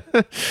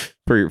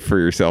for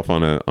yourself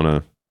on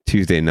a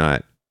Tuesday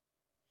night.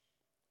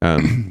 So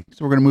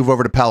we're going to move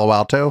over to Palo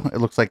Alto. It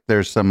looks like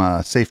there's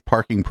some safe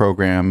parking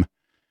program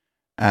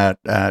at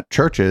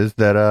churches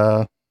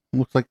that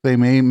looks like they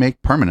may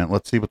make permanent.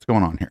 Let's see what's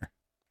going on here.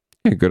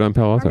 Yeah, good on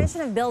Palo Alto. Our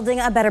mission of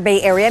building a better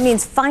Bay Area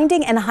means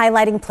finding and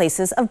highlighting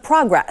places of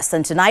progress.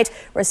 And tonight,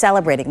 we're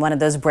celebrating one of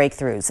those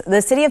breakthroughs.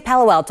 The city of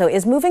Palo Alto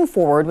is moving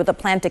forward with a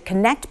plan to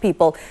connect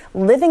people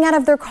living out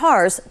of their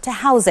cars to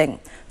housing.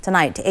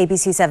 Tonight,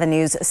 ABC 7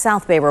 News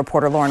South Bay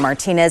reporter Lauren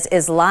Martinez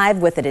is live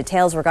with the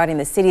details regarding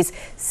the city's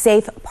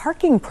safe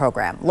parking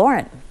program.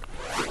 Lauren.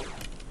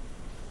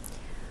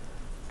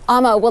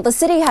 Well, the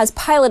city has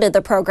piloted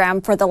the program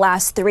for the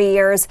last 3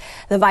 years.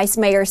 The vice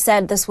mayor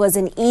said this was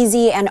an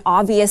easy and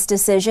obvious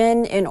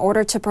decision in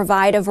order to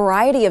provide a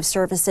variety of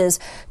services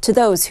to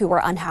those who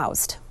were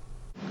unhoused.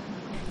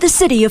 The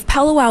city of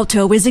Palo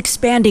Alto is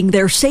expanding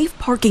their safe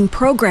parking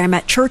program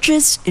at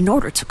churches in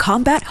order to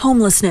combat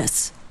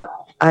homelessness.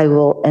 I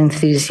will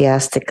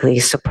enthusiastically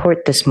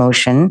support this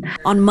motion.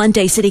 On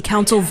Monday, City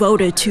Council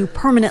voted to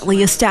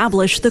permanently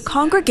establish the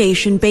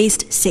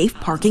congregation-based safe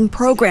parking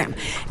program.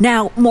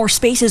 Now, more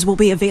spaces will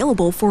be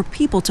available for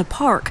people to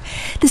park.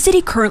 The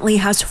city currently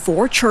has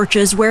 4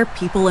 churches where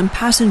people in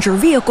passenger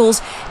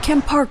vehicles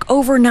can park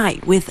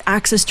overnight with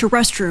access to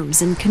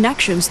restrooms and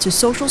connections to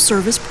social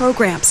service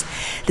programs.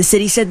 The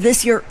city said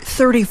this year,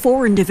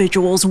 34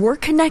 individuals were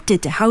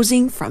connected to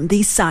housing from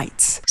these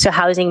sites. So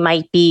housing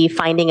might be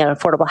finding an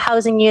affordable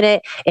housing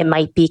unit. It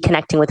might be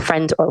connecting with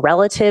friends or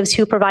relatives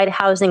who provide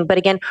housing. But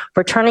again,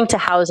 returning to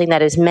housing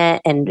that is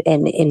meant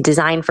and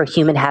designed for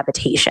human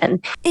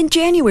habitation. In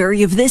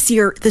January of this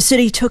year, the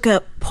city took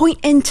a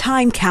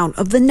point-in-time count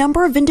of the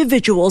number of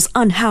individuals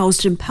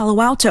unhoused in Palo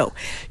Alto.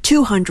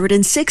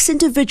 206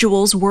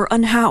 individuals were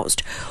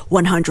unhoused.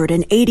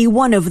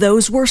 181 of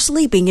those were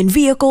sleeping in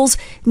vehicles,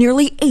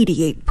 nearly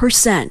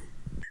 88%.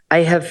 I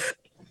have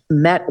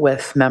met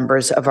with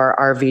members of our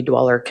RV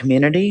dweller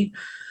community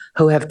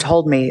who have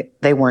told me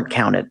they weren't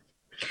counted.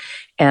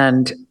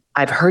 And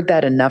I've heard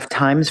that enough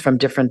times from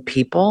different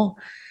people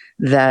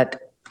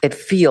that it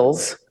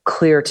feels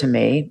clear to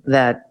me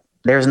that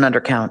there's an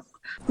undercount.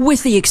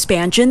 With the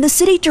expansion, the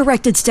city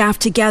directed staff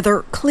to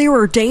gather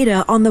clearer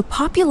data on the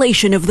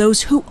population of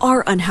those who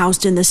are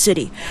unhoused in the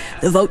city.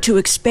 The vote to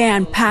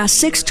expand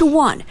passed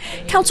 6-1.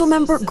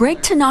 Councilmember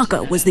Greg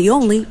Tanaka was the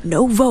only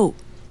no vote.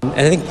 And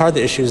I think part of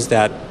the issue is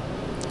that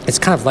it's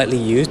kind of lightly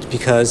used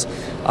because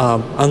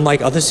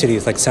unlike other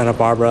cities like Santa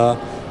Barbara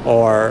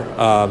or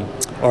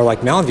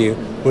like Mountain View,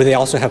 where they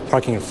also have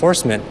parking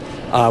enforcement,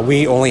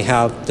 we only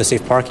have the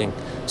safe parking.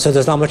 So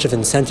there's not much of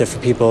incentive for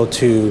people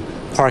to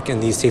park in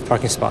these safe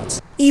parking spots.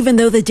 Even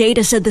though the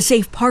data said the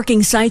safe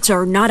parking sites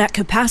are not at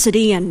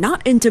capacity and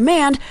not in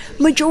demand,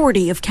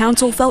 majority of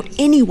council felt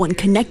anyone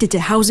connected to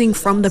housing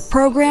from the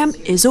program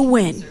is a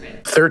win.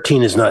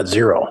 13 is not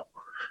 0.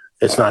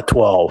 It's not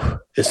 12.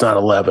 It's not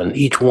 11.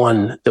 Each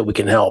one that we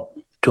can help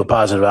to a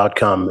positive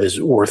outcome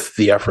is worth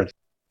the effort.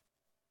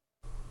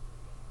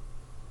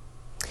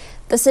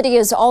 The city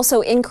is also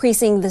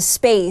increasing the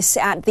space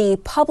at the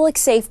public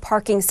safe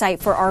parking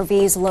site for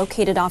RVs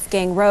located off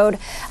Gang Road.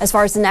 As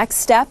far as the next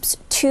steps,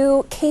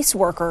 two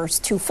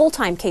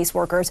full-time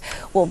caseworkers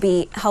will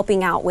be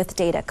helping out with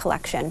data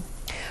collection.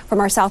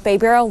 From our South Bay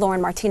Bureau, Lauren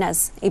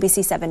Martinez,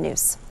 ABC 7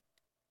 News.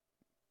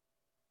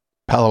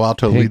 Palo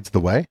Alto leads the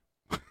way.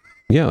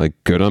 Yeah, like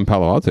good on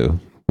Palo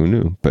Alto. Who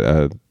knew?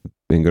 But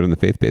and good on the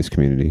faith-based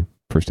community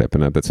for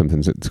stepping up. That's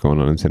something that's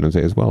going on in San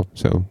Jose as well.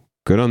 So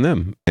good on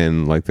them.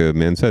 And like the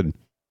man said,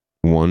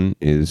 1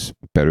 is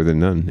better than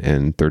none,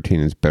 and 13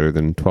 is better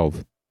than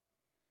 12.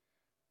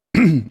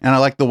 And I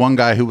like the one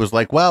guy who was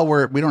like, "Well,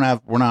 we don't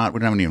have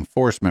any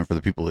enforcement for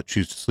the people that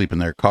choose to sleep in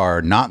their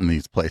car, not in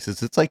these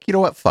places." It's like, you know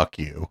what? Fuck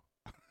you.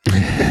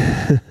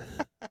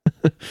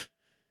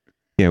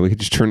 Yeah, we could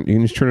just turn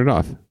it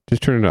off.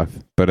 Just turn it off.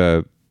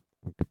 But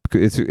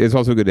it's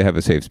also good to have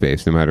a safe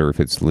space, no matter if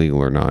it's legal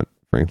or not.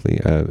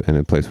 Frankly, and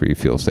a place where you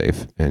feel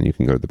safe and you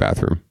can go to the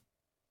bathroom.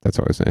 That's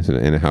always nice.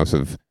 And a house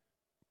of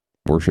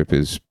worship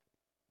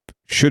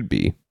should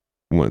be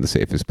one of the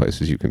safest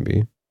places you can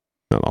be.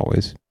 Not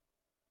always,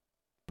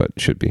 but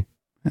should be.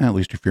 At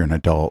least if you're an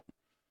adult.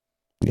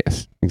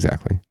 Yes,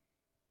 exactly.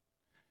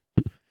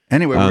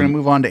 Anyway, we're going to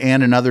move on to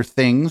and other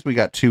things. We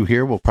got 2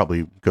 here. We'll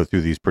probably go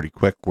through these pretty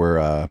quick. We're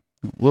a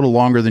little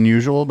longer than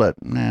usual,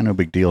 but no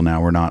big deal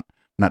now. We're not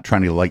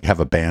trying to like have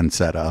a band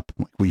set up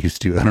like we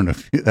used to. I don't know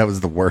if that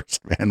was the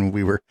worst, man.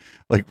 We were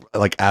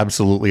like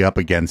absolutely up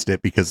against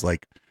it because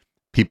like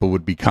people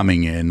would be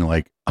coming in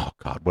like, oh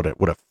God, what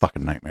a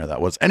fucking nightmare that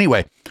was.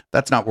 Anyway,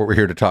 that's not what we're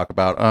here to talk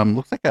about.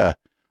 Looks like a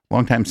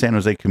longtime San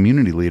Jose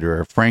community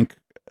leader, Frank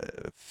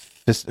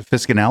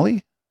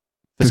Fiscalini,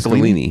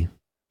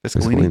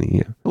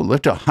 yeah. Who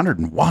lived to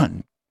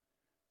 101.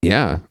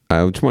 Yeah,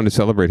 I just wanted to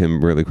celebrate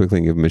him really quickly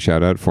and give him a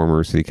shout out.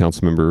 Former city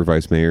council member,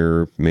 vice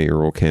mayor,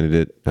 mayoral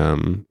candidate,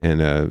 and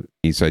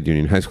Eastside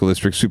Union High School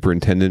District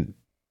superintendent.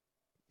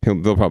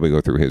 They'll probably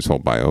go through his whole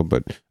bio,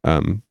 but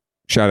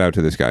shout out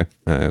to this guy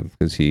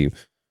because he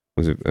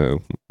was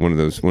one of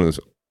those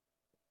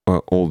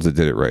olds that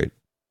did it right.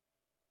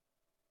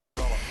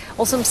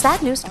 Well, some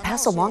sad news to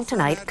pass along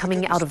tonight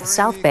coming out of the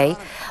South Bay.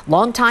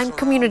 Longtime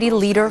community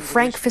leader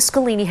Frank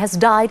Fiscalini has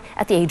died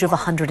at the age of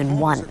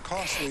 101.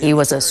 He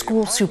was a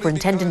school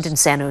superintendent in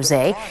San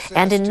Jose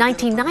and in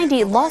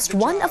 1990 lost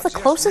one of the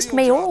closest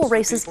mayoral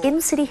races in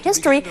city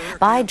history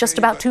by just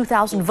about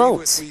 2,000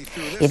 votes.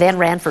 He then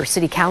ran for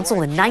city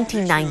council in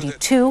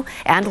 1992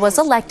 and was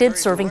elected,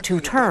 serving 2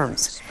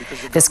 terms.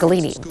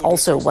 Fiscalini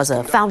also was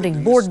a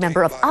founding board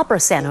member of Opera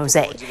San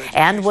Jose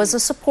and was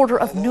a supporter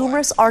of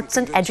numerous arts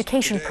and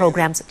education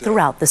programs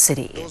throughout the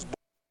city.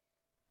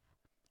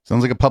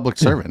 Sounds like a public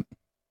servant.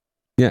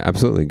 Yeah,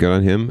 absolutely. Good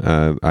on him.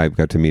 I've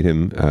got to meet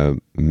him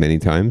many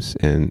times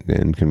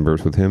and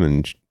converse with him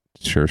and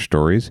share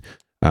stories.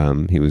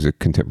 He was a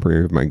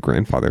contemporary of my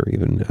grandfather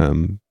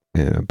even.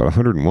 But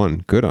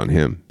 101, good on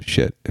him.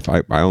 Shit, if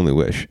I only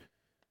wish.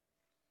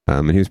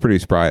 And he was pretty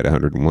spry at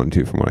 101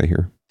 too, from what I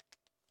hear.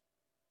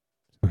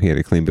 So he had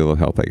a clean bill of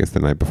health, I guess, the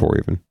night before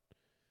even.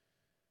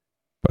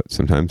 But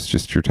sometimes it's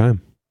just your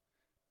time.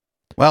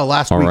 Well,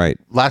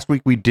 last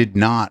week we did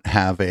not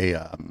have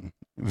a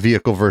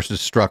vehicle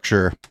versus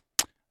structure.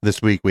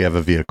 This week we have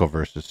a vehicle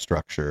versus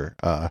structure.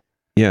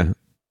 Yeah.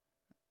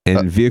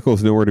 And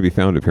vehicles nowhere to be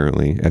found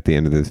apparently at the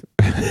end of this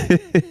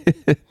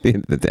at the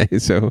end of the day.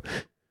 So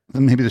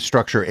maybe the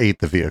structure ate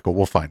the vehicle.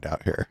 We'll find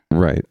out here.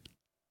 Right.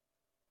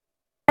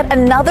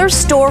 Another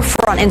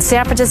storefront in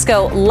San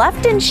Francisco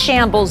left in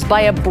shambles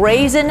by a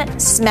brazen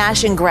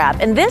smash and grab.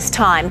 And this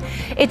time,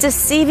 it's a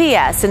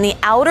CVS in the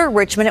outer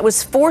Richmond. It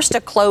was forced to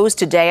close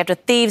today after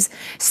thieves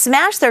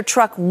smashed their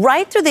truck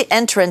right through the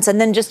entrance and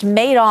then just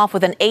made off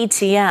with an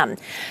ATM.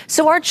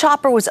 So our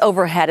chopper was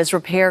overhead as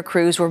repair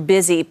crews were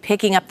busy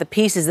picking up the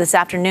pieces this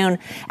afternoon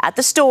at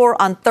the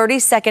store on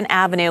 32nd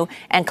Avenue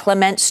and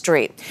Clement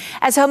Street.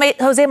 As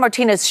Jose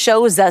Martinez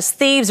shows us,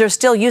 thieves are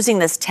still using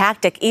this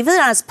tactic even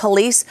as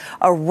police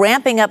are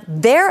ramping up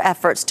their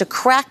efforts to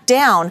crack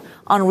down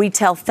on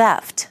retail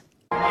theft.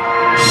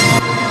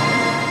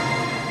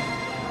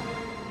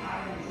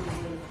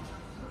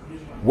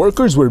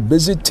 Workers were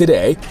busy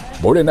today,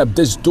 boarding up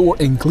this door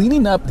and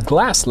cleaning up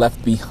glass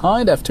left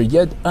behind after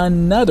yet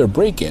another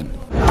break-in.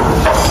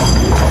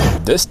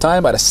 This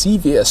time at a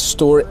CVS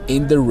store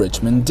in the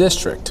Richmond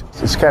district.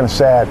 It's kind of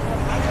sad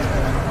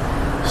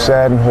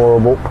and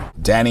horrible.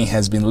 Danny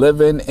has been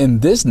living in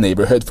this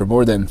neighborhood for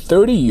more than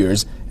 30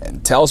 years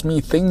and tells me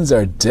things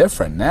are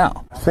different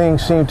now.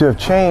 Things seem to have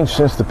changed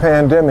since the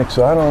pandemic,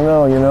 so I don't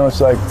know,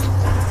 it's like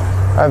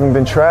I haven't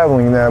been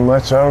traveling that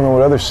much. I don't know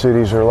what other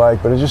cities are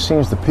like, but it just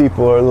seems the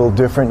people are a little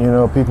different,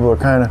 people are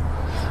kind of,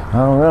 I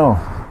don't know.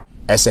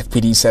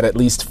 SFPD said at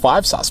least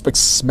 5 suspects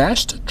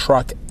smashed a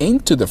truck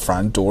into the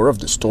front door of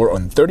the store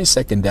on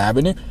 32nd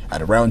Avenue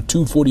at around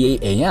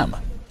 2:48 a.m.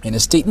 In a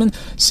statement,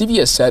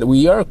 CVS said,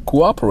 "We are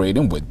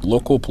cooperating with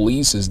local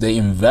police as they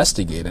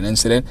investigate an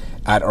incident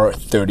at our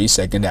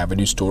 32nd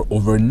Avenue store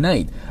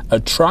overnight. A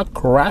truck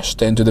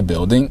crashed into the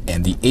building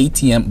and the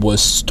ATM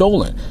was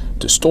stolen.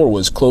 The store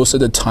was closed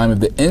at the time of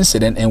the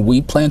incident and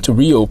we plan to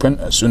reopen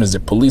as soon as the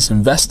police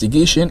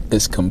investigation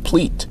is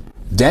complete."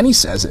 Danny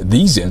says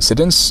these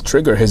incidents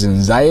trigger his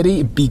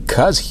anxiety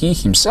because he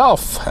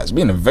himself has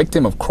been a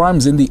victim of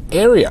crimes in the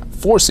area,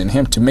 forcing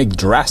him to make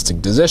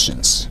drastic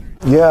decisions.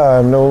 Yeah,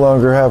 I no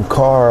longer have a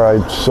car.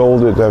 I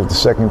sold it. That was the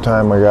second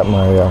time I got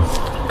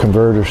my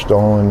converter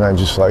stolen. That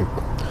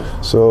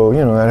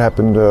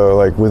happened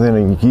within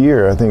a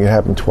year. I think it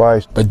happened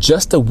twice. But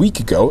just a week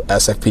ago,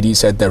 SFPD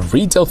said that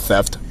retail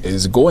theft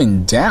is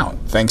going down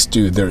thanks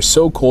to their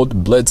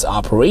so-called Blitz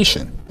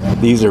operation.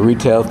 These are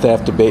retail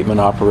theft abatement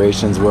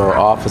operations where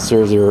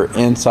officers are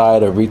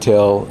inside of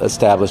retail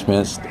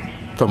establishments,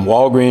 from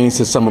Walgreens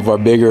to some of our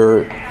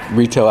bigger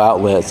retail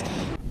outlets.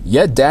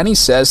 Yet Danny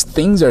says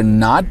things are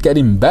not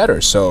getting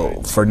better,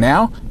 so for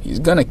now, he's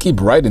gonna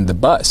keep riding the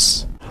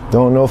bus.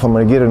 Don't know if I'm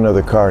gonna get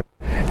another car.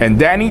 And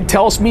Danny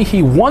tells me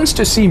he wants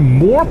to see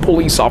more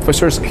police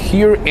officers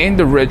here in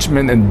the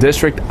Richmond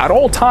district at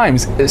all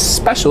times,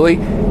 especially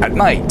at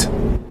night.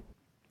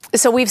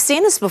 So we've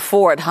seen this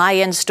before at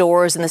high-end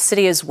stores in the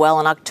city as well.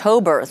 In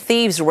October,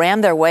 thieves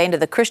rammed their way into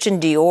the Christian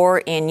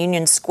Dior in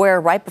Union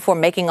Square right before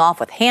making off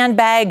with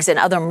handbags and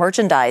other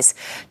merchandise.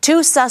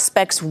 2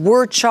 suspects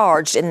were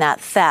charged in that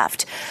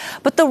theft.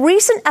 But the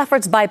recent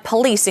efforts by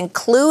police,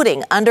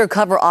 including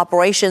undercover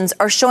operations,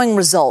 are showing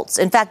results.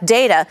 In fact,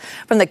 data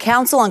from the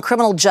Council on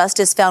Criminal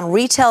Justice found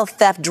retail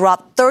theft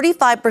dropped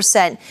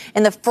 35%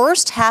 in the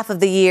first half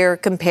of the year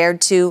compared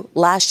to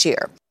last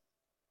year.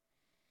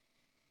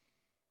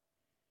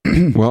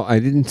 Well, I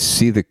didn't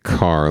see the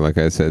car, like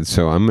I said,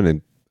 so I'm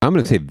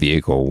gonna say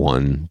vehicle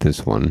 1,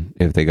 this one,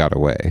 if they got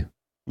away.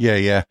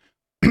 Yeah.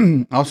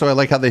 Also, I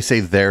like how they say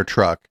their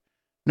truck.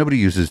 Nobody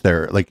uses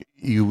their,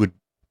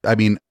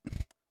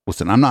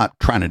 listen, I'm not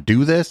trying to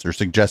do this or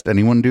suggest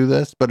anyone do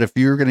this, but if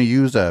you're going to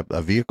use a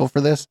vehicle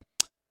for this,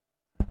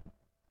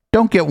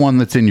 don't get one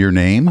that's in your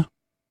name.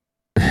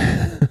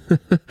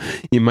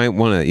 You might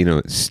want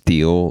to,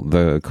 steal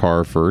the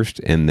car first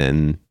and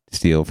then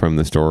steal from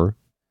the store.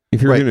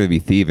 If you're going to be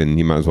thieving,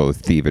 you might as well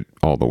thieve it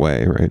all the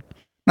way, right?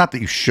 Not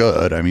that you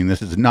should. I mean, this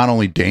is not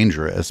only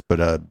dangerous, but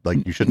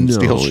you shouldn't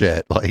steal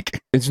shit.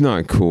 It's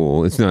not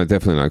cool. It's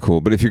definitely not cool.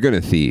 But if you're going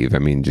to thieve, I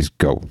mean, just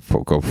go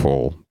full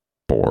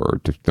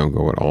bore. Just don't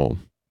go at all.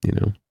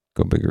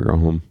 Go big or go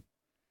home.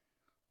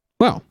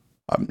 Well,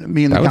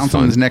 me and the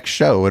councilman's next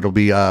show, it'll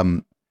be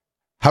how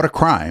to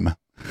crime.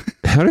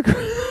 How to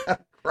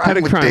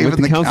crime with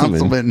the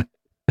councilman.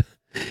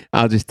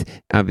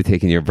 I'll be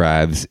taking your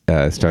bribes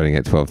starting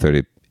at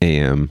 12:30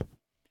 a.m.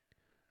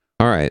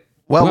 All right.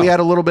 Well, we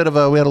had a little bit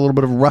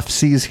of rough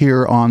seas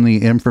here on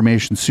the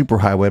information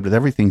superhighway, but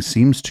everything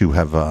seems to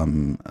have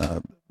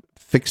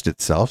fixed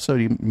itself. So,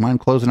 do you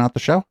mind closing out the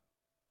show?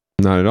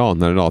 Not at all.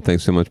 Not at all.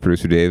 Thanks so much,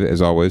 Producer Dave,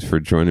 as always,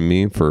 for joining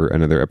me for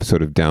another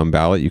episode of Down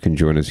Ballot. You can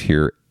join us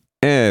here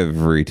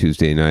every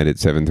Tuesday night at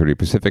 7:30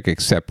 Pacific,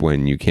 except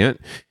when you can't.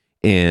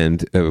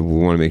 And we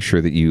want to make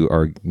sure that you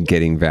are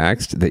getting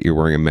vaxxed, that you're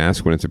wearing a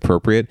mask when it's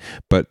appropriate,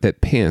 but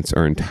that pants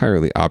are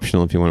entirely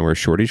optional. If you want to wear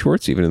shorty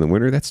shorts, even in the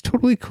winter, that's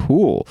totally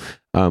cool.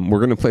 We're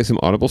going to play some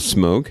Audible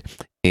Smoke,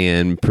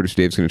 and Producer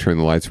Dave's going to turn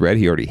the lights red.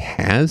 He already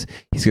has.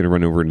 He's going to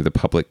run over into the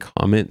public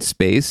comment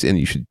space, and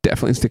you should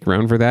definitely stick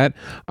around for that.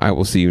 I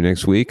will see you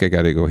next week. I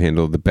got to go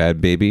handle the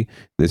bad baby.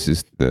 This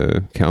is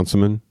the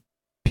Councilman.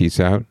 Peace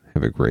out.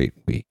 Have a great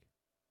week.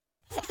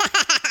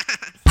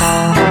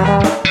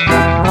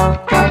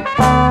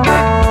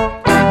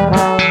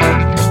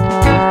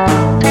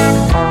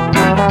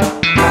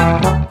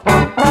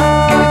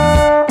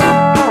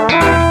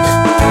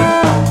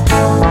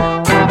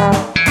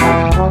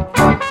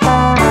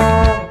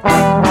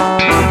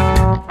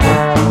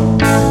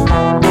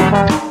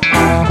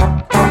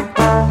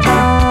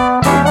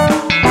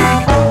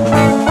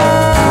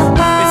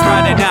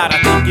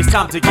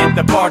 Time to get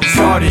the party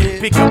started.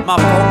 Pick up my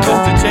phone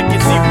just to check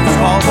and see who's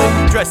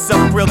calling. Dress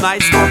up real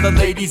nice for the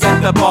ladies at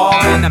the bar,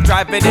 and I'm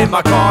driving in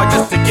my car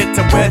just to get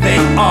to where they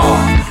are.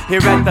 Here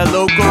at the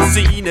local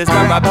scene is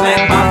where I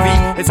plant my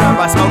feet. It's where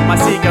I smoke my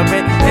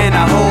cigarette and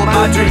I hold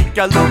my drink.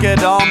 I look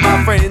at all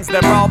my friends,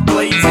 they're all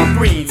blazing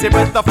greens. Here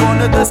at the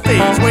front of the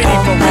stage, waiting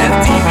for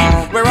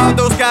MTV. Where are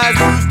those guys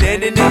who's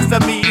standing next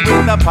to me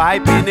with a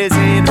pipe in his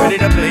hand, ready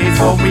to blaze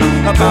for me?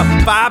 About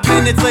 5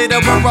 minutes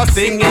later, we're all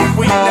singing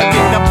Queen. Now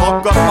get the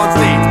fuck up on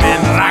stage,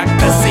 man, rock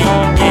the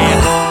scene, yeah.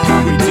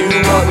 We do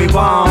what we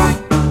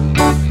want,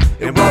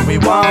 and what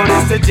we want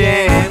is to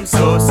jam.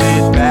 So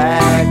sit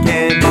back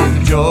and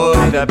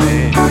enjoy the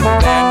band.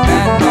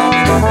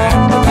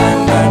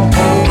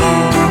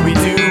 We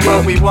do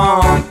what we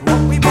want,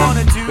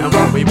 and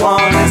what we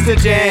want is to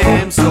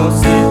jam. So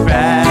sit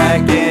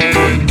back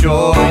and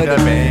enjoy the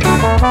band.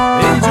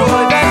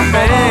 Enjoy that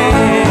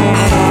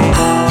band.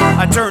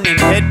 I turn and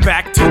head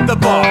back to the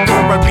bar for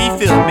a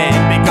refill,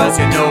 man, because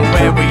you know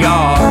where we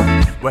are.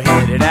 We're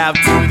headed out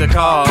to the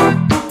car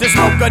to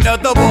smoke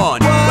another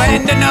one,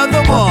 and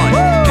another one.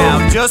 Now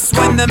just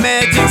when the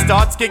magic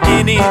starts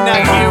kicking in,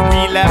 I hear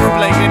relapse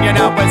playing, you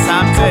know it's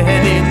time to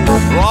head in.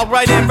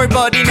 Alright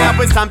everybody, now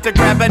it's time to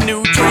grab a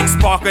new drink.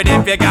 Spark it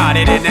if you got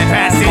it and then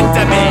pass it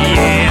to me,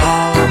 yeah.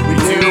 We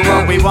do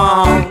what we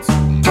want,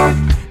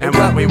 and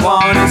what we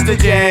want is to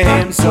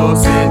jam. So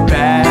sit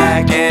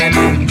back and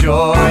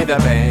enjoy the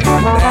band.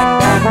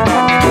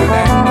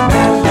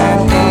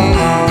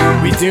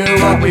 We do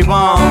what we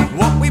want,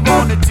 what we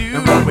wanna do,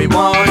 and what we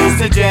want is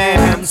to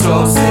jam.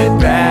 So sit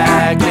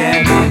back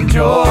and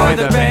enjoy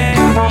the band.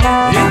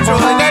 Enjoy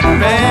that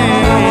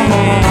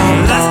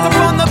band. Last up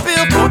on the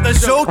bill for the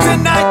show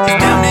tonight is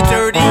Down and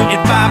Dirty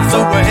at 5,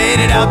 so we're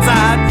headed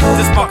outside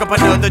to spark up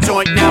another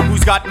joint. Now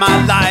who's got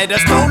my lighter?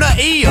 Stoner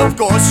E, of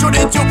course,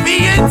 shouldn't you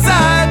be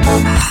inside?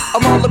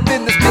 I'm all up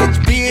in this bitch,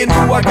 being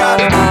who I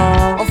gotta be.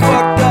 I'm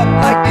fucked up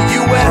like the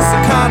US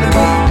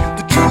economy.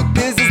 The truth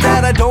is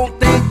that I don't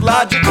think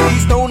logically.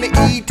 Stoner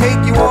E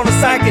take you on a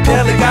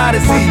psychedelic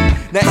odyssey.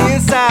 Now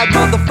inside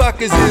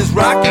motherfuckers is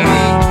rocking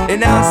me,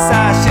 and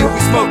outside shit we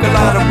smoke a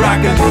lot of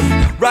broccoli.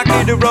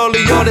 Rocky the roller,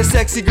 yo, that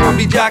sexy girl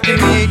be jocking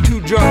me. Ain't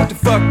too drunk to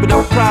fuck, but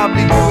I'll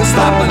probably do it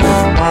sloppily.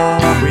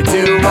 We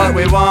do what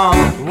we want,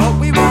 what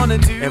we wanna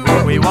do, and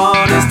what we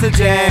want is to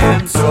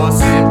jam. So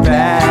sit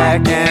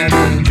back and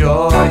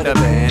enjoy the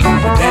band.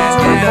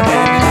 Enjoy the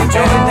band,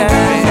 enjoy that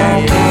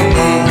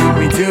band.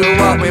 We do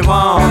what we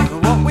want,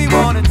 what we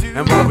wanna do,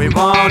 and what we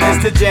want is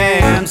to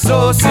jam.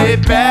 So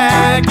sit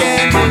back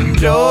and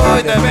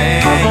enjoy the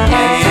band.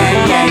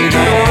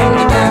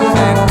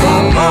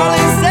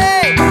 Molly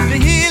say that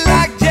he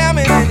like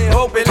jamming, and he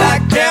hope he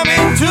like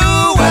jamming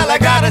too. Well, I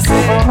gotta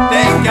say,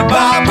 thank you,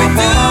 Bob, we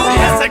do.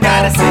 Yes, I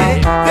gotta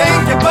say,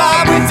 thank you,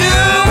 Bob, we do.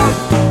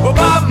 Well,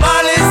 Bob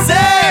Marley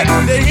said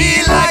that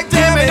he like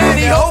jamming, and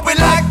he hope he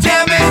like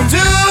jamming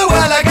too.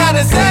 Well, I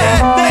gotta say,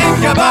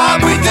 thank you,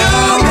 Bob, we do.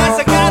 Yes,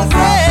 I gotta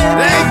say,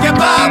 thank you,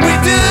 Bob, we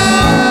do.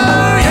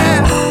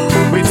 Yeah,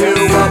 we do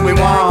what we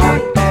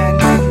want,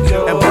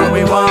 and what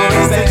we want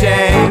is to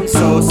jam.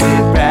 So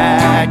sit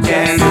back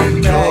and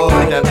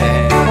enjoy the band.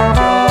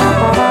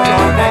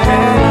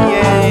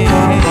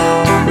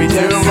 We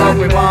do what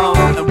we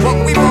want, and what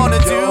we wanna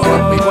do,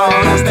 what we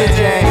want is to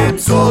jam.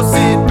 So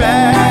sit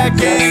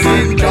back and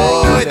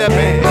enjoy the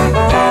band.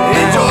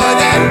 Enjoy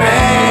that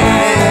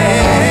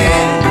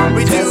band.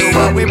 We do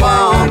what we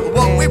want,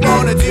 what we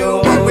wanna do,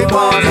 what we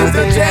want is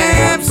to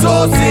jam.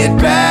 So sit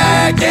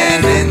back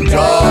and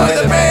enjoy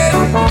the band.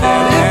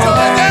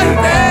 Enjoy that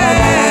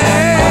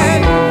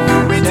band.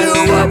 We do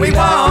what we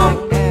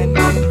want,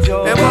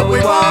 and what we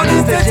want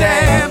is to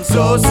jam.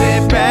 So sit